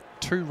saved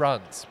 2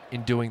 runs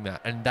in doing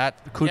that, and that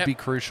could Yep. be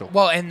crucial.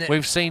 Well, and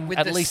We've seen with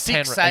at the least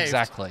 6 10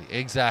 saved.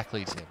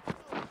 Exactly, Tim.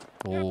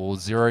 Oh,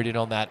 zeroed in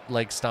on that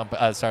leg stump.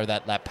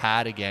 That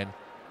pad again.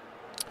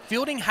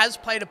 Fielding has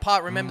played a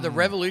part. Remember, the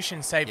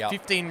Revolution saved Yep.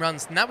 15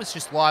 runs, and that was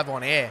just live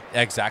on air.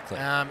 Exactly.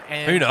 And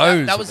Who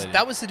knows That what was they did.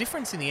 that was the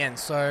difference in the end.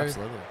 So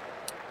Absolutely.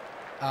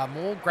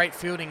 more great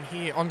fielding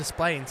here on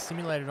display in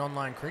simulated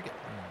online cricket.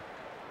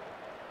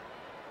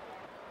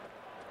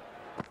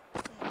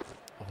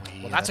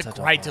 Well, that's a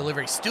great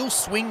delivery. Still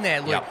swing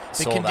there, Luke. Yep, The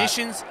saw that.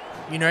 conditions,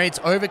 it's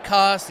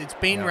overcast. It's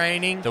been Yep.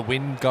 raining. The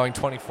wind going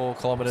 24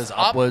 kilometres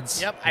Up,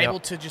 upwards. Yep, able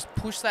to just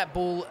push that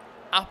ball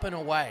up and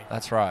away.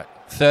 That's right.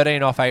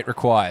 13 off 8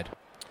 required.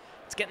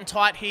 It's getting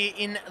tight here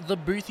in the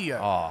Boothio.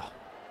 Oh.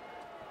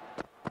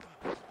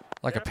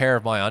 Like a pair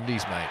of my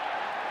undies, mate.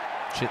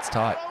 Shit's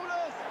tight.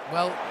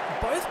 Well,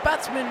 both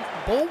batsmen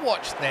ball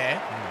watched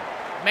there.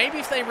 Maybe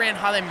if they ran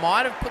hard, they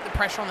might have put the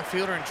pressure on the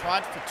fielder and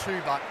tried for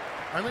 2, but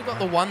only got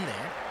the 1 there.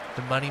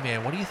 The money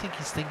man, what do you think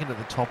he's thinking at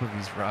the top of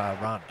his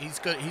run? He's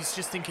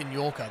just thinking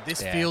Yorker.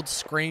 This Yeah. field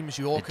screams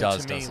It Yorker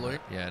does, to me, doesn't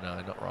Luke. it? Yeah, no,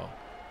 not wrong.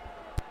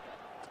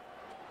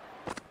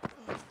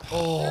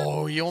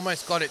 Oh, he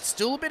almost got it.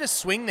 Still a bit of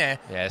swing there.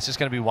 Yeah, it's just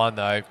going to be 1,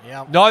 though.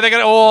 Yeah. No, they're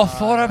going to... Oh,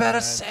 thought about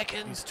a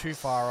second. He's too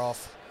far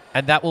off.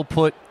 And that will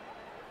put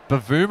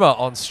Bavuma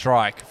on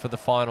strike for the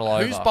final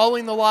over. Who's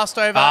bowling the last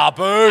over? Ah,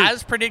 boo.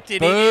 As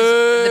predicted, it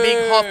is the big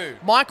Boo.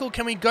 Hoff. Michael,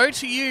 can we go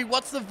to you?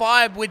 What's the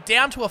vibe? We're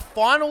down to a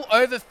final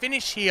over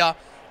finish here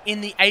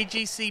in the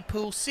AGC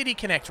Pool City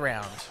Connect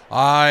round.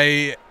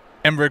 I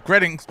am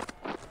regretting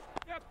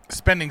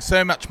spending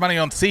so much money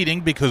on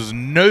seating because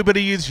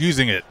nobody is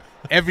using it.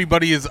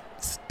 Everybody is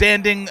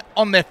standing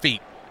on their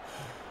feet.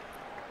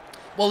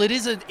 Well, it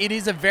is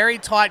a very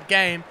tight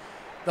game.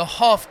 The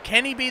Hoff,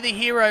 can he be the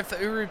hero for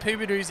Uru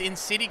Pubudu's in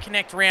City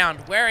Connect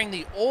round, wearing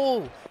the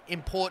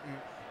all-important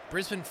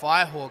Brisbane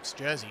Firehawks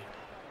jersey?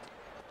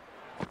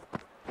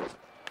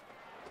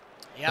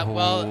 Yeah,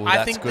 well, Ooh, I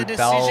that's think the good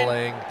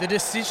bowling.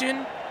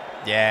 decision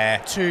Yeah.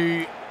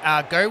 to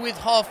go with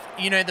Hoff,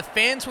 the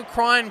fans were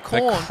crying The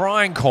corn.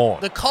 crying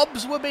corn. The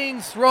cobs were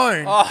being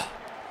thrown. Oh,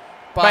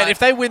 but mate, if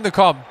they win the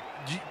comp,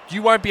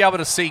 you won't be able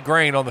to see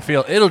green on the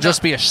field. It'll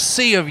just be a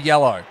sea of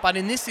yellow. but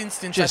in this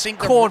instance, Just I think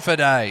corn for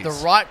days. the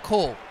right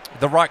call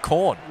The right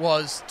corn.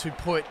 was to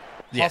put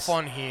Yes. Hoff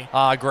on here.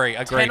 I agree.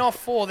 10 off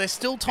 4. There's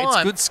still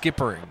time. It's good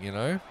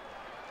skippering.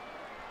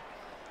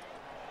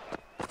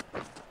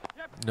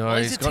 No, Well,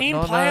 he's he's a got team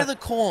none of player, that. the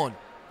corn.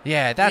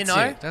 Yeah, that's you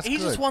know? it. That's he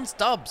good. just wants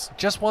dubs.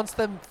 Just wants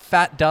them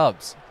fat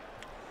dubs.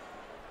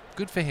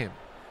 Good for him.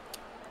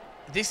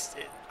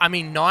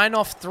 9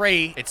 off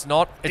 3. It's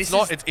not. It's This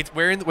not. is- It's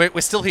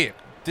we're still here.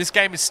 This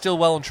game is still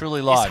well and truly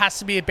This live. has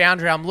to be a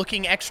boundary. I'm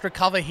looking extra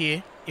cover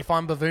here if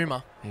I'm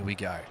Bavuma. Here we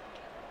go.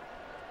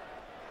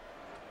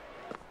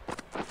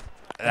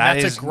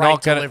 That's a is great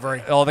not gonna-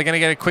 delivery. Oh, they're going to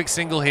get a quick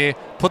single here.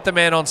 Put the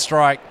man on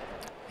strike.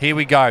 Here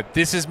we go.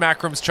 This is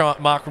Markram's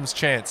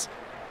chance.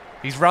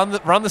 He's run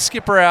the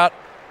skipper out.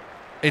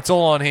 It's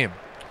all on him.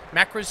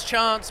 Makra's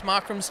chance,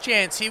 Markram's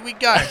chance. Here we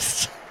go.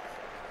 That's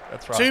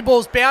right. 2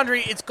 balls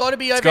boundary. It's got to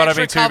be over gotta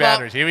extra be 2 cover.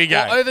 boundaries. Here we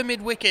go. Or over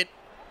mid-wicket.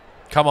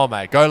 Come on,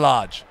 mate. Go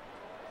large.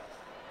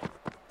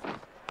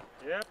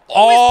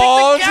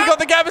 Oh, Oh, he's she picked the got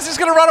the gap. It's just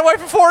going to run away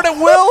for 4, and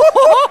it will.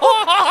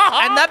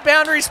 And that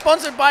boundary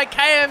sponsored by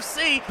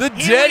KFC. The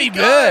Here dirty we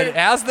go. bird.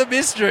 How's the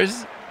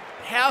mistress?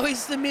 How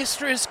is the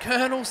mistress,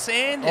 Colonel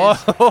Sanders?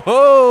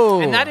 Oh,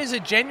 And that is a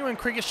genuine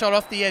cricket shot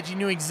off the edge. He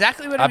knew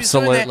exactly what he was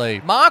absolutely doing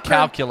there. Markram,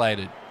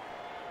 calculated.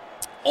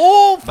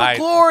 all for Mate,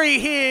 glory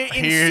here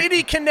in here-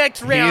 City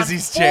Connect round. here's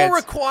his 4 chance.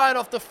 required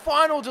off the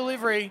final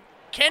delivery.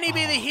 Can he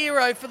be the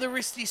hero for the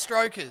wristy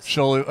strokers?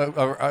 Surely, I'm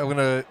going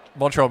to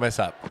Montreal mess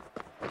up.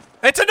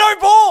 It's a no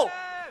ball.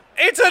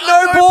 It's a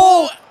no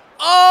ball.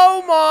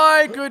 Oh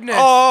my goodness.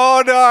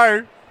 Oh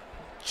no.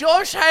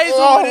 Josh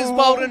Hazelwood has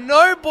bowled a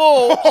no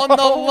ball on the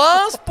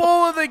last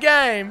ball of the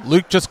game.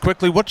 Luke, just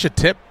quickly, what's your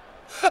tip?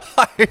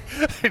 I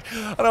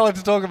don't like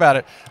to talk about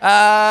it.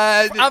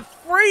 A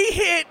free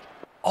hit.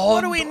 Oh,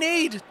 What do we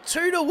need?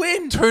 2 to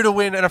win. 2 to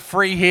win and a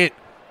free hit.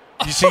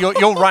 You see,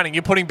 you're running.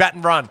 You're putting bat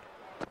and run.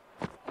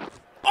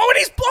 Oh, and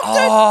he's blocked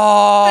it.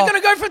 Oh. They're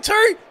going to go for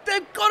 2.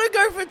 They've got to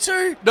go for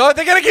 2. No,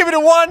 they're going to give it a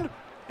 1.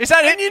 Is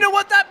that And it? you know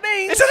what that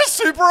means? Is that a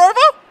super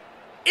over?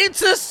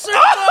 It's a super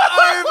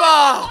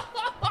over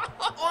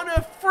on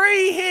a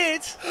free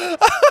hit.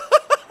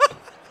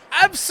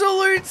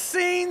 Absolute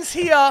scenes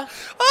here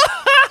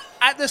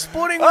at the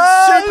Sporting Woods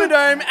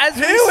Superdome as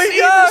we here we see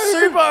go. the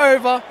super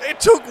over. It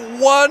took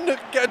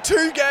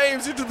 2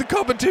 games into the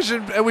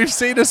competition, and we've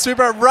seen a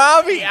super.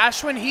 Ravi.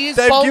 Ashwin, here's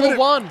They've given bowler it.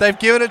 1. They've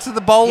given it to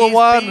the bowler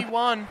Here's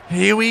 1. B1.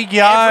 Here we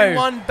go.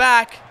 Everyone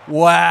back.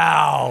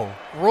 Wow.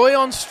 Roy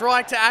on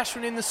strike to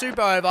Ashwin in the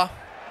super over.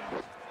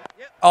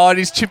 Oh, and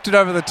he's chipped it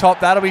over the top.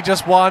 That'll be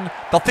just 1.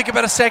 They'll think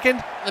about a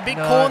second. The big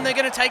No. corn, they're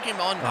going to take him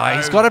on. Oh,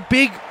 he's got a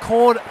big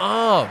corn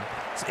arm.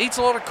 He eats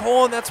a lot of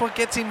corn. That's what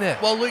gets him there.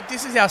 Well, Luke,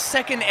 this is our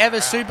second ever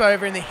super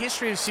over in the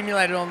history of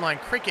simulated online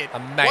cricket.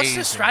 What's Amazing.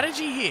 the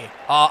strategy here?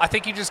 I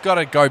think you just got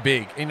to go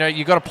big.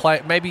 You got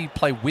to maybe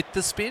play with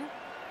the spin.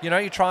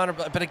 You're trying to,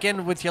 but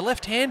again, with your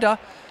left-hander,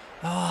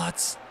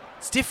 it's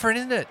different,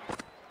 isn't it?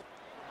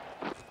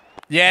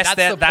 Yes,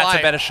 That's the that's a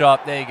play. better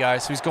shot. There you go.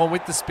 So he's gone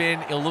with the spin.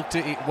 He'll look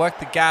to work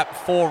the gap.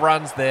 4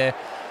 runs there.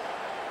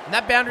 And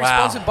that boundary Wow.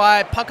 sponsored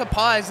by Pucker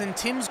Pies and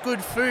Tim's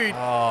Good Food.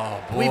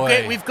 Oh,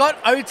 boy. We've got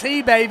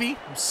OT, baby.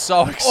 I'm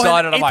so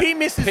excited. If I'm he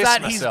misses piss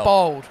that, he's myself.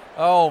 bowled.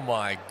 Oh,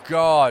 my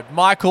God.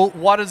 Michael,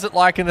 what is it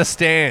like in the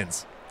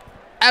stands?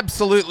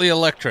 Absolutely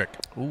electric.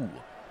 Ooh.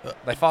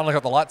 They finally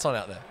got the lights on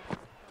out there.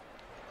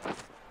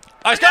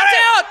 Oh, he's That's got it!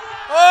 out!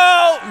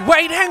 Oh,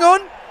 wait, hang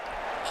on.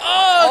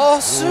 Oh,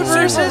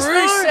 Subaru says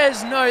Subaru no.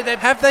 says no. They've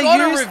Have they got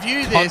to used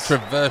review this.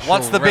 Controversial.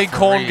 What's the big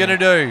corn referee. going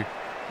to do?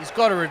 He's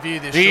got to review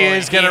this. He surely.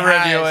 is going to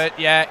review has. it.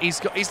 Yeah,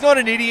 he's not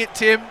an idiot,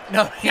 Tim.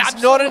 No, He's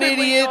absolutely not an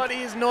idiot. Not.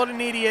 He is not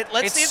an idiot.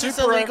 Let's It's see if it's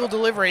a super legal over.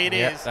 delivery. It is.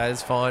 Yep, that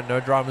is fine. No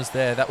dramas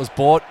there. That was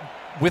bought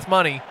with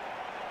money.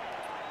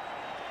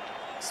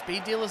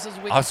 Speed dealers is a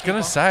wicket. I was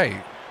going to say.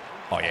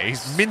 Oh, yeah,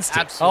 he's minced it.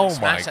 Absolutely Oh, my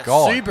smashed that.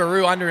 God.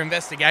 Subaru under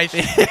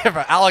investigation. Yeah,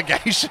 but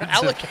allegations.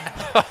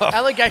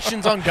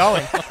 Allegations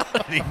ongoing.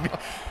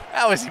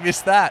 How has he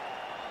missed that?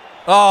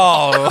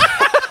 Oh.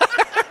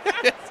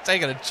 It's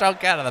taking a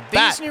chunk out of the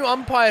bat. These new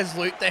umpires,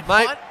 Luke, they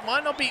might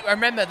not be.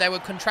 Remember, they were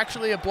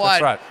contractually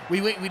obliged. right.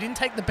 We didn't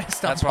take the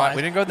best That's umpires. right.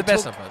 We didn't go with the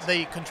best took umpires.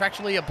 The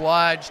contractually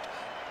obliged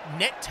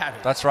net tattoo.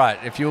 That's right.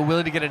 If you were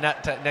willing to get a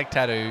neck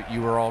tattoo,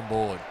 you were on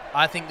board.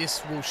 I think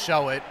this will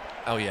show it.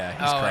 Oh, yeah.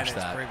 He's and crushed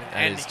it's that. proven. That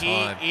And is he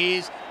time.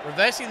 is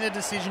reversing the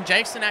decision.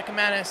 Jason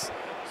Ackermanis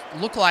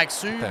look like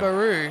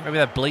Subaru Maybe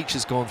that bleach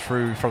has gone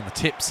through from the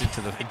tips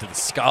into the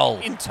skull,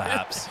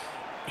 perhaps.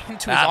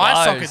 into his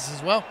eye sockets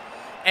as well.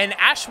 And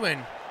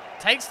Ashwin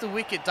takes the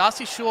wicket.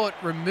 Darcy Short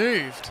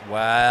removed.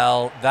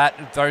 Well,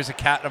 that throws a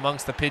cat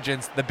amongst the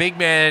pigeons. The big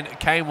man,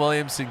 Kane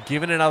Williamson,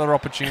 given another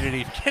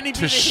opportunity Can he be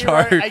to the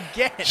hero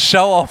again?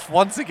 show off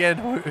once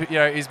again,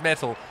 his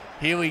mettle.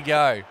 Here we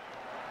go.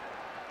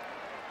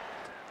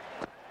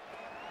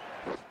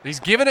 He's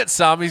given it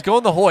some. He's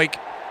gone the hoik.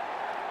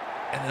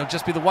 And it'll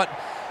just be the one.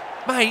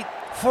 Mate,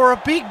 for a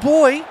big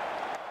boy,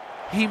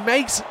 he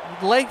makes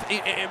length.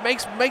 It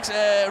makes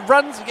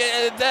runs.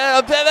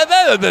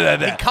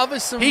 He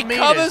covers some He meters.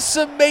 covers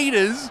some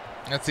meters.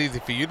 That's easy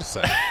for you to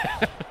say.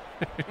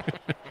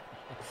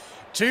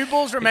 2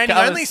 balls remaining.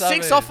 covers Only some 6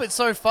 meters. off it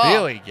so far.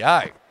 Here we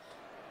go.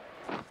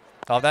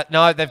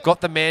 No, they've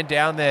got the man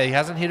down there. He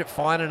hasn't hit it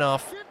fine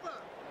enough.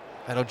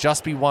 It'll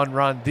just be 1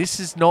 run. This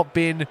has not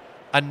been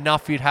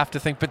enough, you'd have to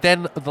think. But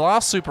then the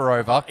last super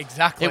over,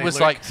 Exactly, it was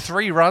Luke. like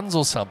 3 runs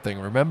or something,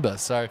 remember?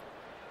 So,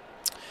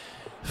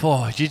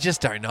 you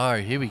just don't know.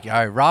 Here we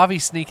go. Ravi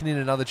sneaking in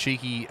another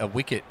cheeky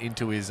wicket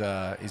into his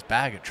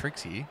bag of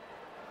tricks here.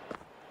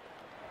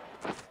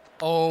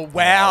 Oh,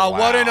 wow.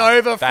 What an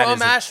over That from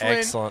is an Ashwin.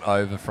 excellent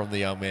over from the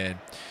young man.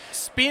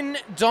 Spin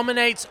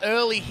dominates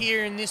early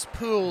here in this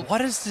pool. What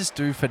does this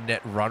do for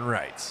net run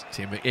rates,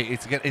 Tim?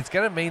 It's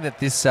going to mean that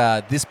this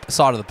side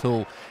of the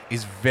pool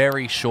is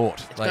very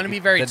short. It's gonna be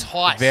very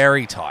tight.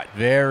 Very tight.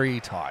 Very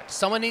tight.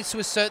 Someone needs to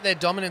assert their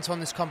dominance on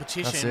this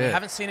competition. That's We it.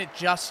 haven't seen it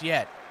just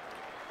yet.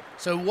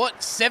 So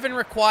what? 7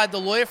 required. The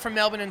lawyer from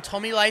Melbourne and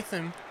Tommy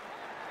Latham.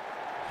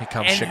 Here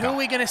comes And Shikhar. who are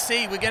we going to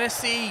see? We're going to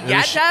see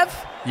Who's Sh- Yadav.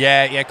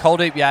 Yeah.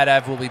 Kuldeep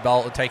Yadav will be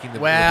taking the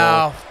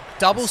Wow. ball.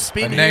 Double A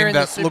spin here name in the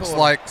that Super looks Order.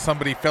 like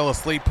somebody fell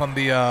asleep on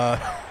the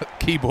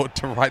keyboard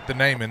to write the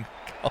name in.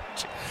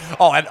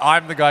 Oh, and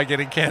I'm the guy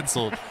getting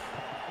cancelled.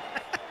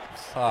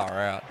 Far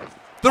out.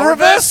 The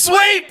reverse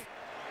sweep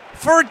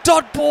for a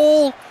dot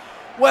ball.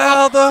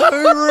 Wow, the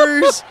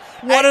Hooroos.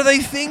 What are they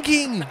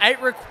thinking?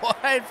 8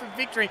 required for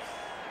victory.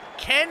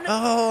 Can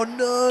Oh,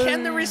 no.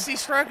 the Risty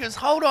Strokers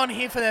hold on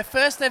here for their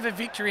first ever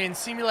victory in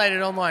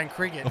simulated online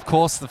cricket? Of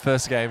course, the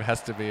first game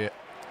has to be it.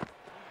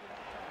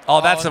 Oh,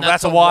 that's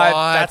that's a a wide.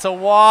 wide. That's a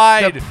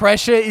wide. The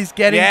pressure is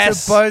getting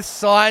Yes. to both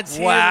sides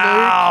here, Luke.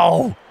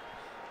 Wow.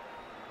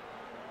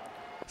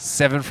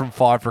 7 from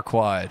 5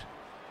 required.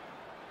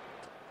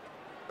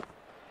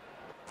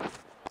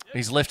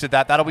 He's lifted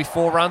that. That'll be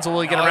 4 runs, or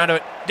will he get around to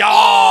it?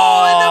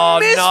 Oh,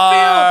 in the misfield.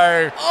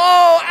 no.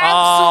 Oh,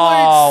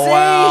 absolute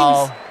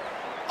wow. scenes.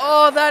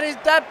 Oh,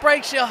 that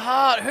breaks your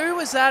heart. Who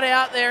was that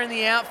out there in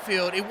the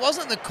outfield? It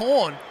wasn't the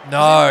corn. No. He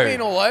would have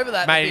been all over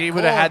that. Mate, the big he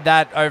would have corn. had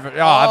that over. Oh,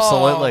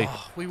 absolutely.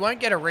 We won't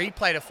get a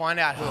replay to find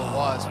out who it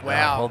was. No,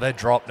 Wow. well, they're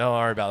dropped. Don't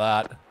worry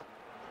about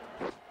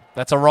that.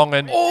 That's a wrong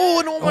one. Oh,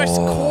 and almost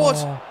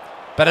caught.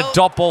 But a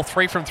dot ball,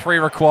 3 from 3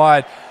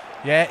 required.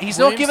 Yeah, he's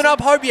not given up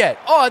hope yet.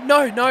 Oh,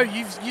 no,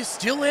 you're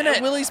still in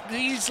it.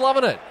 He's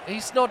loving it.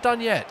 He's not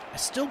done yet.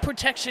 Still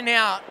protection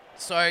out.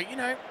 So,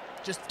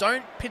 just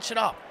don't pitch it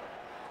up.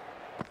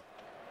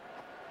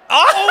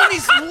 Oh, and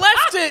he's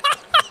left it.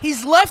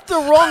 He's left the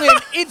wrong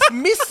end. It's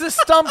missed the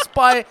stumps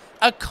by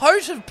a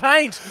coat of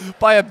paint.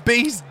 By a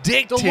bee's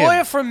dick, The Tim.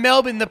 lawyer from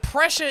Melbourne, the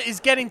pressure is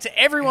getting to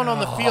everyone on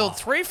the field.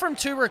 3 from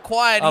 2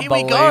 required. Here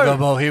we go.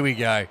 Unbelievable. Here we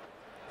go.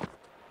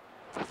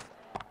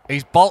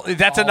 He's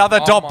That's another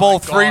oh dot my ball.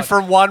 3 God.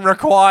 from 1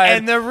 required.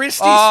 And the wristy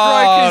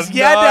Oh, strokers.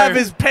 no. Yadav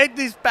has pegged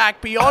this back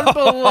beyond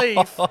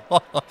belief.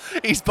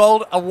 He's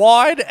bowled a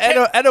wide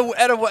and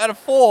a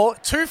 4.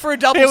 2 for a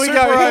double Here we super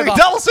go. Here we over. go.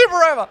 Double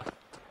super over.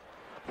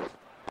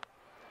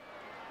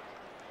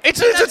 It's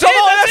a That's double.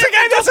 it, That's a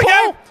game. That's a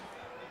double. game.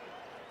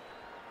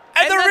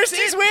 And the that's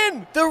Wristies it.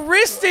 win. The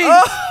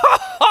wristies.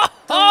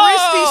 The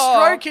wristy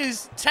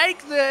strokers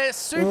take the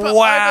super over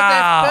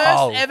Wow. their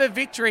first ever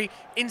victory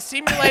in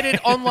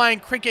simulated online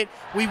cricket.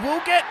 We will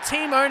get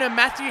team owner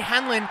Matthew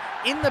Hanlon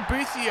in the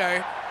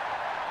boothio.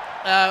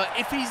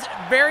 If he's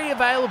very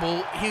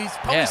available, he's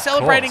probably Yeah, of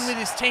celebrating course. with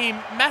his team.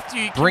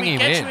 Matthew, can Bring we him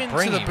get in, you into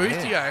bring the him in.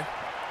 boothio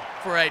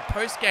for a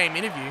post-game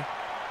interview?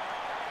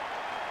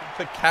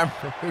 The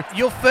camera.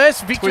 Your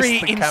first victory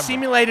the in camera.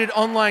 simulated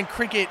online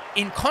cricket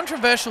in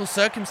controversial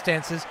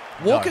circumstances.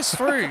 Walk us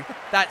through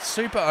that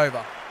super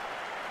over.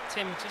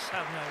 Tim, just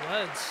have no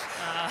words.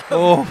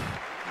 Oh.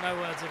 No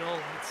words at all.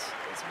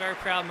 It's a very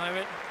proud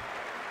moment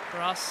for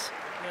us,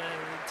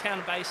 the town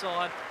of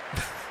Bayside.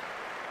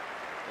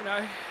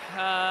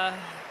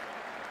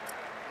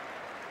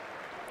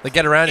 They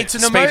get around It's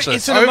it. an, Speechless.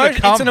 it's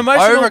an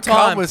emotional Overcome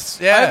time. with-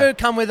 yeah.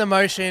 Overcome with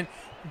emotion.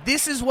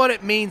 This is what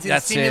it means in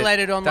That's it.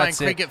 simulated online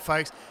That's it. cricket,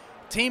 folks.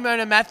 Team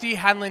owner Matthew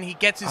Hanlon, he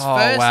gets his Oh,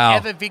 first wow.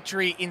 ever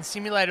victory in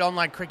simulated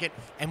online cricket.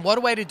 And what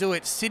a way to do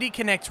it. City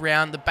Connect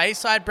round, the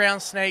Bayside Brown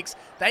Snakes,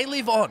 they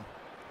live on.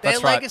 Their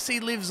That's right. legacy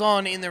lives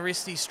on in the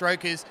Wristy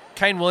Strokers.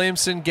 Kane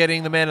Williamson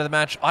getting the man of the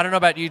match. I don't know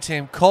about you,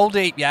 Tim.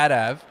 Kuldeep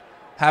Yadav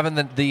having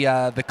the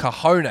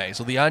cojones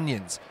or the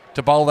onions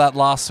to bowl that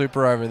last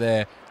super over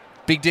there.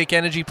 Big dick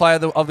energy player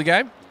of the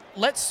game?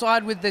 let's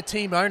side with the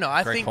team owner.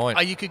 I Great think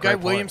point. you could go Great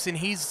point. Williamson.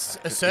 He's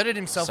asserted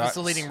himself So- as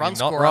the leading you're run not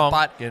scorer. wrong.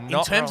 But You're in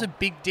not terms wrong. of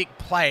big dick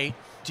play,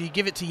 do you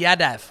give it to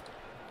Yadav?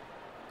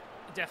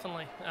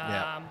 Definitely.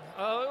 Yeah.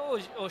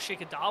 Or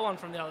Shikadawan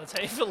from the other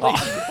team for leading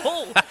the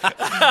ball.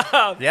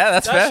 Yeah,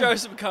 that's That fair.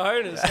 shows some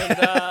cojones.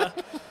 And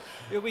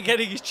he'll be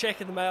getting his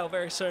check in the mail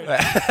very soon.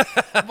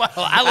 Well,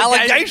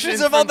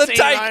 Allegations of from on the team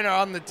take. owner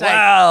on the take.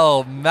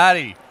 Wow,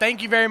 Matty.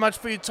 Thank you very much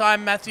for your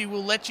time, Matthew.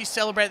 We'll let you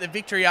celebrate the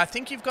victory. I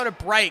think you've got a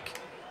break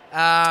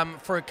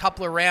for a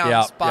couple of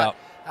rounds, Yep,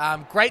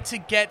 but great to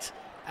get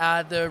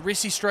the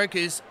Rissi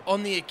Strokers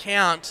on the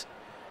account.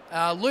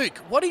 Luke,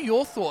 what are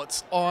your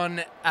thoughts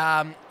on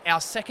our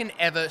second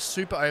ever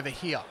Super Over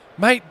here?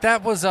 Mate,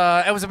 that was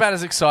it was about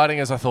as exciting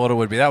as I thought it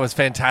would be. That was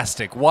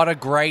fantastic. What a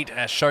great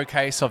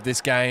showcase of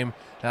this game,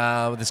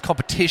 this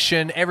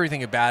competition.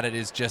 Everything about it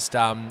is just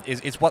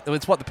it's what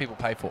the people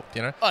pay for.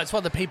 You know, Oh, it's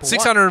what the people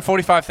want.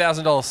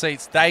 $645,000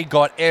 seats. They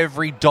got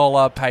every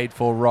dollar paid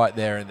for right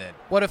there and then.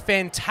 What a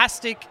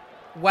fantastic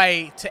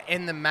way to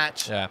end the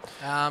match. Yeah,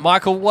 Um,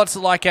 Michael, what's it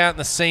like out in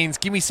the scenes?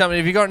 Give me something.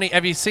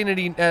 Have you seen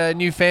any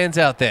new fans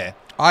out there?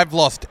 I've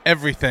lost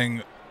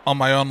everything on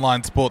my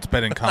online sports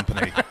betting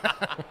company.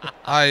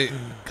 I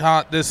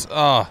can't.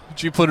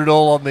 Did you put it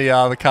all on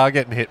the car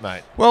getting hit,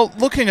 mate? Well,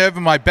 looking over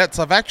my bets,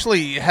 I've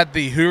actually had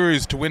the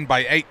Hurus to win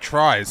by 8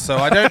 tries, so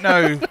I don't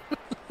know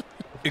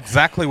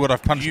exactly what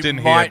I've punched in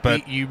here.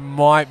 But You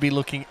might be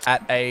looking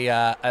at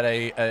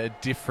a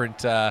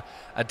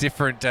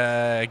different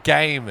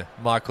game,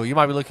 Michael. You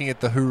might be looking at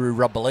the Huru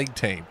Rugby League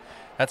team.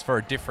 That's for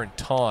a different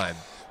time.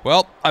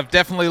 well, I've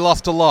definitely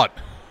lost a lot.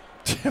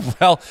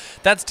 Well,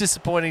 that's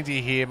disappointing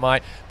to hear,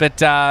 mate. But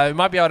we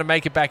might be able to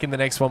make it back in the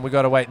next one. We've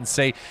got to wait and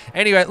see.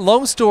 Anyway,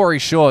 long story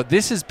short,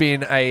 this has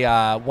been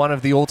one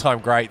of the all-time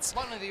greats.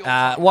 One of the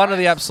all-time One of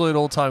the greats. absolute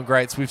all-time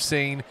greats. We've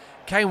seen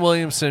Kane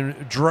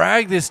Williamson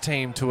drag this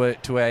team to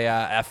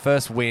our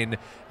first win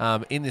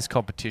in this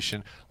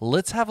competition.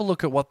 Let's have a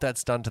look at what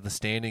that's done to the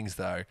standings,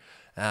 though.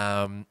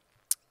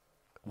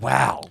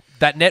 Wow.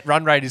 That net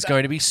run rate is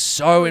going to be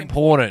so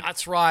important.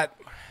 That's right.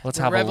 Let's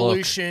the have a look.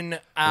 Revolution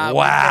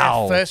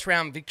Wow. with their first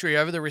round victory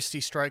over the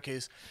Risty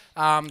Strokers.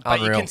 But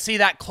you Unreal. can see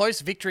that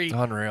close victory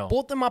Unreal.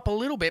 brought them up a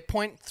little bit,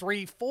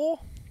 0.34.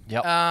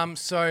 Yep.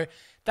 So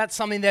that's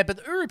something there. But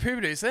the Uru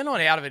Pubertus, they're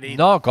not out of it either.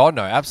 No, God,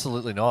 no,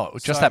 absolutely not.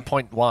 Just So- that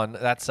 0.1,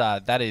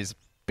 that is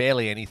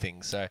barely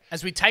anything. So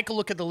As we take a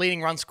look at the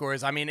leading run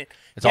scorers, I mean,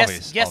 It's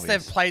obvious, yes,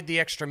 obvious. they've played the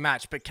extra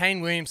match, but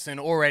Kane Williamson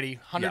already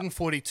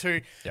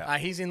 142. Yeah.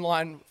 He's in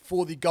line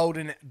for the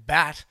golden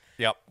bat.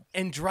 yep,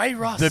 And Dre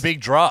Russ, the big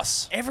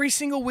dross. every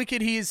single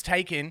wicket he has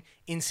taken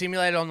in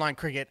simulated online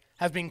cricket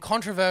have been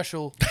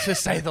controversial to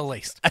say the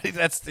least.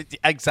 That's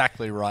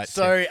exactly right.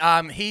 Tim.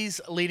 So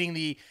he's leading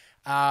the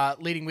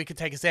leading wicket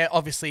takers there.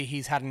 Obviously,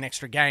 he's had an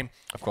extra game.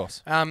 of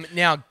course.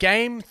 Now,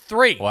 game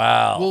 3.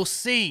 Wow. We'll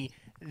see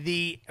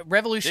the This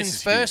Revolution's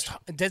is first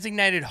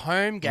designated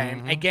home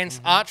game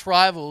against arch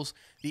rivals,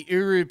 the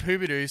Uru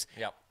Pubertus.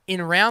 Yep.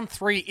 In round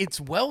 3, it's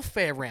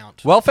welfare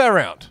round. Welfare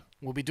round.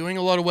 We'll be doing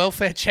a lot of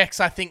welfare checks,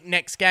 I think,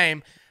 next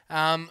game.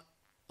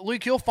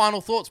 Luke, your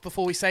final thoughts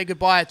before we say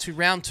goodbye to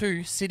round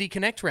 2, City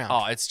Connect round.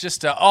 Oh, it's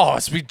just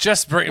we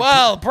just bring.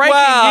 Well, breaking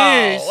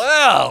news.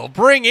 Well,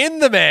 bring in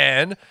the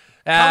man.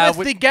 Cometh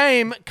we- the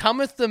game,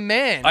 cometh the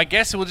man. I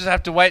guess we'll just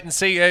have to wait and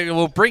see.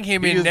 We'll bring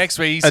him in He is next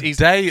week. a He's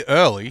day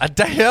early. a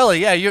day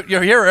early. Yeah,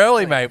 you're here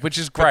early, mate, which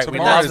is great. We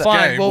tomorrow's love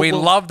that. game- Well, we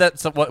we'll- love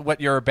that's what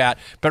you're about.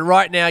 But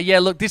right now, yeah,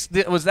 look,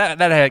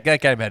 that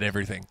game had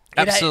everything.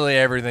 had- Absolutely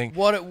everything.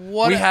 what a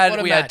we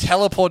had match.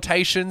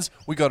 teleportations.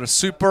 We got a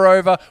super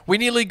over. We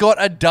nearly got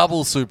a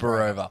double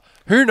super over.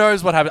 Who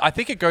knows what happened? I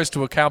think it goes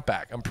to a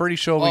countback. I'm pretty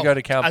sure we go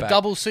to countback. A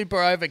double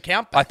super over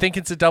count. I think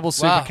it's a double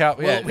super Wow. count.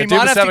 Well, Yeah, we a might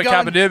have to double go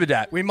count in- maneuver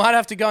that. We might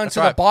have to go into That's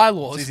right. the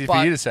bylaws. It's easy but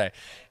for you to say.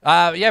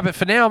 Yeah, but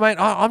for now, mate,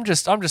 I'm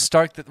just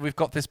stoked that we've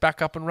got this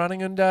back up and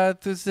running, and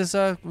there's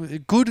a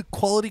good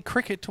quality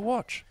cricket to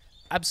watch.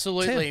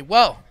 Absolutely.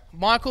 Well,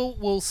 Michael,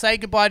 we'll say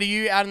goodbye to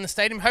you out in the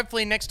stadium.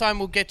 Hopefully next time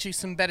we'll get you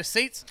some better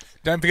seats.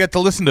 Don't forget to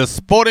listen to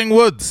Sporting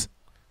Woods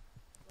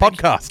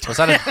podcast. Was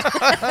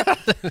that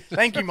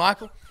Thank you,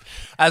 Michael.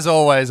 as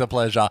always a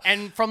pleasure?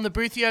 And from the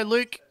Boothio,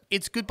 Luke,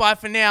 it's goodbye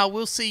for now.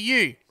 We'll see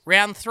you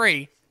round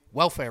 3,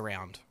 welfare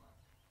round.